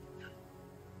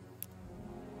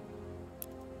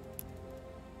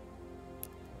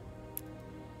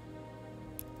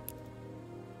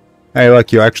 Hey,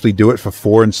 look, you actually do it for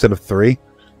 4 instead of 3.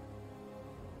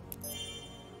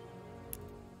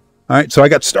 Alright, so I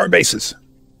got star bases.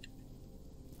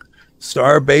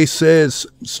 Star bases.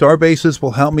 Star bases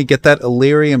will help me get that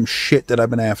Illyrium shit that I've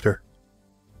been after.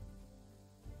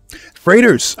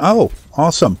 Freighters. Oh,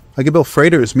 awesome. I can build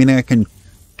freighters, meaning I can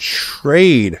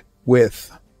trade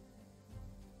with...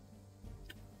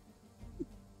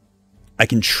 I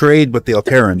can trade with the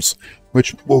Alterans,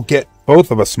 which will get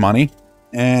both of us money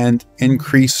and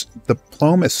increase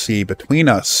diplomacy between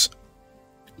us.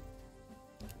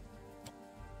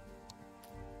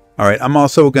 Alright, I'm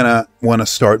also going to want to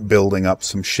start building up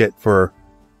some shit for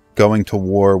going to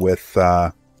war with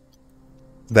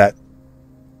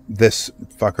this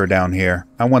fucker down here.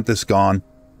 I want this gone.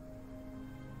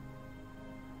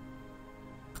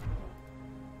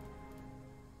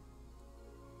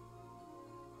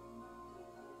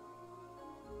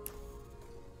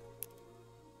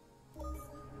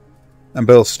 And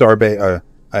build starbase,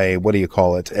 what do you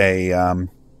call it? A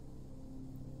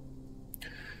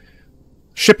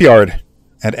shipyard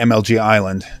at MLG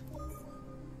Island.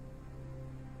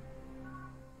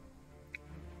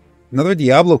 Another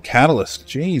Diablo catalyst.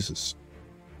 Jesus.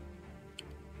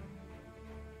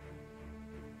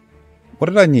 What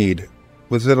did I need?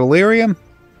 Was it Illyrium?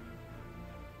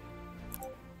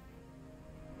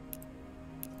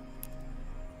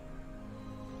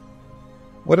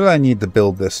 What did I need to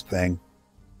build this thing?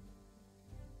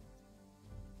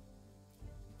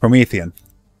 Promethean.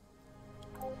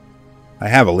 I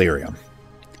have Illyrium.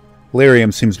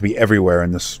 Illyrium seems to be everywhere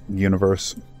in this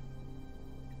universe.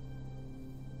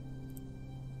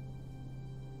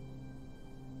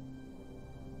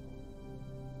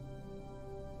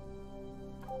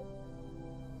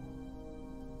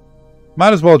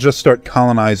 Might as well just start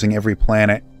colonizing every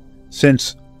planet,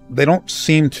 since they don't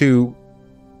seem to...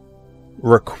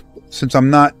 Since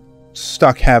I'm not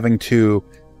stuck having to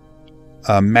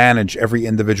manage every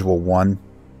individual one.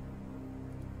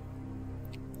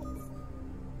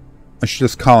 I should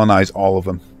just colonize all of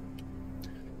them.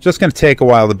 It's just going to take a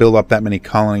while to build up that many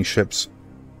colony ships.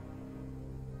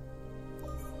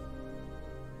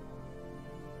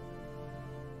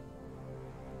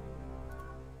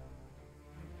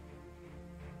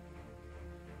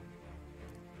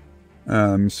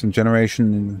 Some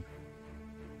generation...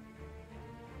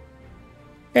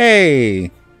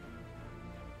 Hey!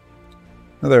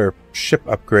 Another ship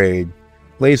upgrade.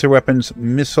 Laser weapons,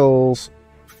 missiles,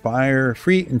 fire,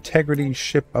 free integrity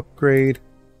ship upgrade.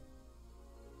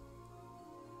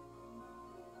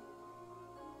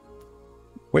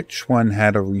 Which one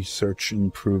had a research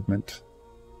improvement?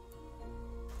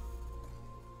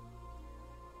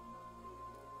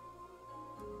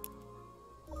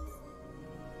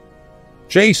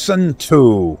 Jason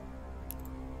 2.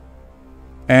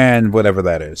 And whatever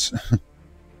that is.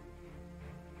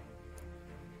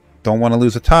 Don't want to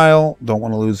lose a tile. Don't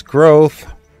want to lose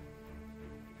growth.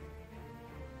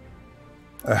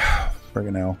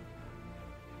 Friggin' hell.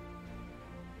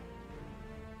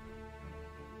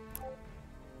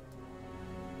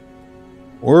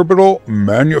 Orbital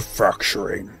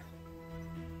manufacturing.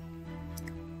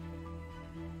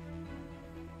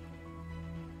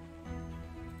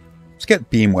 Let's get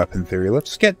beam weapon theory.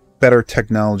 Let's get better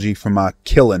technology from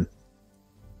killing.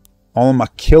 All of my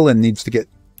killing needs to get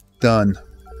done.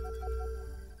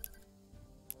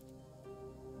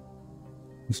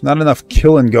 There's not enough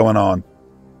killing going on.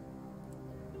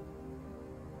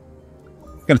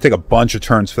 It's going to take a bunch of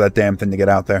turns for that damn thing to get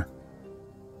out there.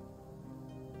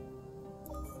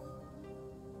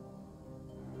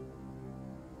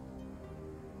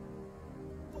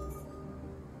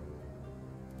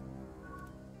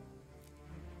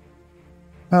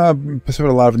 Pursued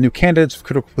a lot of new candidates for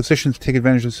critical positions to take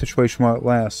advantage of the situation while it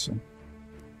lasts.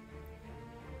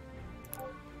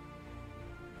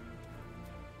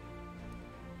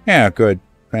 Yeah, good.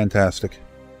 Fantastic.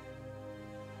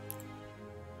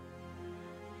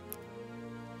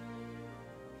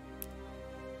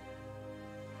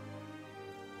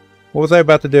 What was I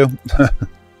about to do?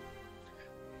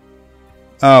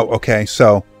 Oh, okay,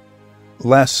 so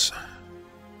less...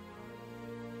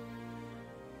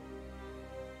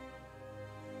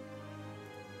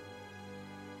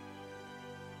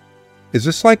 Is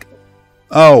this like...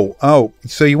 Oh,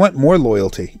 so you want more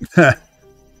loyalty.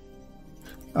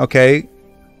 Okay.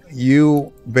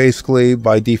 You basically,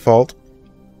 by default.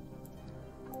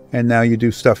 And now you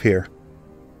do stuff here.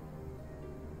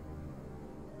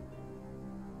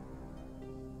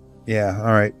 Yeah,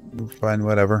 alright. Fine,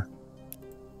 whatever.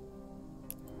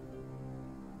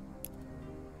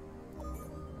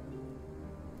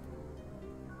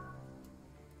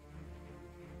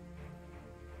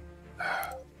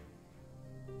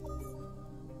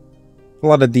 A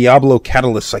lot of Diablo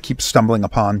catalysts I keep stumbling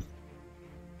upon.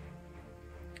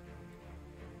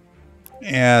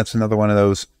 Yeah, it's another one of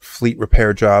those fleet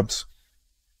repair jobs.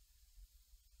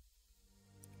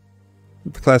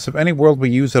 The class of any world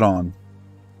we use it on.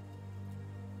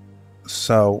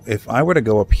 So, if I were to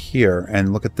go up here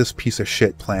and look at this piece of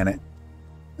shit planet...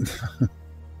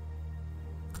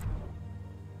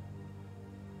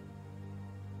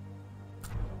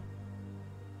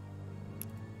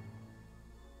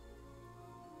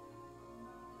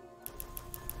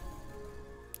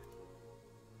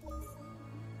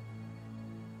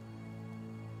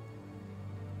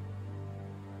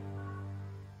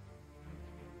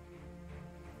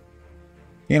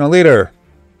 leader!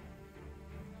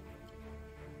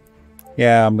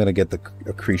 Yeah, I'm gonna get the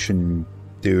accretion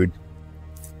dude.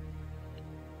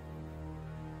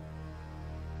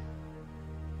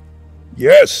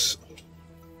 Yes!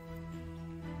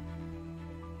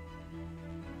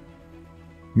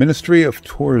 Ministry of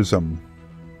Tourism.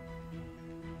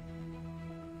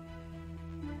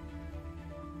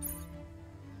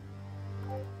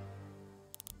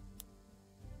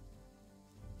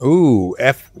 Ooh,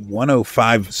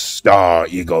 F-105 Star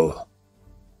Eagle.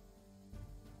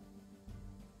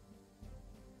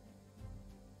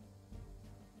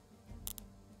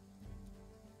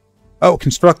 Oh,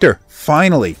 constructor.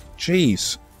 Finally.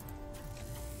 Jeez.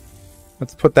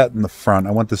 Let's put that in the front.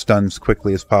 I want this done as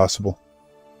quickly as possible.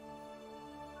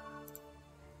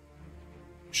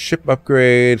 Ship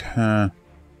upgrade.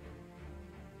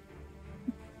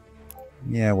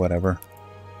 Yeah, whatever.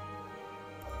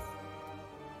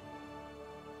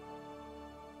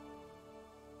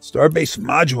 Starbase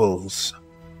modules.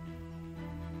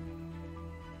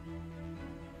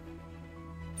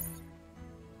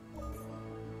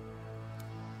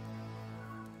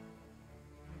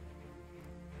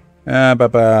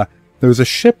 There was a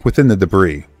ship within the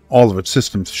debris. All of its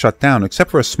systems shut down,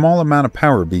 except for a small amount of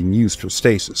power being used for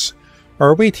stasis. Our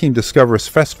away team discovers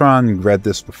Festron. Read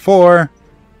this before.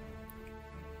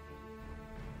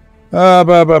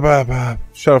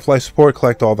 Shuttle flight support,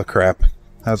 collect all the crap.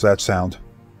 How's that sound?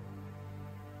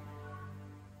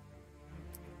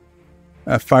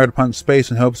 Fired upon space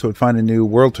in hopes it would find a new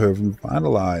world to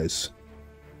revitalize.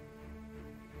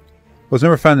 Was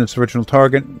never found its original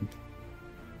target.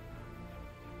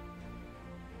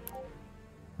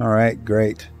 Alright,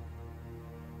 great.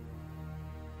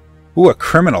 Ooh, a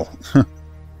criminal.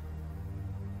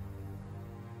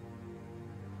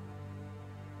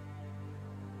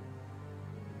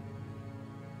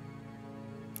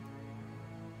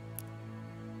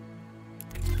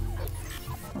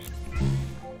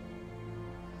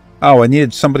 Oh, I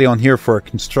needed somebody on here for a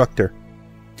constructor.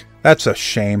 That's a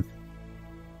shame.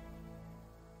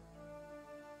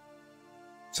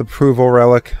 It's approval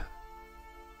relic.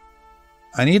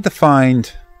 I need to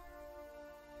find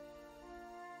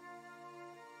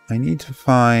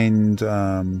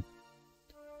a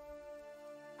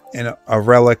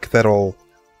relic that'll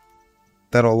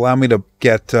allow me to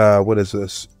get what is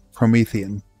this?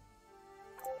 Promethean.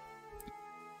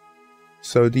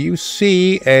 So do you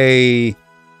see a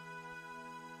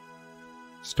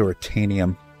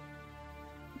Doritanium?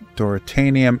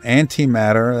 Doritanium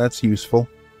antimatter, that's useful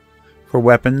for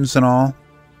weapons and all.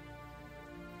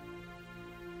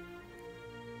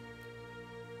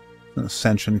 An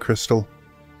Ascension Crystal.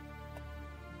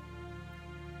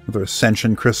 Another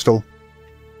Ascension Crystal.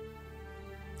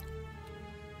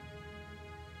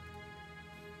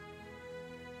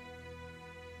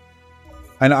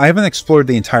 I haven't explored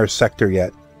the entire sector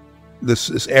yet.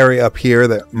 This area up here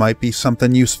that might be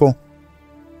something useful.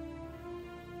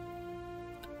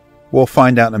 We'll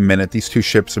find out in a minute. These two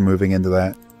ships are moving into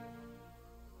that.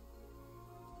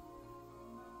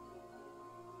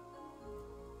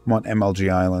 I'm on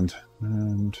MLG Island.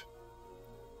 And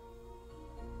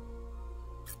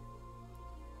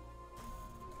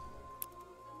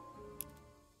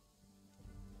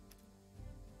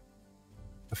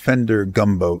Defender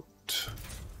Gunboat.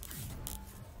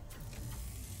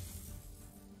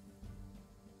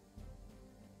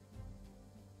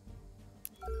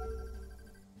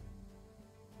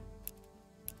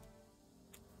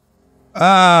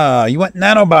 Ah, you want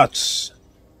nanobots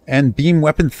and beam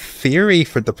weapon theory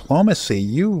for diplomacy.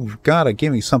 You've got to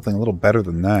give me something a little better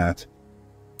than that.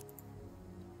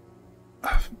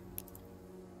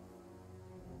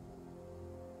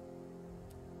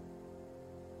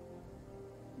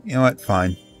 You know what?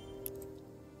 Fine.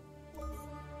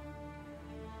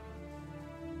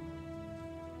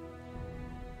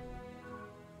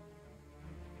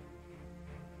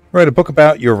 Write a book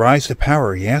about your rise to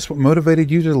power. He asked what motivated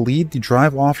you to lead the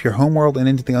drive off your homeworld and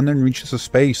into the unknown reaches of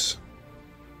space.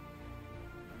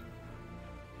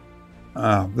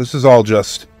 This is all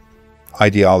just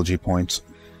ideology points.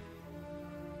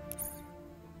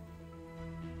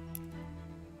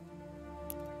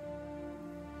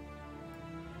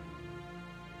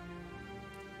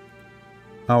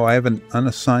 Oh, I have an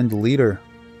unassigned leader.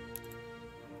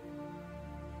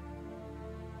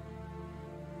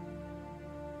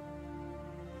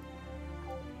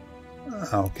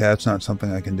 Okay, that's not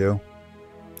something I can do.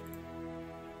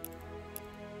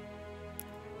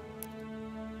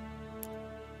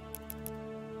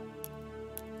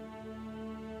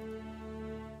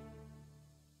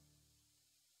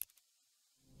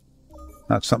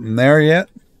 Not something there yet.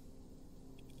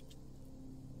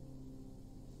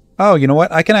 Oh, you know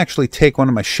what? I can actually take one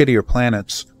of my shittier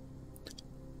planets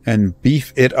and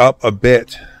beef it up a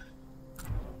bit.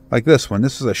 Like this one.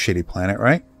 This is a shitty planet,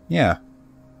 right? Yeah.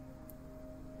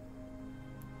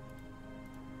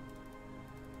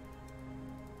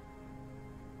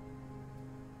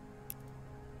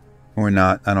 Or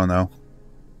not. I don't know.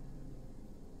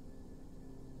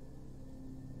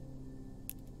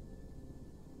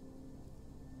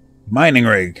 Mining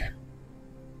rig.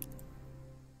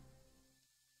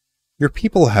 Your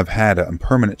people have had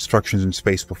permanent structures in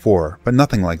space before, but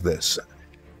nothing like this.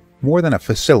 More than a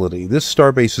facility, this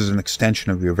starbase is an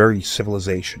extension of your very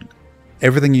civilization.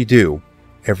 Everything you do,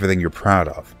 everything you're proud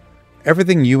of,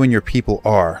 everything you and your people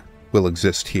are, will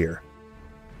exist here.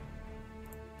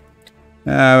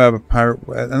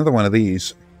 Another one of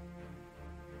these.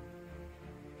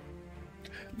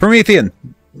 Promethean!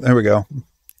 There we go.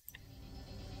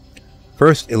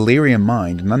 First, Illyrian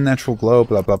mind, an unnatural glow,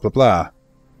 blah blah blah blah.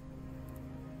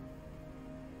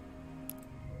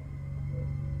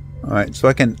 Alright, so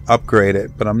I can upgrade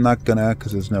it, but I'm not gonna,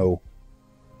 because there's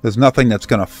nothing that's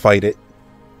gonna fight it.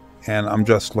 And I'm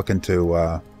just looking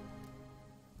to,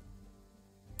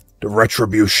 the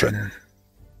retribution.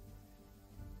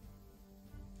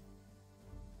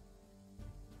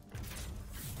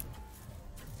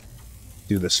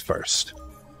 Do this first.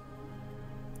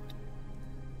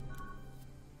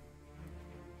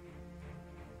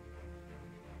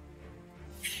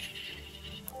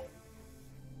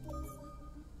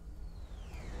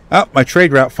 Oh, my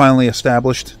trade route finally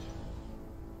established.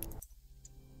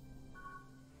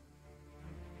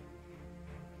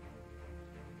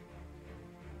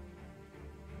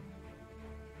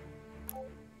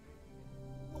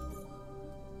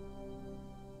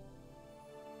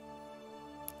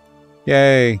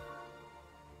 Yay.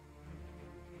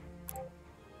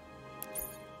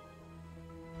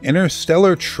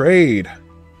 Interstellar trade.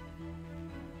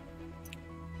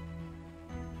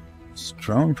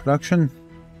 Drone production.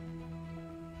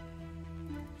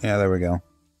 Yeah, there we go.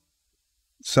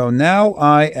 So now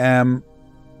I am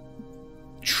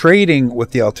trading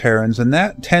with the Alterans, and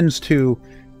that tends to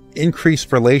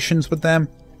increase relations with them.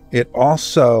 It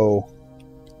also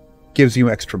gives you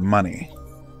extra money.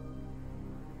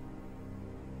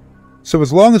 So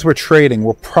as long as we're trading,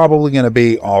 we're probably going to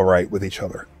be all right with each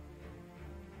other.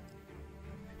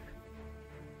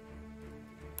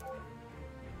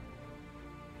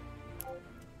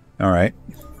 All right.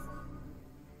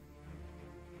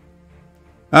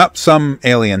 Up, some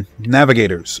alien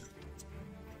navigators.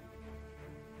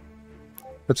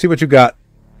 Let's see what you got.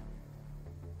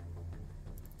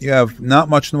 You have not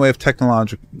much in the way of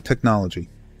technology.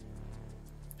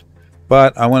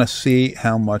 But I want to see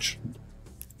how much.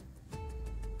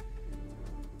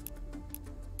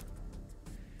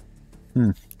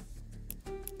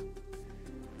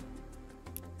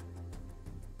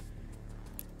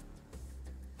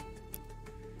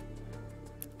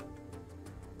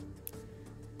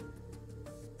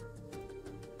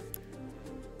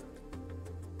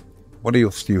 What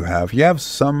else do you have? You have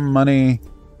some money,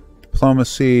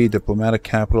 diplomacy, diplomatic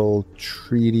capital,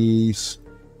 treaties.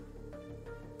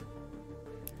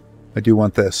 I do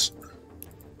want this.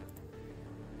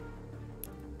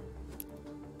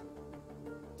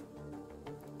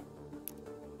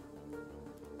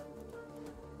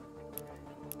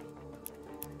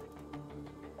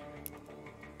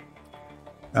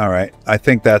 Alright, I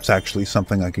think that's actually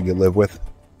something I could live with.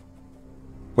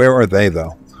 Where are they,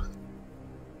 though?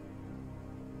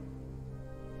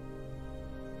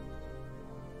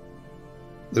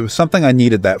 There was something I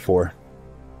needed that for.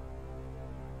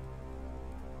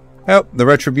 Oh, the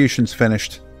retribution's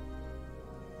finished.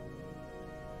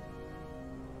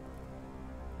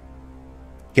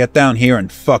 Get down here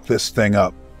and fuck this thing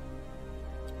up.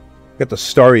 Get the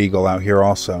Star Eagle out here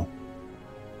also.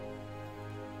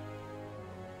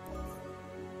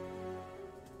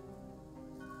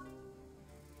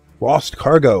 Lost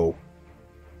cargo.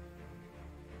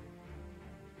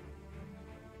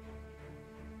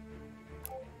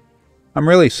 I'm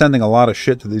really sending a lot of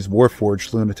shit to these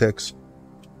Warforged lunatics.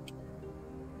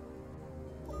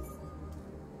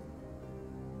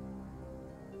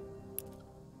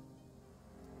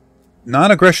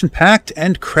 Non-aggression pact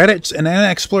and credits and an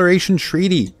exploration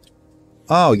treaty.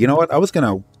 Oh, you know what? I was going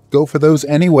to go for those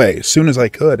anyway, as soon as I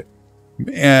could.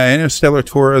 Interstellar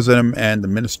tourism and the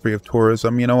Ministry of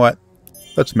Tourism. You know what?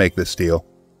 Let's make this deal.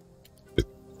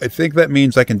 I think that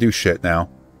means I can do shit now.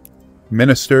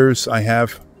 Ministers, I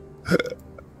have...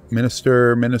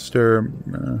 Minister...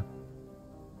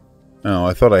 Oh,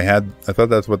 I thought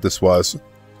that's what this was.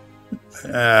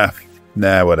 Nah,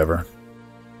 whatever.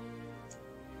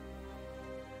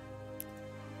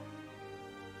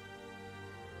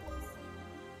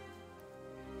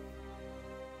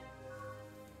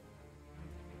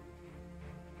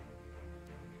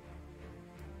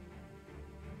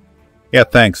 Yeah,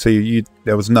 thanks. So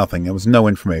there was nothing. There was no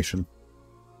information.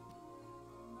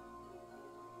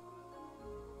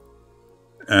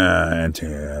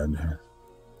 Anti-ad.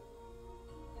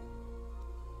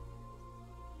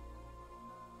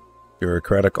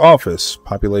 Bureaucratic office.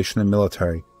 Population and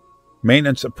military.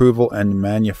 Maintenance, approval, and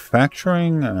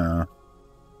manufacturing.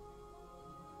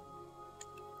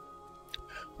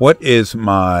 What is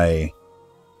my...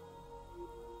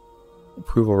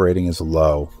 Approval rating is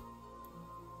low.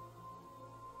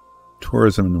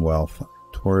 Tourism and wealth.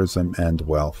 Tourism and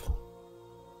wealth.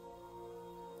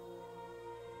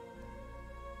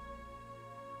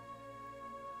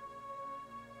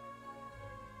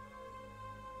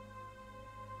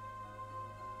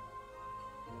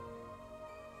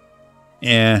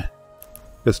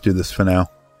 Let's do this for now.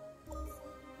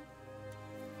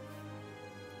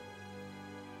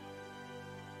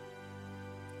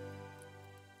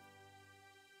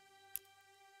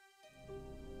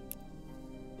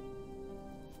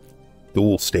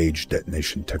 Dual stage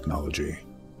detonation technology.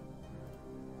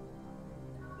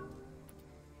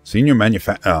 Senior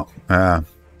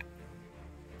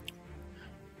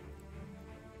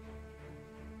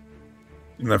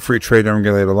the free trade and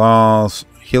regulated laws.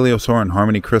 Heliosaur and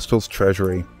Harmony crystals.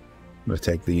 Treasury. I'm going to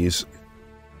take these.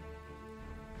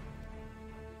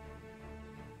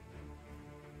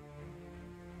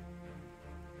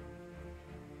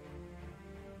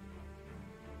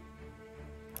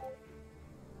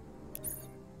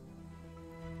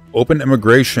 Open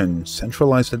immigration.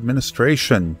 Centralized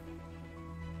administration.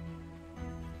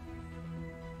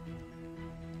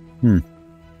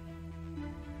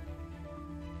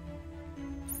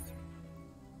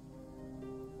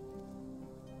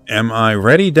 Am I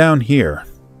ready down here?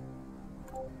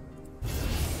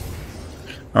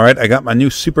 Alright, I got my new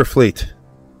super fleet.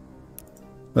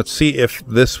 Let's see if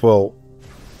this will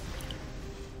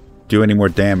do any more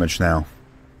damage now.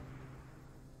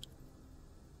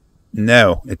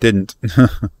 No, it didn't.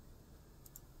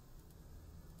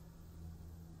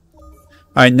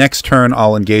 Alright, next turn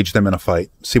I'll engage them in a fight.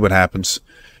 See what happens.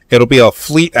 It'll be a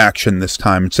fleet action this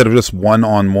time instead of just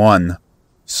one-on-one.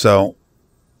 So,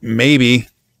 maybe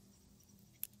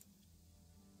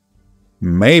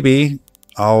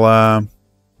I'll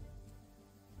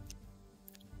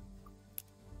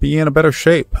be in a better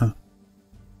shape.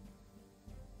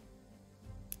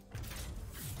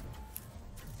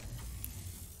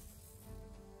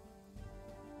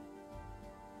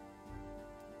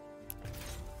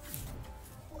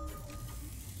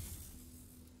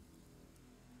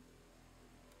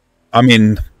 I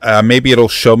mean, maybe it'll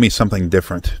show me something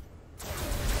different.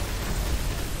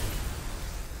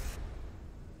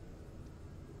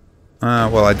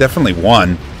 Well, I definitely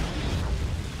won.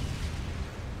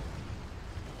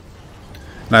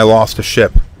 And I lost a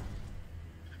ship.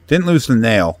 Didn't lose the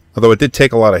nail, although it did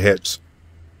take a lot of hits.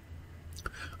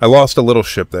 I lost a little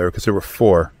ship there because there were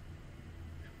 4.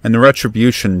 And the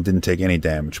retribution didn't take any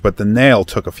damage, but the nail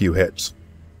took a few hits.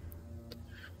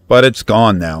 But it's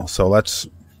gone now, so let's...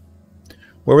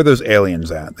 Where were those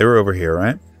aliens at? They were over here,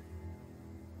 right?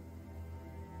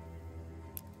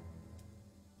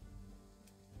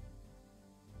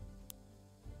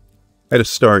 I had a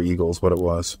Star Eagle is what it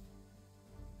was.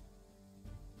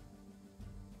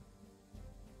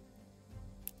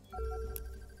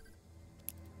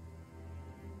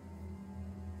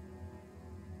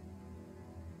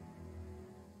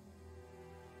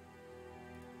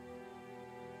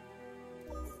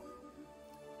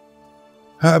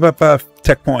 How about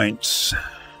tech points?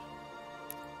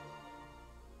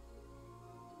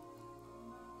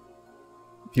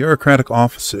 Bureaucratic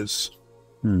offices.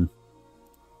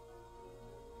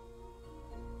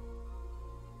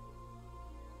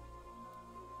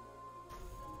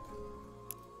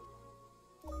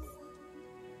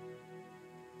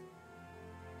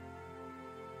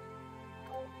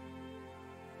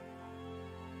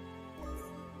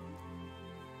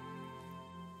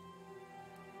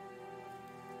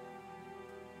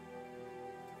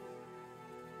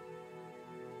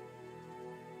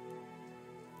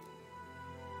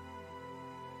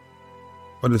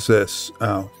 What is this?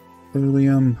 Oh,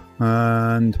 helium.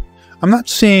 And I'm not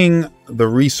seeing the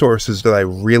resources that I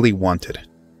really wanted.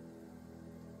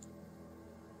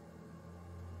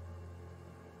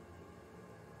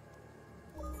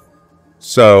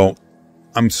 So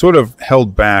I'm sort of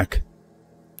held back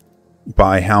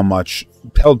by how much,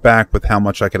 held back with how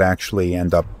much I could actually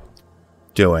end up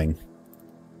doing.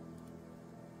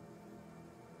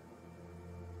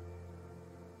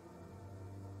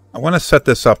 I want to set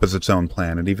this up as its own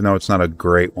planet, even though it's not a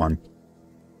great one.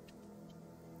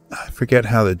 I forget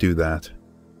how to do that.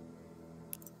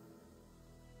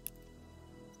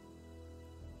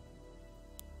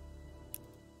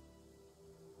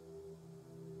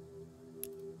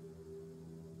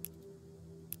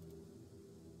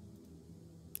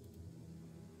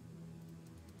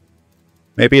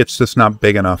 Maybe it's just not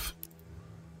big enough,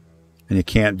 and you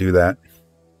can't do that.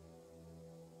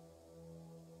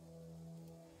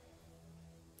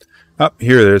 Oh,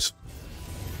 here it is.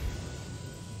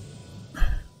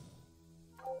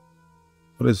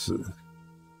 What is it?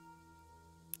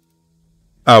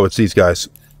 Oh, it's these guys.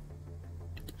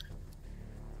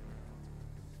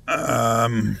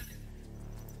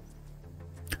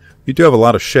 You do have a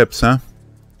lot of ships, huh?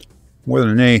 More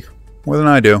than me. More than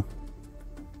I do.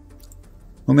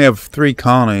 Only have 3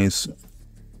 colonies.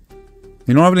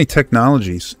 You don't have any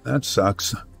technologies. That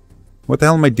sucks. What the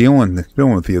hell am I doing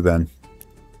with you then?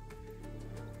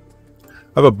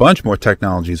 I have a bunch more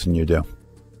technologies than you do.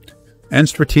 And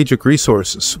strategic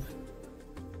resources.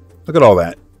 Look at all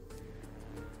that.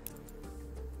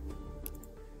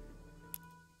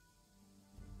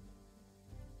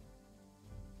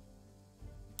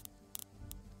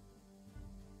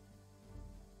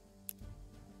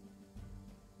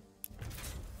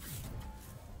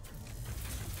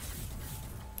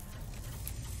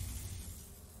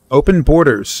 Open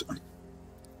borders.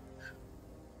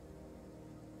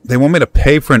 They want me to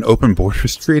pay for an open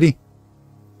borders treaty?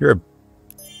 You're a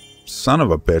son of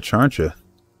a bitch, aren't you?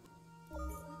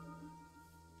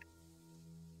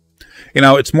 You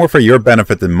know, it's more for your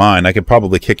benefit than mine. I could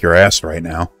probably kick your ass right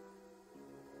now.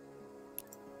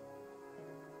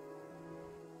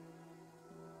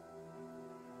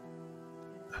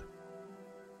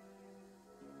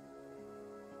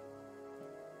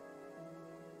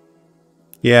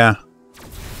 Yeah.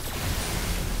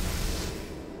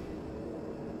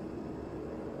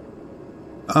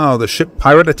 Oh, the ship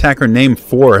pirate attacker name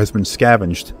 4 has been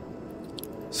scavenged.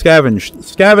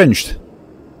 Scavenged!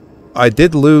 I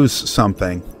did lose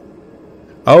something.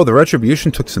 Oh, the retribution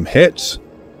took some hits.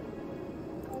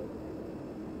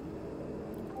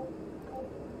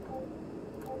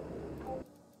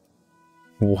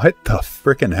 What the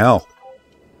frickin' hell?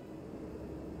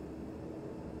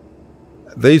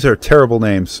 These are terrible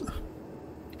names.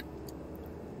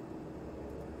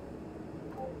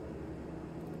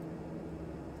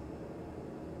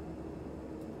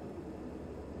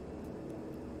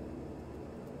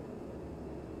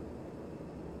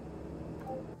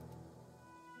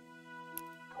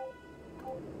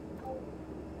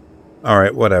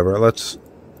 Alright, whatever. Let's...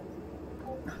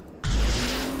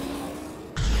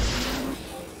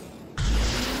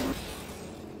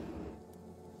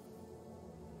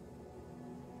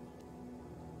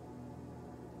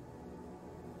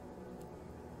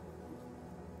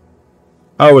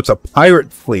 Oh, it's a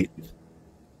pirate fleet.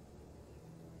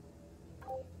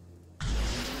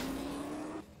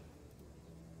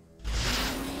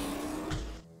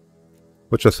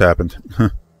 What just happened?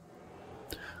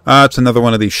 It's another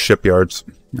one of these shipyards.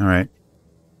 Alright.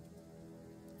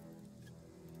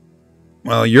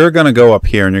 Well, you're going to go up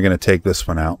here and you're going to take this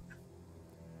one out.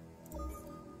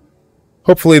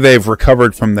 Hopefully they've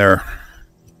recovered from their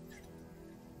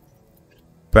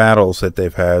battles that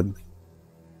they've had.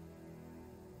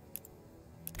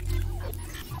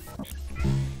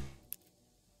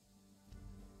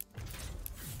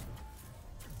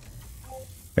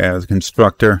 Yeah, as a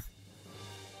constructor.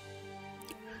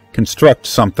 Construct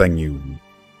something, you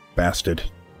bastard.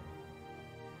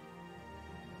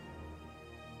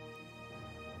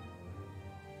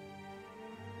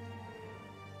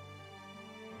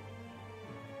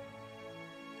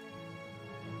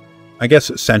 I guess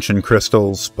ascension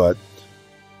crystals, but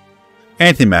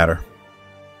antimatter.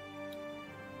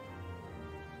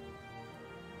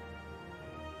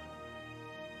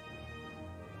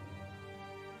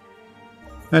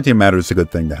 Antimatter is a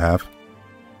good thing to have.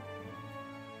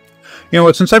 You know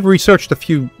what, since I've researched a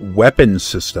few weapon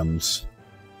systems,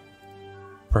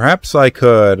 perhaps I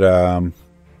could,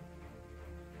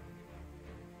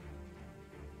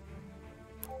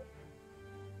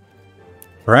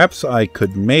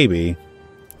 maybe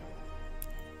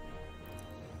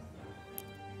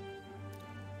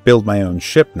build my own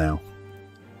ship now.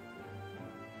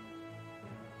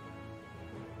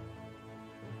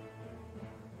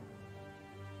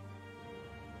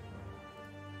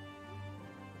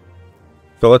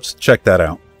 So let's check that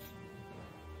out.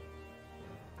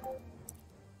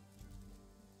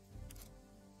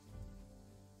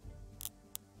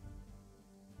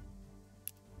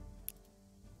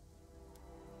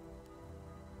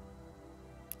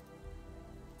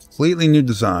 Completely new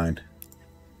design.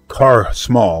 Car,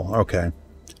 small, okay.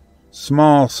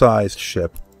 Small-sized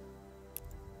ship.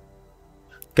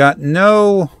 Got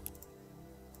no...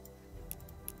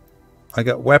 I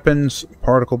got weapons,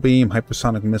 particle beam,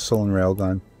 hypersonic missile, and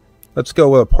railgun. Let's go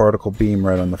with a particle beam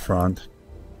right on the front.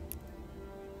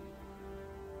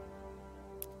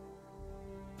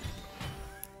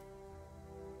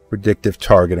 Predictive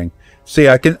targeting. See,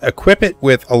 I can equip it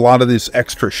with a lot of this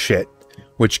extra shit,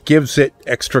 which gives it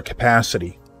extra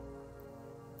capacity.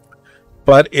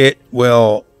 But it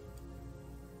will...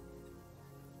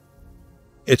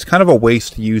 It's kind of a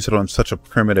waste to use it on such a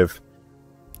primitive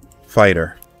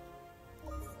fighter.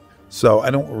 So I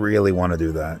don't really want to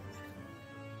do that.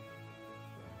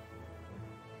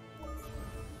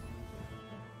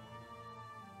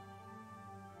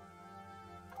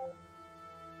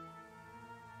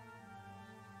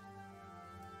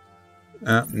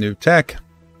 New tech.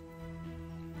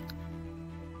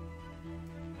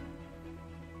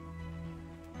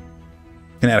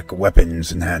 Kinetic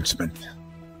weapons enhancement.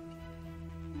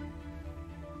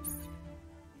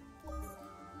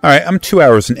 Alright, I'm 2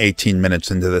 hours and 18 minutes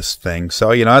into this thing,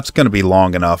 so, you know, that's going to be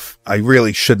long enough. I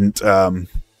really shouldn't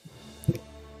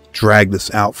drag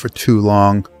this out for too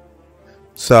long.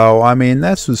 So, I mean,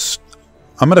 I'm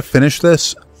going to finish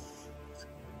this,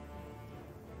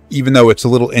 even though it's a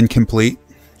little incomplete.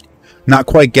 Not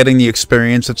quite getting the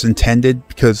experience that's intended,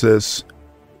 because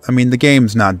the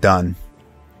game's not done.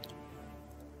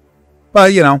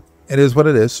 But, you know, it is what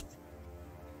it is.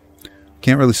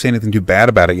 Can't really say anything too bad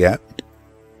about it yet.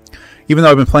 Even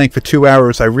though I've been playing for 2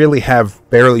 hours, I really have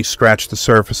barely scratched the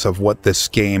surface of what this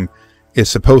game is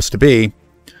supposed to be.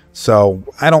 So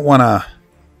I don't want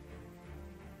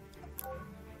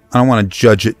to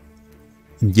judge it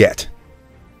yet.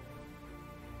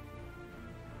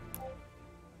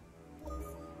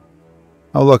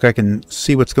 Oh look, I can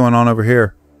see what's going on over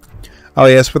here. Oh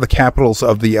yeah, that's where the capitals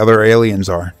of the other aliens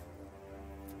are.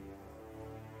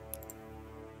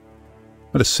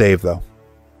 I'm going to save though.